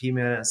 male and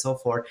female and so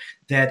forth.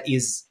 That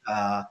is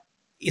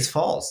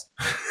false.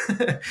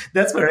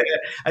 That's where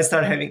I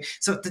start having.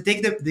 So to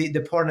take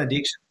the porn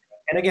addiction,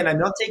 and again, I'm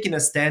not taking a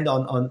stand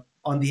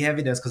on the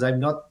evidence because I'm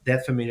not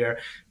that familiar,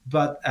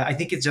 but I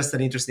think it's just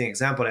an interesting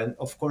example. And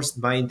of course,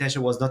 my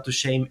intention was not to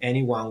shame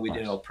anyone with,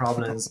 you know,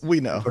 problems. We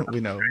know.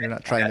 You're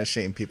not trying to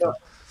shame people.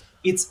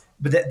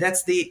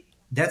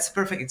 That's a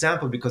perfect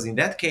example, because in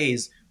that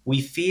case,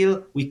 we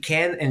feel we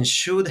can and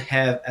should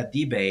have a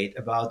debate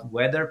about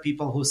whether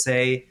people who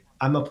say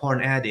I'm a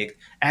porn addict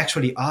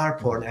actually are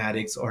porn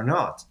addicts or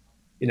not.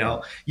 You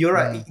know,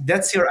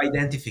 that's your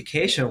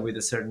identification with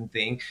a certain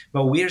thing,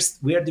 but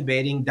we're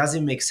debating, does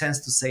it make sense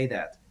to say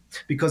that?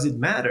 Because it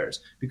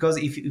matters. Because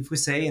if we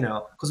say, you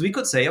know, because we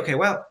could say, okay,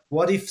 well,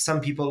 what if some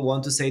people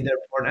want to say they're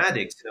porn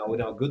addicts? You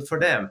know, good for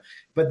them.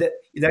 But that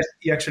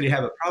you actually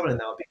have a problem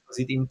now, because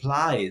it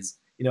implies,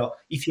 you know,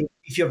 if you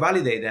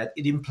validate that,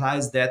 it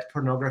implies that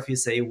pornography,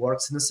 say,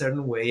 works in a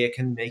certain way. It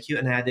can make you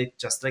an addict,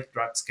 just like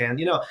drugs can.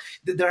 You know,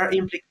 there are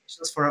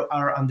implications for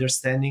our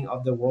understanding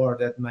of the world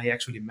that may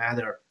actually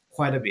matter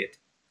quite a bit.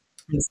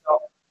 And so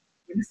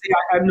when you say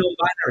I'm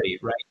non-binary,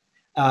 right?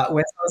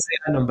 When someone says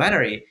I'm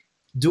non-binary,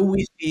 do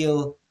we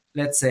feel,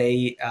 let's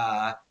say,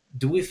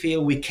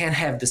 we can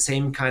have the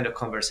same kind of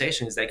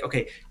conversation? It's like,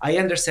 okay, I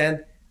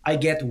understand, I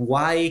get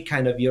why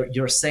kind of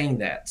you're saying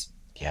that.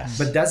 Yes.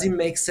 But does it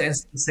make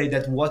sense to say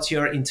that what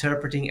you're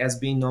interpreting as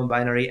being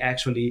non-binary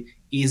actually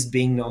is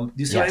being do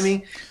you see what I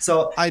mean?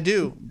 So I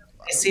do.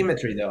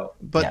 Asymmetry, though.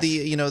 But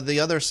the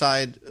other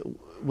side,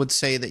 would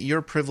say that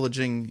you're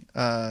privileging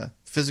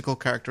physical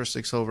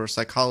characteristics over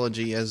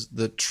psychology as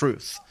the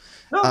truth.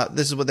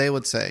 This is what they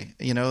would say,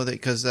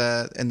 because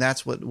and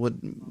that's what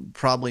would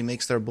probably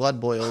makes their blood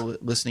boil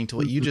listening to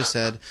what you just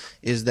said,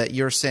 is that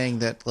you're saying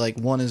that like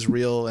one is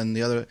real and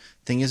the other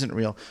thing isn't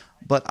real.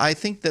 But I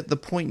think that the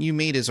point you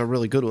made is a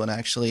really good one,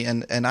 actually.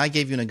 And I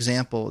gave you an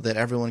example that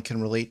everyone can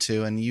relate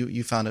to, and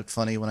you found it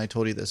funny when I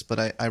told you this,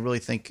 but I really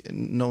think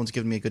no one's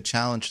given me a good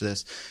challenge to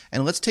this.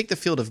 And let's take the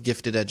field of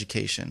gifted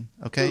education,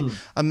 okay?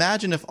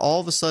 Imagine if all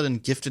of a sudden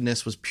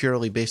giftedness was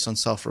purely based on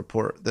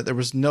self-report, that there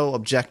was no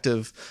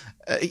objective.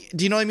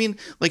 Do you know what I mean?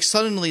 Like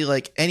suddenly,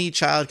 like any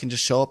child can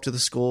just show up to the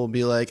school and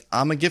be like,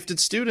 I'm a gifted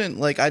student,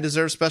 like I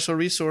deserve special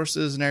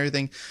resources and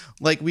everything.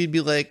 Like we'd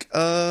be like,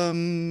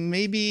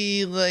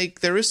 maybe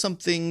like there is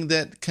something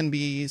that can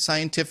be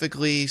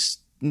scientifically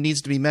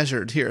needs to be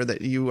measured here,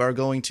 that you are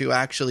going to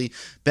actually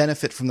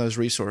benefit from those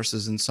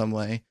resources in some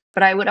way.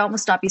 But I would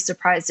almost not be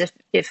surprised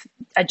if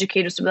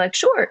educators would be like,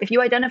 sure, if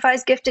you identify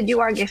as gifted, you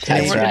are gifted.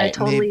 That's We're going right. to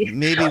totally,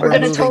 maybe we're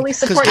going to totally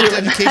support you. Because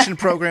education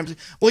programs.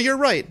 Well, you're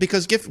right,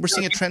 because we're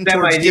seeing a trend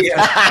towards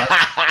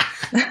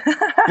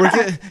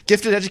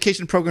gifted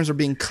education programs are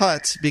being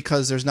cut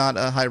because there's not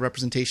a high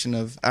representation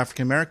of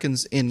African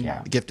Americans in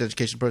gifted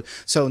education programs.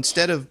 So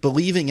instead of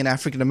believing in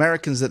African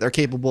Americans that they're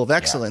capable of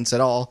excellence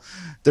at all,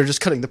 they're just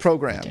cutting the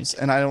programs.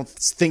 And I don't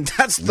think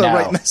that's the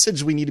right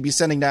message we need to be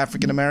sending to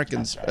African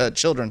Americans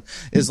children.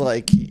 Is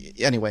like,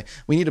 anyway,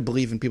 we need to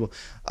believe in people.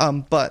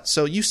 But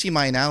so you see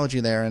my analogy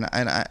there,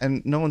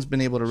 and no one's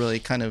been able to really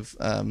kind of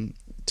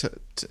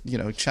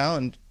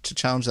challenge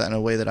that in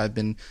a way that I've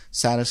been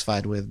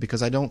satisfied with,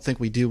 because I don't think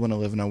we do want to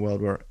live in a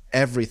world where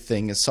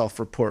everything is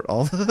self-report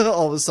all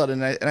of a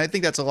sudden. And I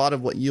think that's a lot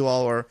of what you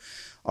all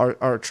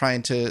are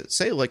trying to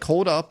say, like,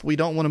 hold up, we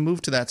don't want to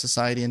move to that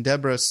society. And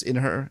Debra, in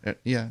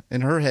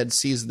her head,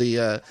 sees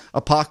the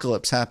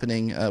apocalypse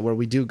happening where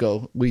we do,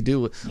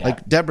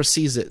 like Debra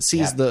sees it,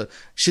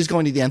 she's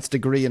going to the nth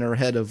degree in her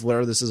head of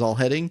where this is all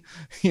heading.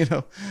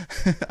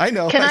 I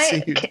know.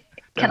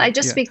 Can I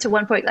just speak to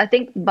one point? I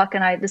think Buck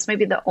and I, this may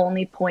be the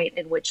only point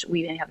in which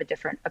we have a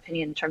different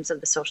opinion in terms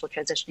of the social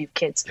transitioning of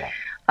kids.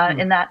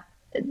 In that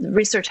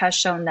research has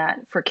shown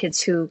that for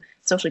kids who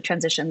socially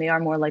transition, they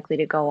are more likely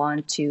to go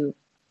on to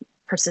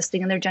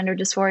persisting in their gender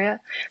dysphoria.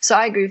 So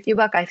I agree with you,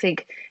 Buck.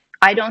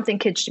 I don't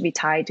think kids should be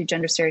tied to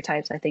gender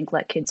stereotypes. I think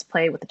let kids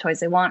play with the toys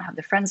they want, have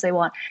the friends they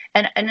want.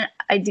 And an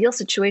ideal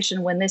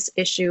situation when this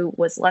issue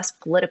was less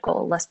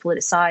political, less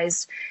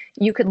politicized,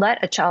 you could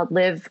let a child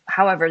live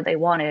however they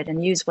wanted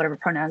and use whatever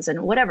pronouns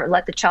and whatever.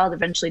 Let the child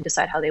eventually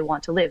decide how they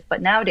want to live.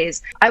 But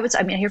nowadays, I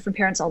hear from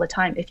parents all the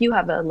time, if you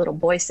have a little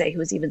boy, say,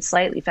 who's even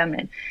slightly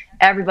feminine,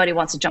 everybody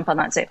wants to jump on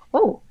that and say,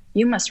 oh,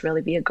 you must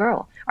really be a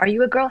girl. Are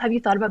you a girl? Have you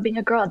thought about being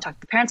a girl? And talk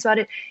to the parents about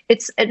it.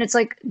 It's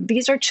like,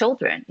 these are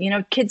children.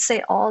 Kids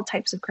say all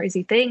types of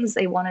crazy things.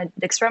 They want to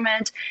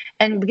experiment,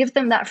 and give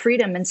them that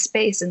freedom and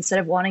space instead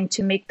of wanting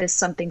to make this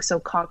something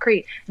so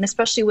concrete. And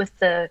especially with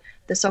the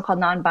so-called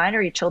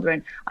non-binary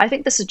children, I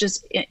think this is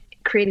just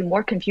creating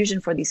more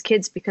confusion for these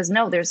kids, because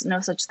no, there's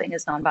no such thing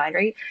as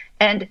non-binary.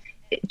 And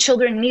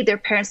children need their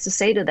parents to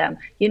say to them,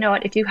 you know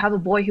what, if you have a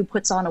boy who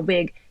puts on a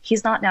wig,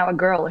 he's not now a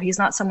girl, or he's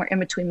not somewhere in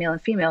between male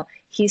and female.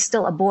 He's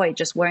still a boy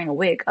just wearing a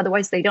wig.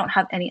 Otherwise, they don't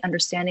have any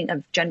understanding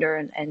of gender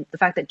and the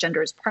fact that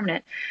gender is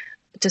permanent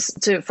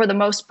to for the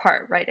most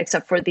part, right?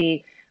 Except for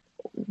the,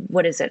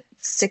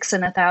 6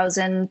 in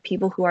 1,000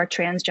 people who are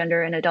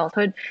transgender in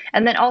adulthood.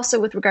 And then also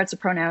with regards to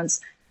pronouns,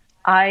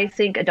 I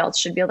think adults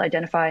should be able to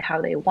identify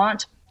how they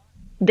want.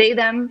 They,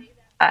 them,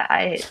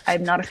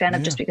 I'm not a fan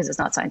of just because it's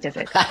not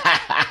scientific.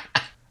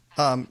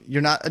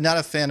 You're not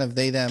a fan of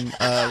they, them.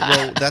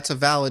 Well, it's a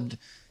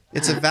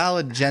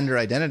valid gender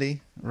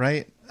identity,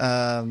 right?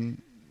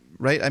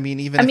 Right. I mean,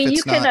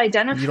 you can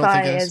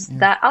identify as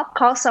that. I'll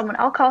call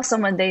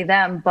someone they,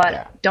 them,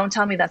 but don't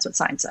tell me that's what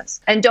science says.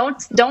 And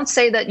don't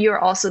say that you're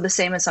also the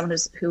same as someone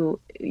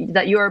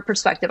that your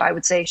perspective, I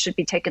would say, should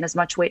be taken as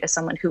much weight as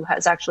someone who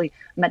has actually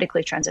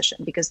medically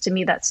transitioned, because to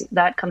me,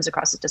 that comes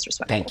across as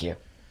disrespectful.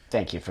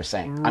 Thank you for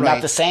saying. Right. I'm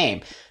not the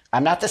same.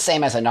 I'm not the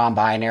same as a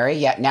non-binary,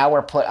 yet now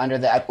we're put under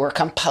we're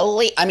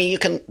completely, you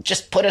can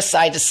just put us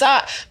side to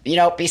side,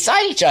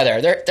 beside each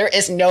other. There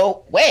is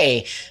no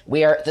way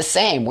we are the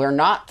same. We're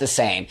not the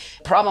same.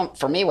 Problem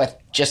for me with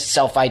just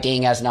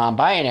self-IDing as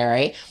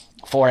non-binary,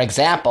 for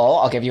example,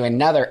 I'll give you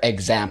another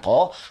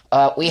example.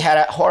 We had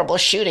a horrible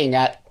shooting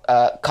at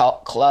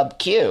Club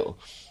Q,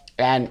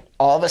 and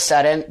all of a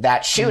sudden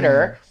that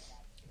shooter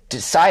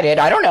decided,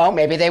 I don't know,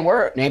 maybe they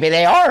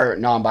are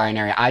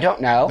non-binary. I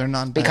don't know. They're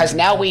non-binary. Because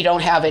now we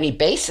don't have any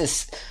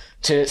basis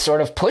to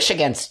sort of push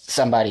against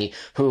somebody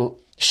who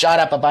shot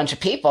up a bunch of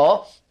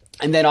people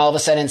and then all of a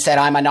sudden said,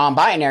 I'm a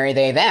non-binary,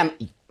 they, them.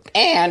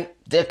 And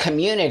the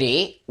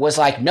community was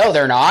like, no,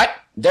 they're not.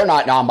 They're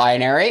not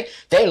non-binary.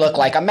 They look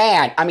like a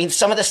man.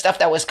 Some of the stuff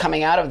that was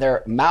coming out of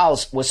their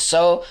mouths was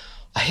so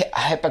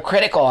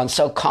hypocritical and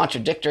so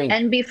contradictory.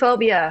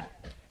 NB-phobia.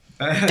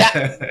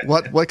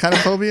 What kind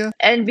of phobia?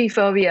 NB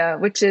phobia,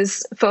 which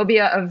is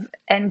phobia of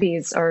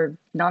NBs or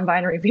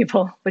non-binary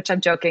people, which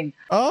I'm joking.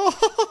 Oh,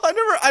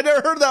 I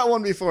never heard that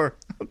one before.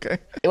 Okay.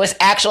 It was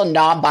actual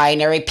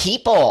non-binary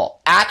people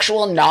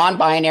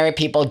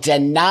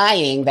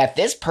denying that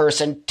this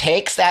person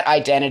takes that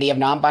identity of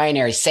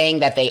non-binary, saying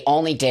that they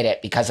only did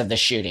it because of the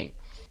shooting.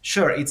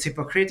 Sure, it's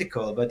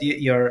hypocritical, but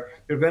you're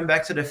going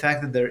back to the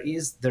fact that there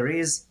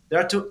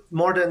are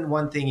more than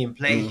one thing in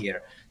play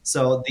here.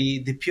 So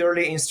the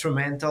purely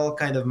instrumental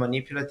kind of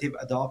manipulative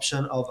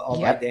adoption of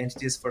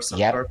identities for some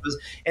purpose,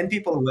 and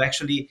people who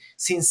actually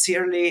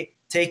sincerely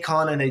take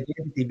on an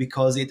identity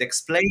because it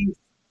explains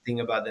something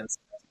about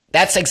themselves.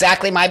 That's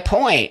exactly my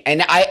point.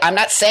 And I'm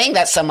not saying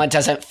that someone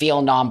doesn't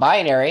feel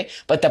non-binary,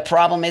 but the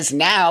problem is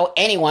now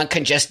anyone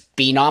can just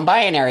be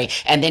non-binary.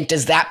 And then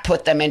does that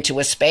put them into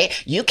a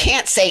space? You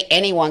can't say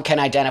anyone can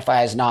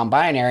identify as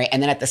non-binary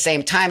and then at the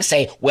same time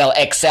say, well,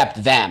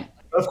 except them.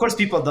 Of course,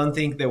 people don't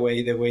think the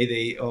way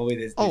they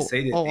always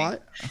say this.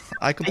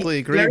 I completely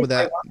agree with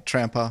that,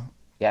 Trampa.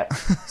 Yeah.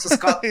 So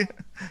Scott,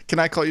 can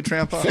I call you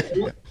Trampa?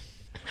 Yeah.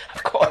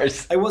 Of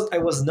course. I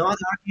was not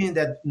arguing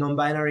that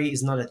non-binary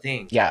is not a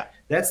thing. Yeah.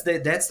 That's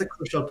the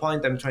crucial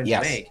point I'm trying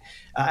to make.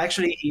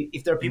 Actually,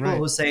 if there are people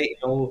who say,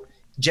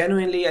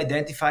 genuinely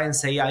identify and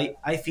say,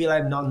 I feel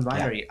I'm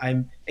non-binary,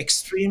 I'm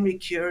extremely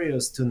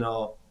curious to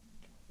know,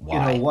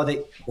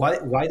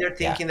 why they're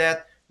thinking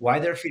that,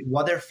 what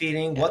they're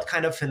feeling, what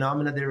kind of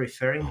phenomena they're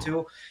referring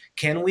to.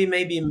 Can we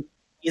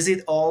is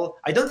it all?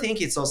 I don't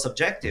think it's all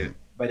subjective,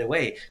 by the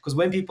way, because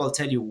when people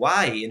tell you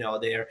why,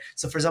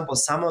 so for example,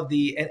 some of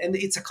the, and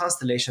it's a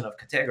constellation of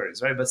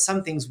categories, right? But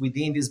some things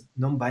within this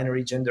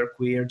non-binary,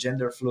 genderqueer,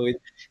 gender fluid,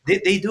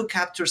 they do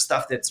capture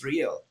stuff that's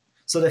real.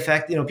 So the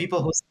fact,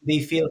 people who they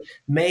feel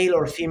male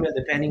or female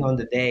depending on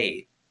the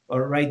day,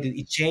 or right,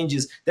 it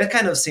changes. That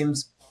kind of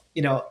seems,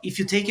 if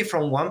you take it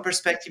from one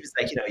perspective, it's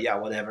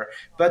like, whatever.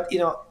 But,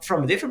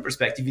 from a different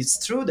perspective,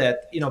 it's true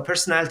that,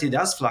 personality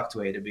does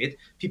fluctuate a bit.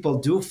 People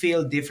do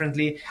feel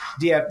differently.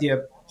 They have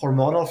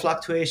hormonal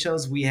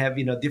fluctuations. We have,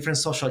 different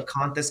social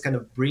contexts kind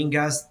of bring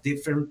us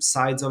different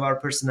sides of our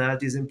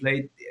personalities in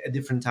play at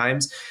different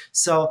times.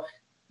 So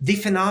the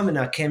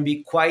phenomena can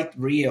be quite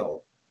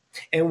real.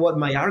 And what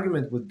my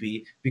argument would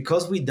be,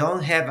 because we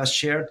don't have a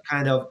shared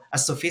kind of a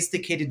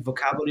sophisticated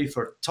vocabulary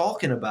for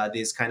talking about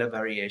this kind of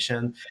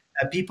variation,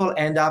 people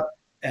end up,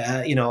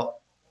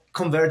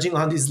 converging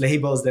on these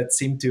labels that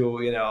seem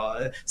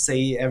to,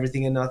 say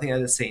everything and nothing at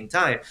the same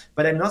time.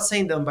 But I'm not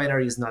saying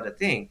non-binary is not a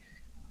thing.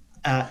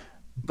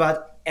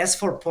 But as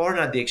for porn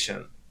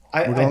addiction,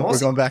 we're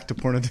going back to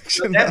porn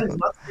addiction. That is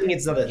not saying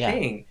it's not a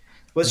thing.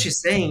 What she's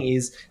saying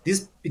is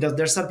this,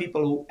 there's some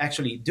people who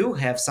actually do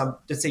have some,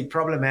 let's say,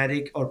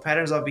 problematic or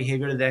patterns of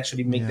behavior that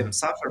actually make them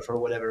suffer for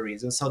whatever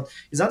reason. So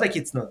it's not like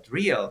it's not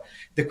real.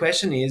 The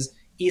question is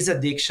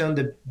addiction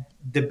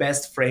the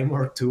best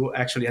framework to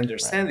actually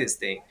understand this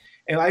thing?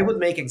 And I would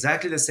make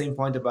exactly the same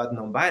point about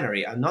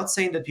non-binary. I'm not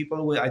saying that people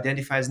who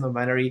identify as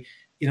non-binary,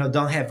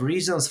 don't have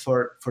reasons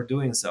for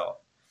doing so.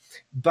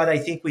 But I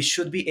think we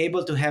should be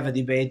able to have a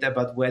debate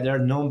about whether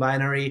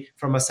non-binary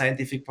from a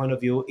scientific point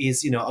of view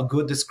is, a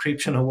good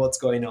description of what's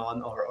going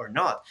on or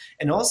not.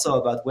 And also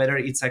about whether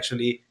it's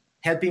actually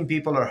helping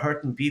people or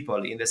hurting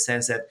people, in the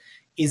sense that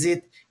is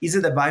it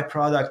a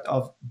byproduct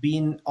of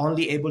being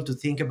only able to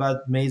think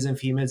about males and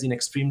females in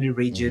extremely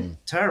rigid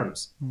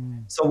terms?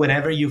 So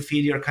whenever you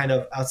feel you're kind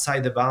of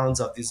outside the bounds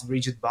of these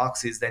rigid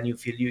boxes, then you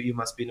feel you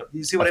must be.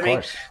 You see what I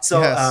mean?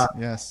 So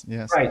yes.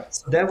 Right.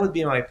 So that would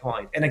be my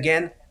point. And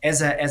again,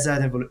 as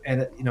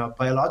a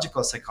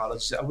biological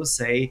psychologist, I would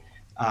say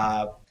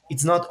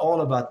it's not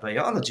all about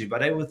biology,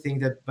 but I would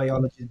think that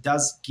biology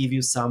does give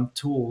you some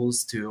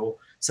tools to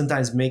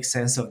sometimes make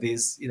sense of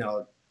these,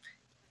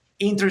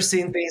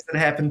 interesting things that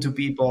happen to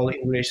people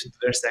in relation to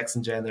their sex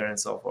and gender and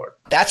so forth.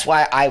 That's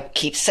why I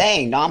keep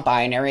saying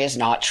non-binary is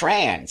not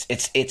trans.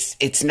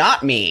 It's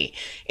not me.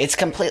 It's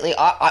completely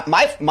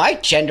my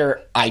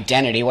gender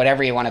identity,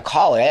 whatever you want to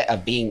call it,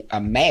 of being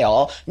a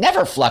male,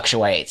 never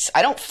fluctuates.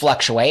 I don't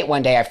fluctuate.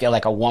 One day I feel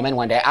like a woman.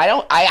 One day I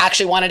don't. I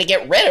actually wanted to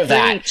get rid of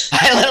that.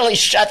 I literally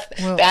shut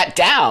that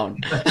down.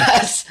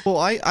 Well,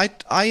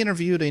 I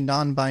interviewed a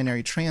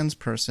non-binary trans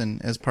person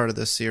as part of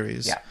this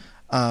series. Yeah.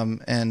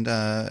 And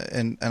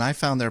I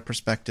found their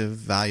perspective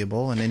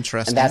valuable and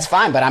interesting. And that's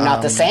fine, but I'm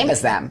not the same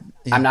as them.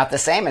 Yeah. I'm not the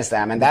same as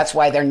them, and that's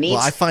why there needs.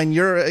 Well, I find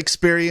your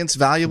experience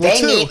valuable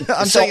too.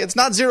 I'm saying it's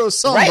not zero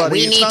sum, right?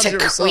 Buddy.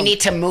 We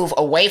need to move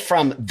away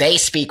from they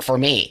speak for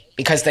me,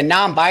 because the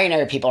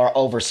non-binary people are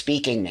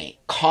over-speaking me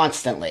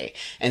constantly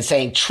and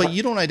saying. But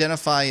you don't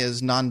identify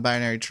as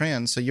non-binary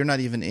trans, so you're not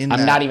even in.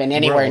 I'm not even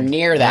anywhere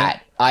near that.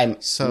 Right? I'm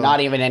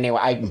not even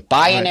anywhere. I'm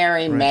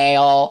binary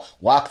male,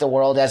 walk the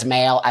world as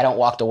male. I don't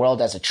walk the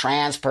world as a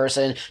trans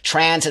person.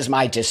 Trans is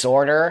my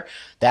disorder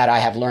that I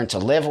have learned to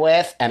live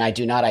with, and I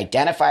do not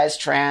identify as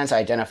trans. I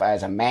identify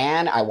as a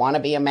man. I want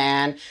to be a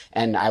man,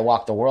 and I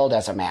walk the world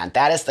as a man.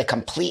 That is the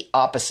complete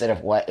opposite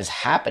of what is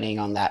happening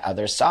on that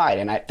other side,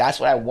 and that's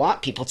what I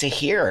want people to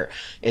hear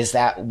is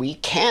that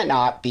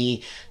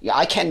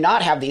I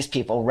cannot have these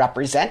people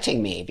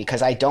representing me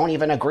because I don't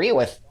even agree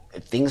with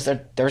things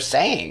that they're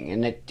saying.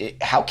 And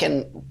how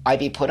can I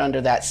be put under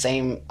that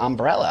same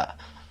umbrella?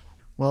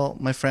 Well,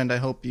 my friend, I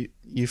hope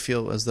you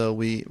feel as though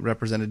we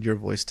represented your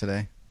voice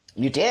today.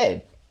 You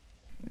did.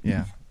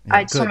 Yeah.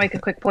 I just want to make a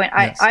quick point.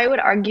 Yes. I would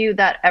argue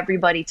that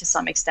everybody to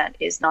some extent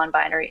is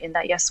non-binary in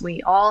that, yes,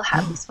 we all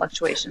have these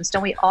fluctuations.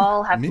 Don't we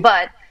all have,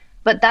 but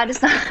that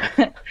is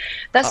not,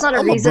 that's not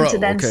a reason to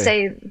then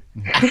say,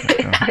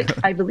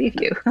 I believe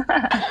you.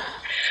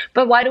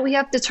 But why do we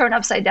have to turn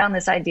upside down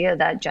this idea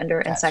that gender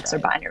and sex are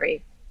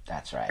binary?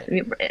 That's right.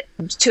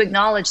 To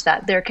acknowledge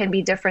that there can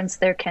be difference,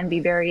 there can be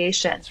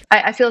variation.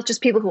 I feel it's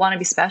just people who want to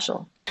be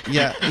special.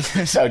 Yeah.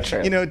 So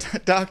true. You know,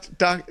 Doc,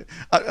 I'm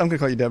going to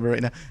call you Debra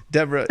right now.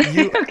 Debra,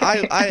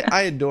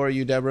 I adore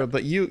you, Debra,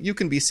 but you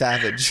can be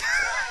savage.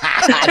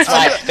 That's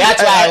why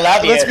I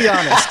love you. Let's be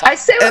honest. I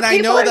say what and I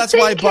know are that's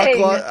thinking. why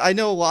Buck. I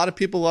know a lot of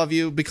people love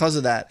you because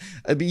of that.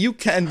 But you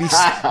can be.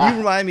 You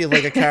remind me of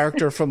like a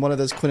character from one of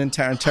those Quentin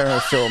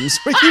Tarantino films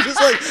where you just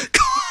like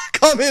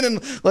come in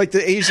and like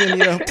the Asian,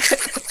 you know.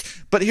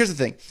 But here's the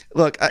thing.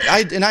 Look,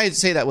 I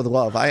say that with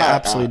love. I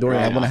absolutely adore you.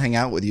 I want to hang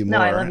out with you more. No,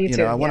 I love you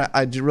too.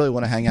 I really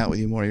want to hang out with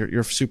you more.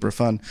 You're super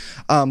fun.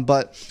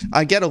 But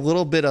I get a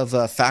little bit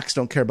of facts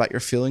don't care about your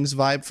feelings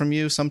vibe from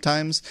you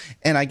sometimes.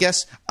 And I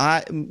guess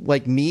I'm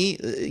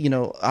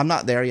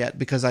not there yet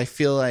because I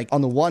feel like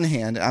on the one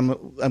hand, I'm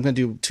going to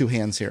do two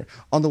hands here.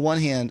 On the one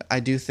hand, I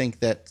do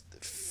think that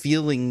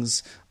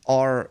feelings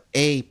are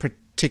a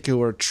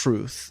particular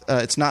truth.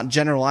 It's not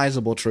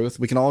generalizable truth.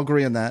 We can all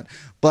agree on that,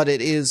 but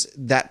it is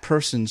that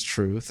person's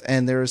truth.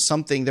 And there's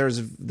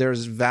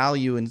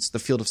value in the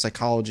field of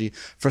psychology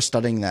for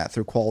studying that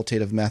through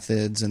qualitative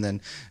methods and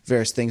then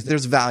various things.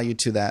 There's value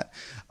to that.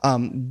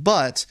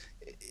 But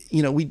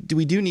you know, we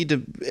do need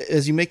to,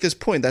 as you make this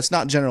point, that's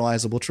not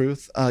generalizable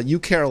truth. You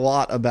care a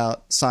lot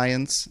about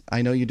science.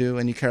 I know you do.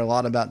 And you care a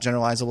lot about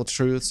generalizable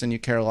truths, and you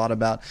care a lot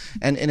about,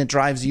 and it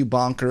drives you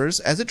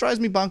bonkers, as it drives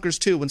me bonkers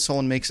too, when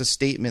someone makes a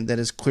statement that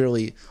is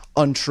clearly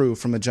untrue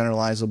from a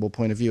generalizable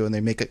point of view and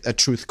they make a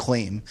truth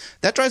claim.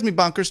 That drives me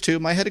bonkers too.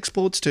 My head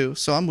explodes too.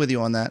 So I'm with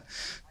you on that.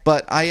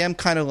 But I am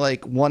kind of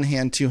like one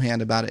hand, two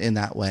hand about it in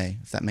that way,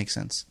 if that makes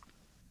sense.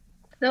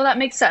 No, that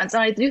makes sense.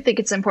 And I do think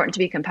it's important to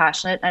be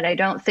compassionate. And I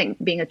don't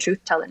think being a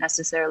truth teller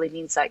necessarily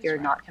means that you're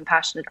not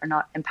compassionate or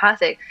not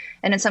empathic.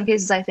 And in some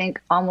cases, I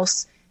think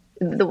almost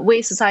the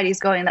way society is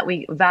going, that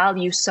we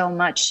value so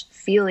much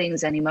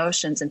feelings and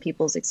emotions and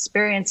people's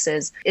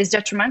experiences, is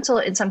detrimental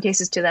in some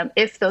cases to them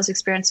if those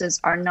experiences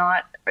are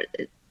not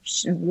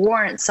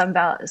warrant some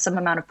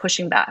amount of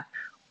pushing back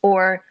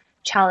or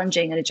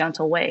challenging in a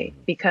gentle way.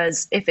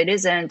 Because if it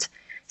isn't,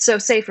 so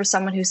say for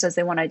someone who says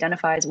they want to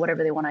identify as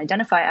whatever they want to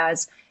identify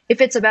as, if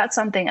it's about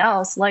something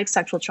else like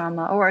sexual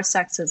trauma or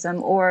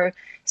sexism, or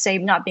say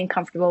not being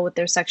comfortable with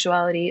their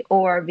sexuality,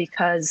 or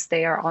because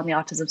they are on the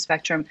autism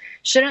spectrum,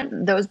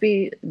 shouldn't those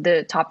be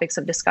the topics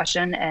of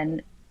discussion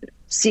and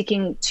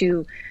seeking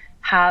to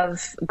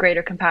have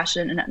greater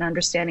compassion and an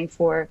understanding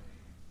for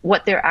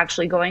what they're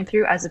actually going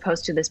through, as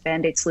opposed to this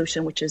Band-Aid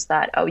solution, which is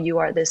that, oh, you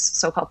are this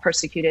so-called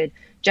persecuted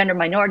gender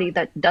minority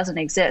that doesn't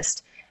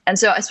exist. And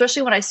so,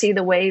 especially when I see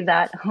the way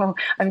that, I'm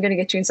going to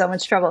get you in so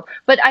much trouble,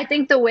 but I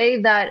think the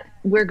way that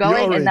we're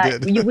going and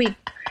that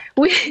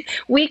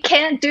we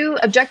can't do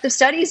objective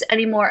studies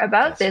anymore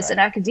about this in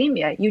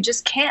academia. You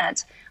just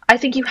can't. I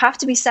think you have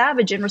to be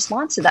savage in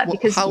response to that,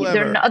 because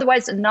they're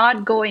otherwise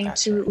not going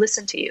to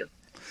listen to you.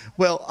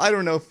 Well, I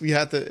don't know if we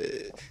have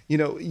to, you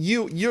know,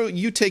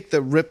 you take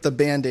the rip the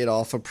Band-Aid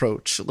off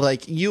approach.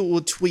 Like, you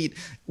will tweet,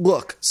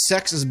 look,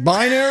 sex is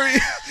binary.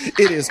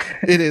 it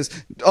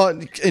is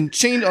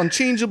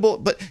unchangeable.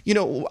 But, you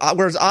know,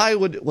 whereas I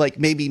would like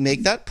maybe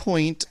make that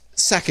point.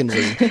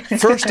 Secondly,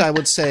 first I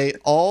would say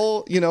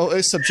all, you know,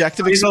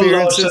 subjective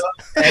experiences.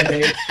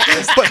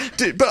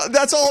 but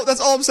that's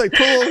all I'm saying.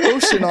 Put a little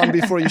lotion on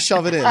before you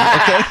shove it in.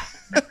 Okay.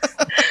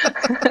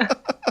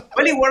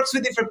 Well, it works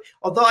with different.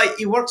 Although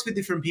it works with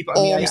different people.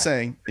 I'm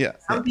saying, yeah.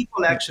 Some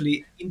people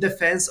actually in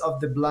defense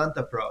of the blunt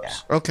approach.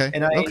 Yeah. Okay.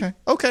 And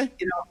okay.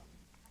 You know,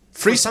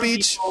 free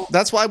speech.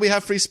 That's why we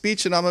have free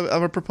speech, and I'm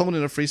a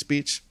proponent of free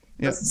speech.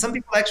 Yeah. Some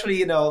people actually,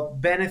 you know,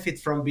 benefit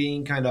from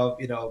being kind of,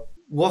 you know,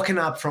 woken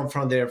up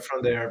from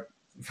their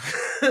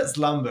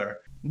slumber.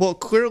 Well,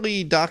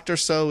 clearly, Dr.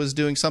 Soh is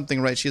doing something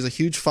right. She has a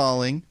huge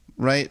following.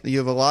 Right, you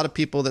have a lot of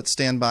people that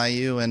stand by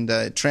you, and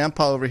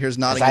Trampa over here is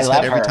nodding his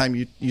head every time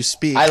you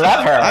speak. I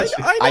love her.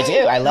 I do.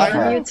 I love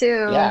her. You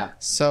too. Yeah.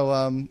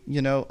 So,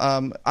 you know,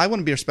 I want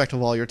to be respectful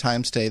of all your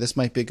time today. This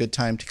might be a good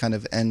time to kind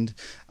of end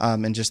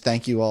and just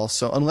thank you all.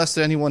 So, unless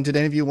did any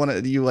of you want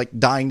to, you like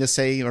dying to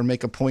say or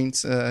make a point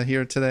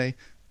here today?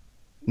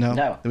 No.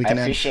 No. We can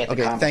I appreciate the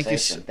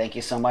conversation. Thank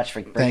you so much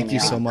for bringing me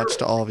on. So much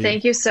to all of you.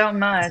 Thank you so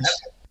much.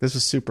 This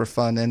was super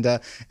fun. And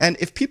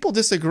if people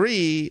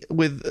disagree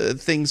with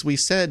things we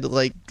said,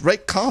 like,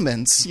 write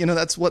comments. You know,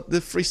 that's what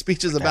the free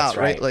speech is about,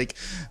 right? Like,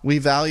 we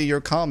value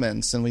your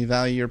comments and we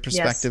value your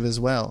perspective as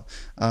well.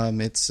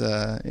 It's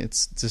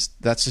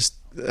just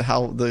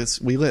how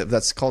we live.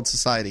 That's called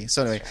society.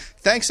 So anyway,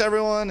 thanks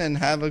everyone, and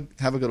have a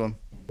good one.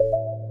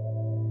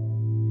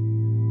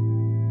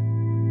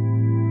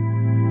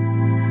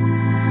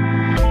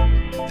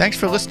 Thanks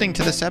for listening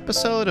to this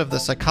episode of the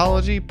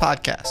Psychology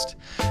Podcast.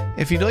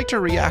 If you'd like to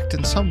react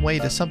in some way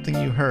to something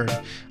you heard,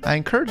 I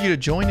encourage you to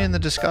join in the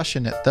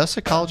discussion at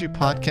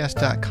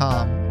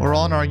thepsychologypodcast.com or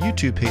on our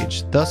YouTube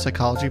page, The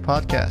Psychology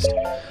Podcast.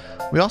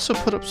 We also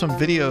put up some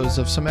videos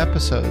of some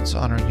episodes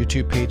on our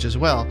YouTube page as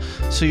well,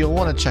 so you'll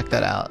want to check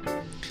that out.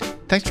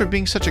 Thanks for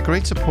being such a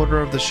great supporter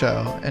of the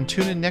show, and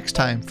tune in next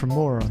time for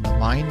more on the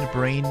mind,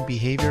 brain,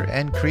 behavior,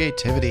 and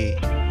creativity.